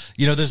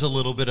 There's a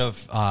little bit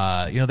of,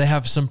 they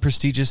have some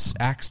prestigious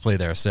acts play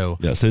there. So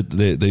yes,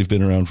 they've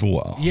been around for a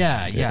while.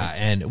 Yeah.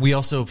 And we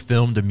also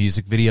filmed a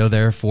music video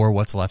there for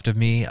What's Left of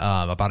Me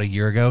about a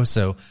year ago.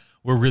 So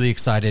we're really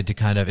excited to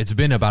it's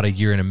been about a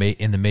year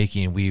in the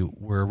making. We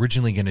were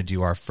originally going to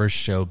do our first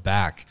show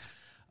back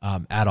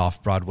at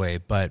Off Broadway,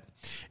 but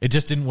it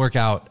just didn't work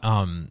out,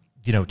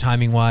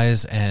 timing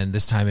wise. And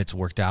this time it's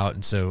worked out.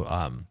 And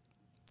so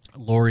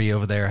Lori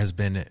over there has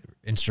been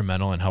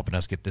instrumental in helping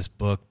us get this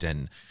booked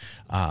and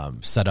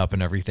set up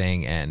and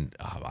everything. And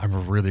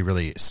I'm really,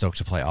 really stoked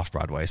to play Off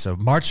Broadway. So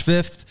March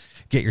 5th,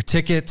 get your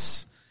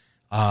tickets.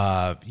 You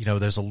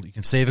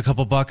can save a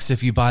couple bucks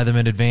if you buy them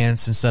in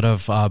advance instead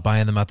of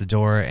buying them out the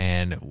door,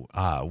 and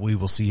we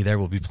will see you there.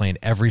 We'll be playing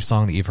every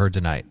song that you've heard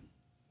tonight.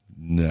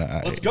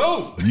 Nice. Let's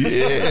go.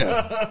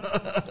 Yeah.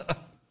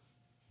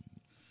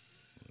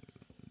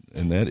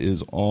 And that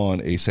is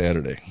on a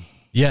Saturday.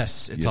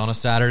 Yes, it's on a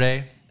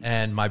Saturday,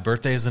 and my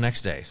birthday is the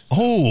next day.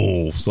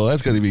 Oh, so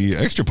that's going to be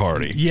extra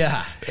party.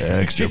 Yeah.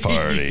 Extra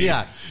party.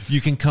 Yeah. You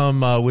can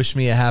come wish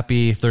me a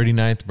happy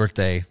 39th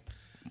birthday.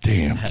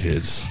 Damn,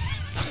 kids.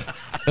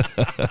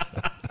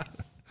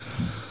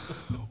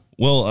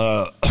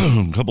 Well,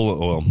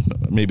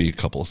 maybe a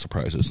couple of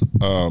surprises.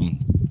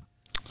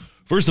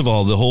 First of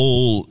all, the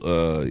whole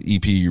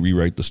EP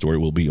Rewrite the Story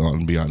will be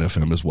on Beyond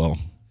FM as well.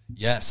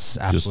 Yes,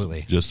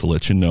 absolutely. Just to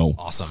let you know.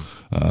 Awesome.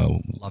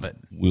 Love it.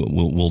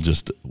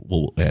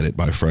 We'll add it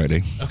by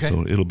Friday. Okay.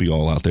 So it'll be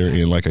all out there.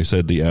 And like I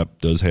said, the app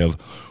does have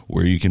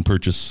where you can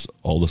purchase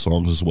all the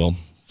songs as well.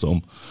 So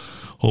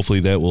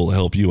hopefully that will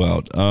help you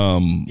out.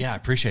 I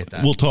appreciate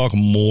that. We'll talk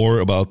more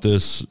about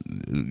this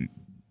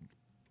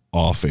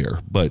off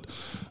air, but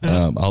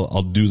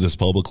I'll do this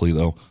publicly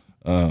though.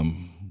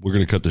 We're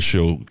going to cut the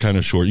show kind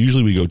of short.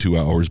 Usually we go 2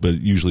 hours,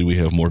 but usually we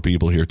have more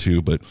people here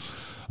too. But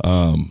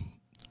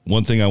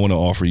one thing I want to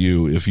offer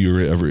you, if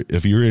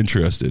you're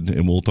interested,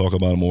 and we'll talk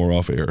about it more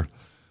off air,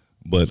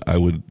 but I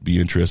would be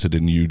interested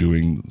in you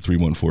doing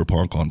 314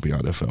 Punk on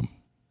Beyond FM.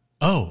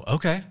 Oh,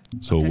 okay.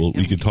 So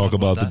we can talk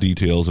about the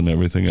details and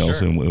everything else,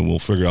 Sure. and we'll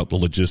figure out the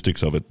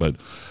logistics of it. But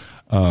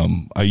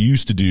I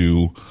used to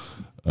do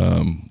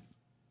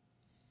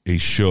a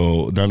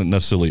show, not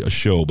necessarily a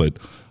show, but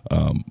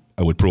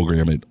I would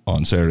program it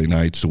on Saturday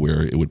nights to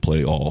where it would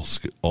play all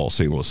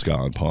St. Louis ska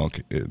and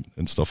punk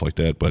and stuff like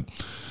that. But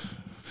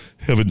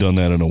haven't done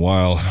that in a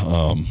while.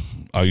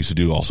 I used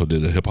to also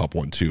did a hip hop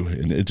one too,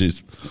 and it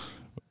just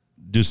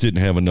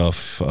didn't have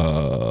enough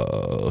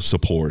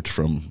support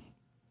from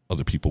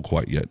other people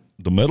quite yet.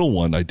 The metal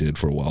one I did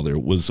for a while there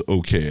was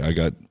okay. I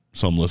got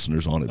some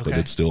listeners on it, but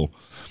I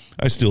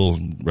still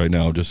right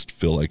now just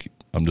feel like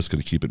I'm just going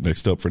to keep it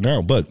mixed up for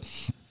now. But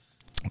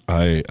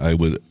I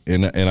would,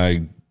 and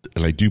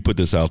I do put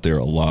this out there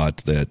a lot,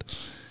 that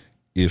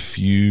if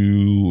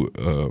you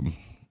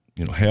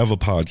have a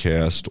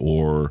podcast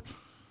or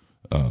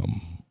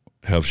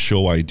have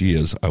show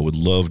ideas, I would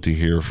love to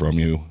hear from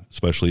you,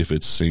 especially if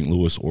it's St.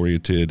 Louis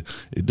oriented.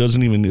 It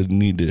doesn't even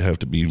need to have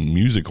to be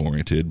music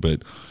oriented,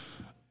 but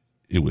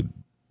it would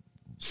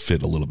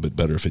fit a little bit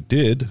better if it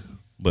did,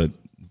 but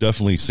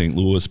definitely St.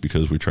 Louis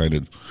because we're trying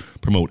to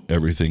promote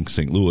everything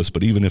St. Louis.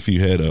 But even if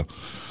you had a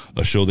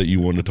show that you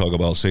wanted to talk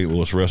about St.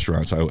 Louis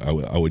restaurants,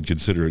 I would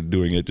consider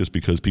doing it just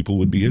because people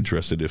would be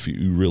interested if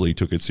you really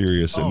took it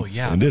serious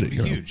and did it.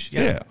 Huge.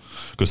 Yeah.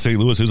 Because St.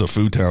 Louis is a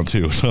food town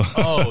too. So.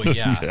 Oh,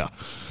 yeah. Yeah.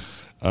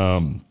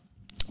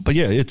 But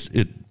yeah,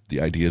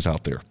 the idea is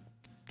out there.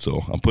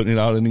 So I'm putting it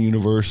out in the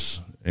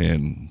universe,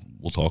 and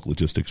we'll talk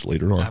logistics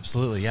later on.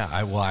 Absolutely, yeah.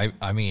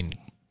 I mean,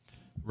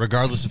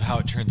 regardless of how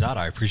it turns out,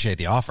 I appreciate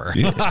the offer.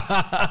 Yeah.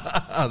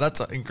 That's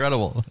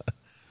incredible.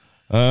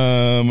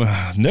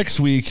 Next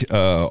week,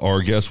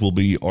 our guest will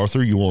be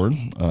Arthur Yorn.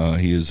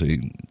 He is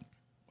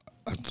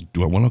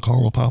do I want to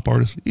call him a pop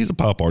artist? He's a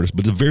pop artist,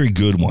 but a very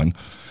good one.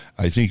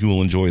 I think you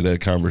will enjoy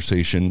that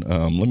conversation.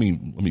 Let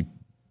me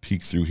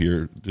peek through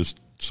here just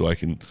so I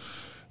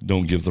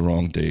don't give the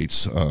wrong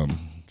dates.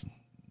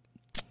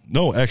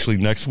 No, actually,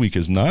 next week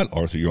is not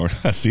Arthur Yorn.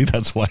 See,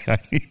 that's why I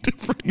need to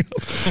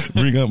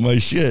bring up my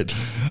shit.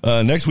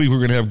 Next week, we're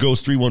going to have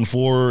Ghost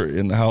 314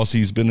 in the house.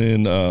 He's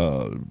been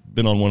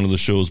on one of the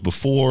shows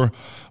before,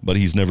 but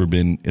he's never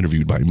been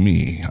interviewed by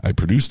me. I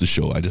produced the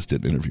show. I just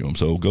didn't interview him.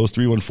 So Ghost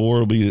 314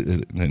 will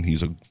be, and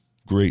he's a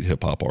great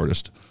hip hop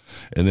artist.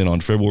 And then on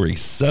February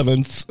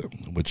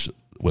 7th, which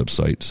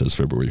website says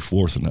February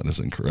 4th, and that is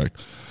incorrect,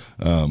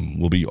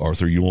 will be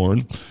Arthur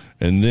Yorn.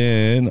 And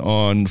then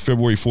on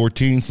February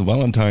 14th,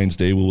 Valentine's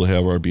Day, we will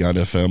have our Beyond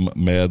FM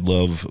Mad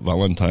Love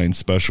Valentine's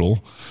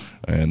special.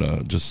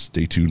 And just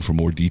stay tuned for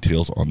more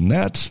details on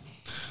that.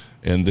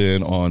 And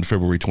then on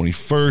February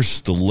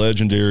 21st, the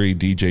legendary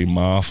DJ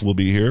Moff will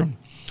be here.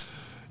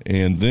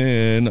 And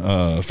then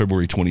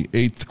February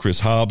 28th, Chris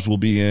Hobbs will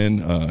be in.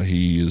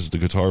 He is the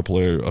guitar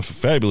player, a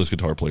fabulous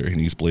guitar player, and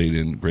he's played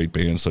in great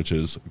bands such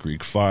as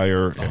Greek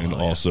Fire and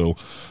also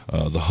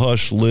the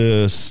Hush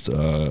List,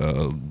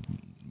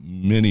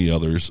 many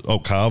others. Oh,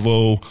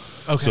 Cavo.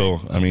 Okay. So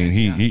I mean,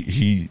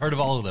 he heard of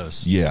all of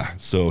those. Yeah.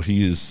 So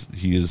he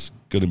is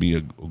going to be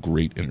a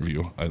great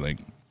interview, I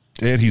think.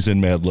 And he's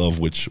in Mad Love,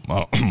 which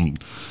kind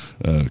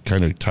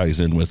of ties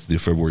in with the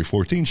February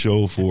 14th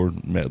show for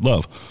Mad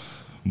Love.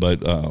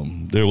 But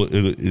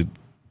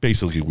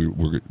basically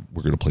we're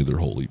going to play their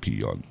whole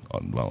EP on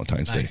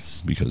Valentine's Day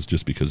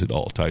because it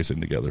all ties in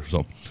together.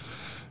 So,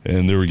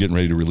 and they were getting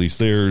ready to release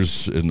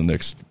theirs in the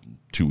next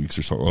 2 weeks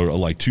or so, or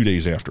like 2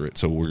 days after it.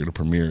 So we're going to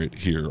premiere it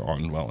here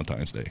on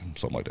Valentine's Day,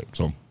 something like that.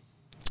 So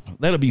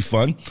that'll be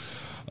fun.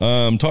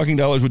 Talking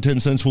Dollars with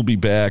 10 Cents will be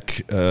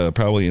back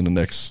probably in the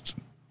next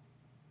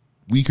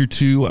week or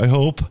two, I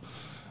hope.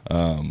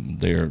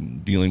 They're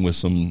dealing with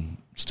some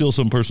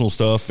personal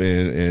stuff,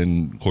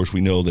 and of course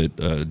we know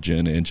that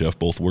Jen and Jeff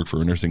both work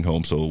for a nursing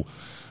home, so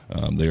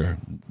they're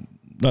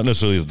not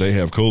necessarily that they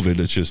have COVID,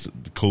 it's just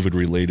COVID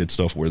related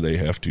stuff where they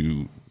have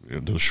to,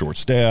 they're short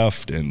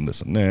staffed and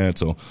this and that,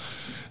 so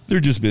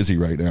they're just busy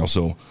right now.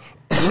 So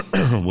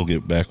we'll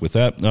get back with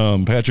that.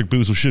 Patrick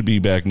Boozle should be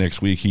back next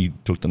week. He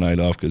took the night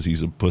off because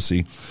he's a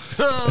pussy.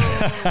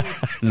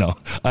 No,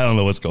 I don't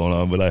know what's going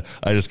on, but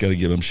I just got to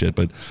give him shit.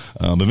 But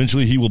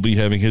eventually he will be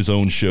having his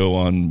own show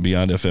on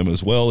Beyond FM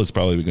as well. It's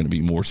probably going to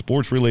be more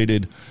sports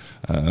related.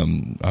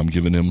 I'm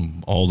giving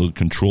him all the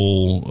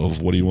control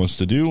of what he wants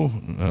to do.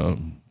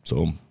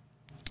 So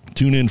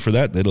tune in for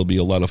that. That'll be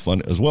a lot of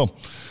fun as well.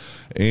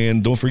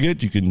 And don't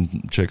forget, you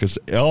can check us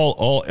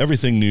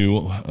everything new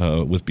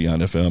with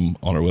Beyond FM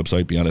on our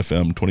website,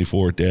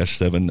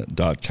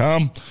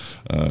 beyondfm24-7.com.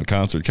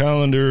 Concert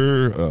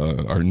calendar,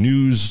 our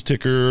news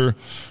ticker,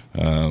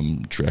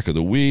 track of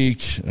the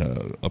week,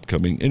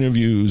 upcoming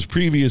interviews,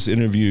 previous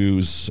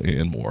interviews,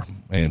 and more.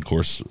 And, of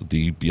course,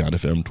 the Beyond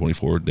FM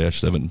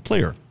 24-7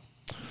 player.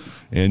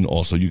 And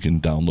also you can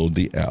download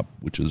the app,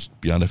 which is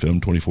Beyond FM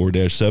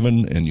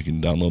 24-7, and you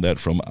can download that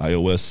from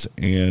iOS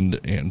and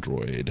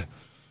Android.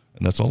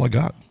 And that's all I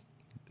got.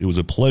 It was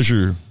a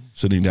pleasure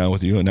sitting down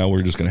with you, and now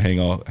we're just going to hang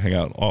out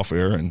off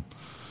air and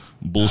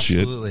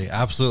bullshit.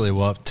 Absolutely.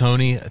 Well,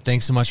 Tony,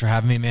 thanks so much for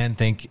having me, man.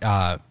 Thank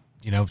to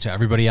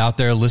everybody out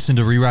there, listen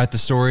to Rewrite the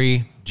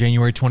Story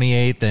January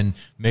 28th, and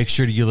make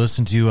sure you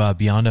listen to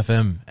Beyond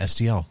FM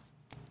STL.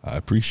 I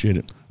appreciate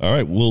it. All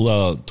right,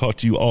 we'll talk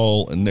to you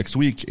all next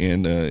week,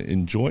 and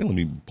enjoy. Let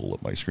me pull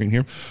up my screen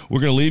here.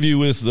 We're going to leave you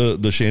with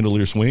the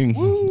Chandelier Swing.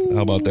 Woo!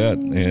 How about that?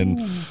 And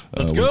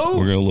let's go.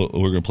 We're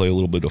going to play a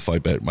little bit of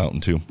Fight Back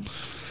Mountain too.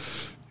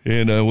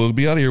 And we'll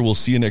be out of here. We'll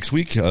see you next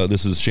week.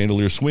 This is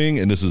Chandelier Swing,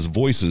 and this is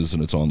Voices,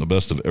 and it's on the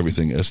Best of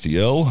Everything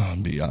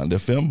STL Beyond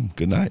FM.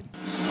 Good night.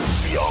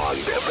 Beyond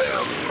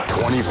FM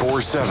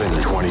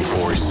 24/7.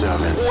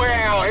 24/7.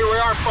 Well, here we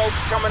are,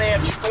 folks, coming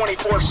at you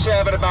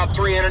 24/7, about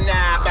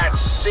 309, about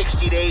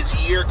 60 days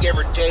a year, give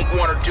or take,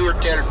 1 or 2 or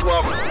 10 or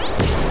 12.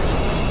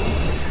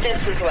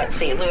 This is what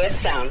St. Louis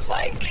sounds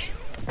like.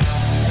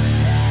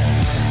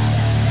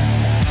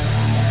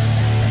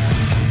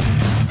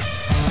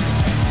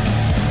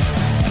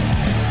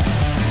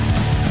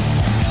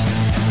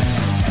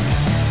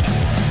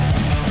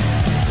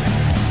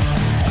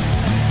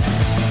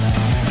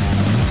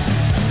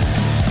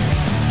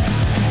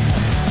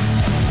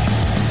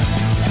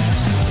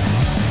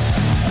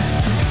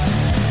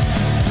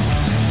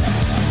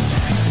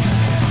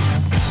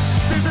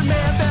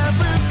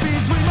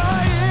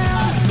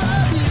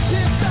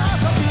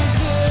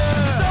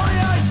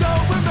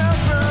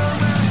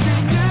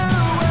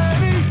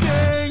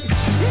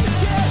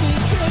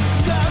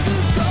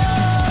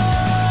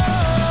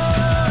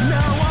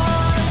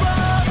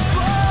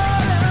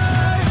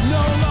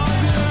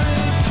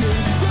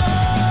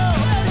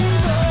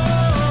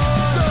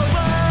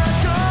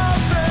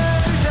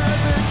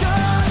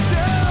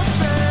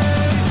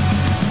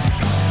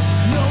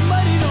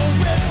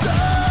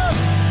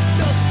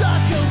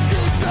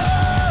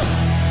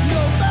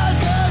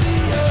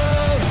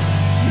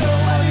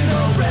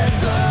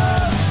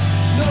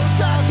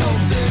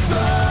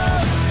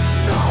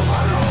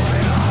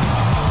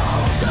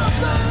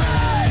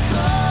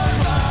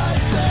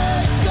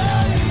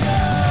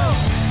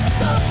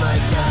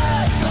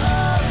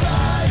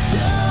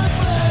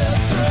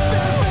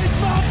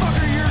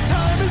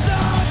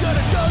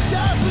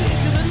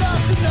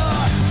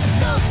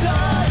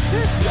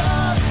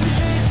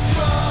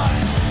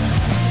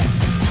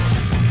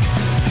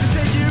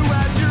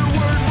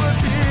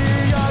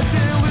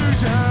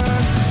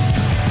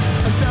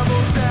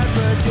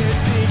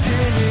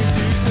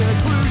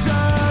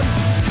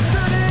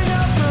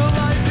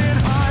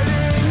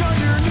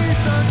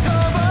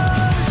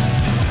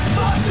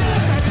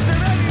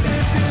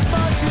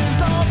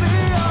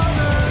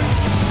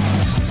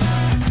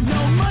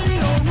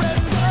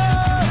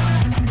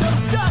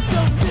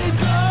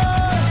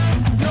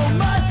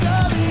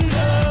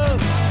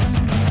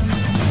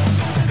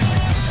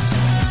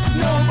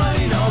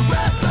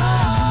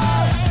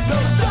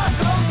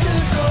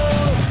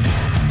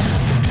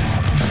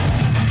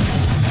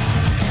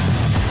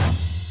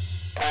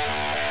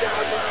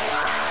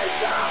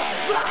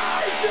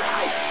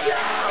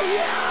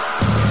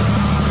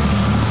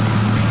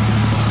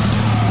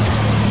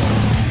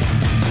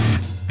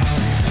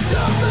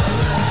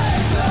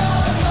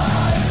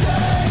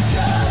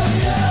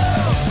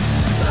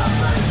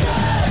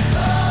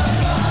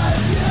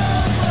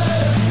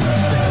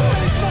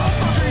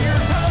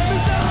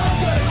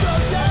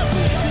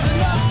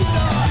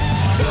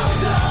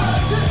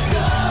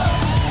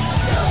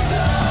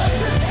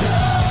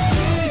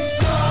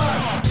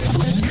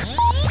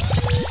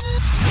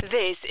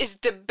 This is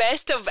the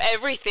best of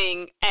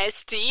everything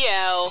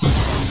STL.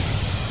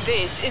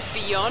 This is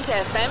Beyond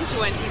FM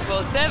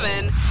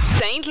 24/7,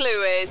 St.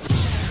 Louis.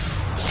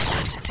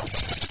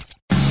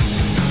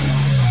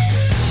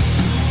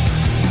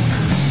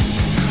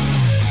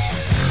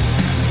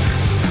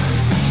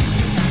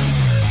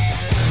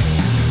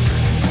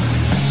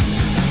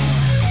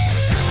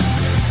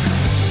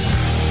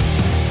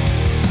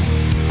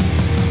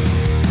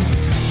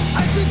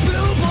 I see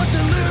billboards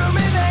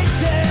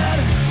illuminated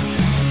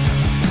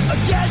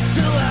against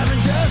the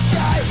lavender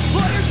sky.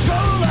 Lawyers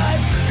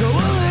pro-life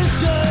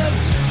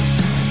coalitions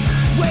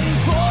waiting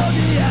for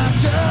the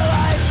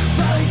afterlife.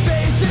 Smiling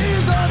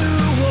faces on a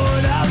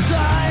worn out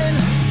sign.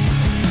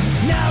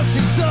 Now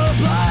see so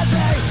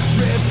blasé,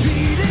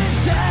 repeated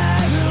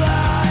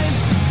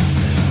taglines.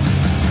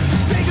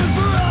 Singing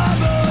for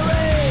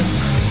robberies.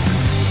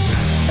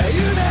 Hey,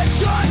 you met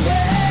your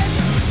hits.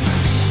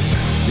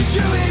 Did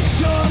you hit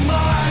your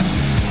mark?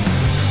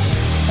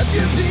 Have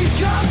you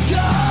become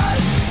God?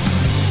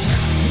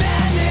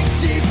 Manic,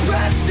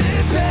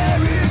 depressive,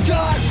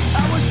 paragon.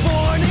 I was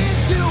born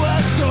into a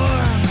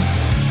storm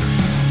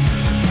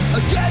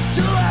against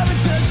the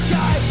lavender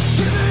sky,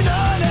 given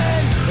a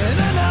name and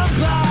a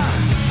number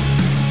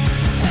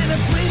and a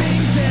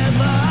fleeting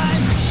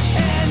deadline,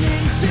 an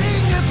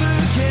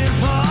insignificant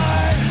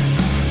part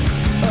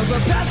of a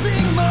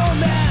passing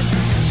moment,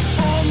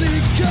 only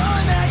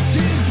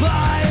connected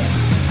by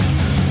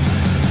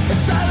a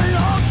silent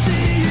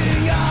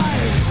all-seeing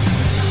eye.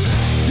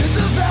 Did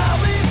the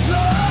valley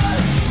flood?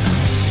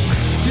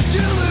 Did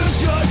you lose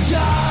your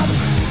job?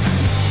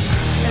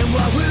 And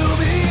what will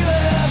be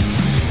left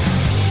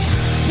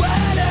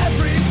when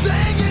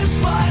everything is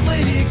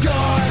finally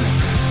gone?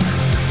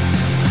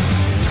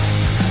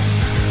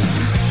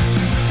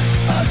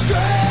 A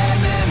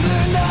scream in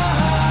the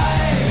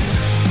night,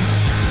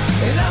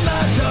 and I'm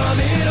not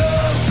coming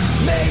home.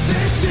 Make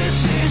this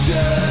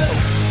decision,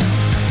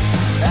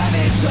 and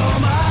it's on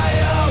my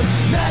own.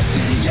 At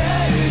the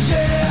edge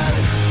and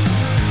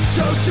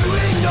chose to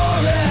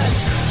ignore it.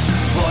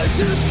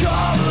 Voices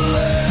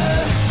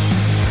calling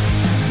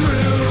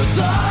through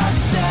the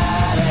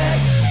static.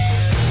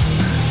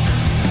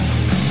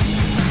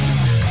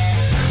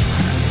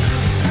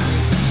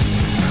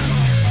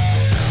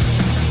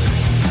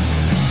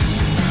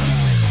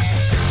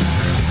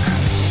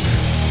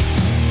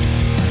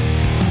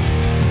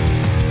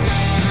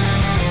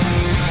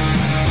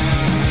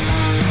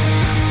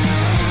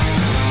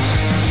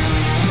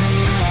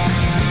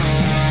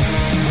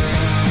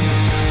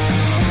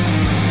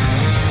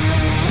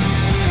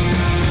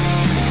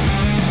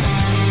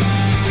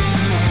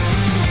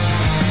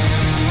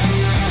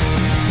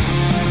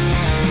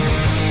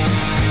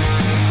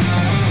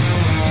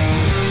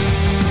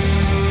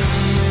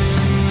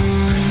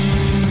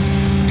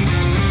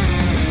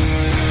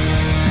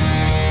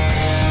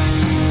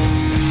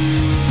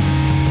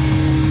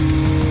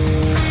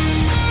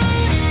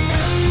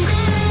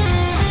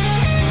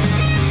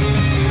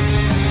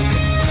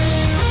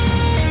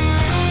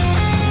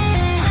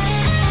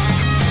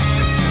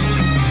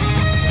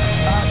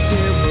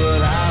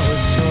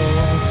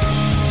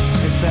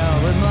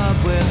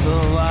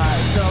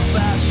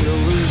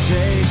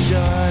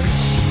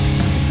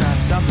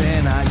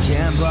 Something I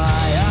can't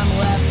buy. I'm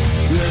left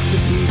with the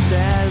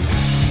pieces,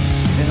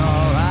 and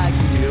all I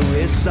can do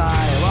is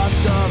sigh.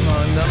 Lost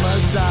among the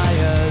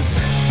messiahs,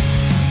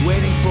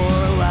 waiting for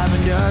a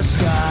lavender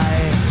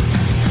sky.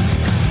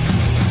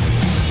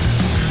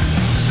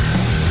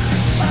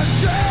 I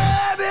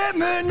scream in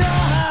the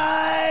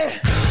night,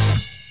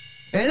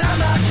 and I'm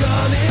not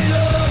coming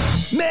home.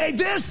 Made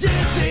this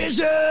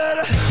decision,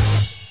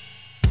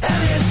 and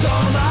it's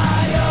on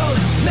my own.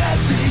 Met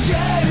the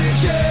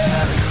edge,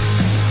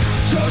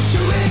 chose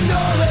to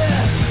ignore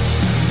it.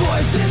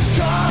 Voices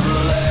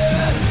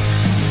calling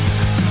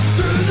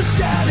through the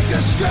static,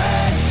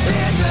 astray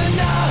in the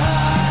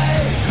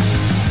night.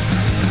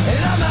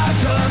 And I'm not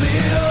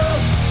coming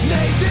home.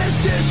 Make this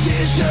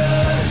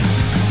decision,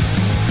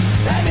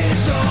 and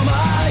it's on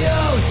my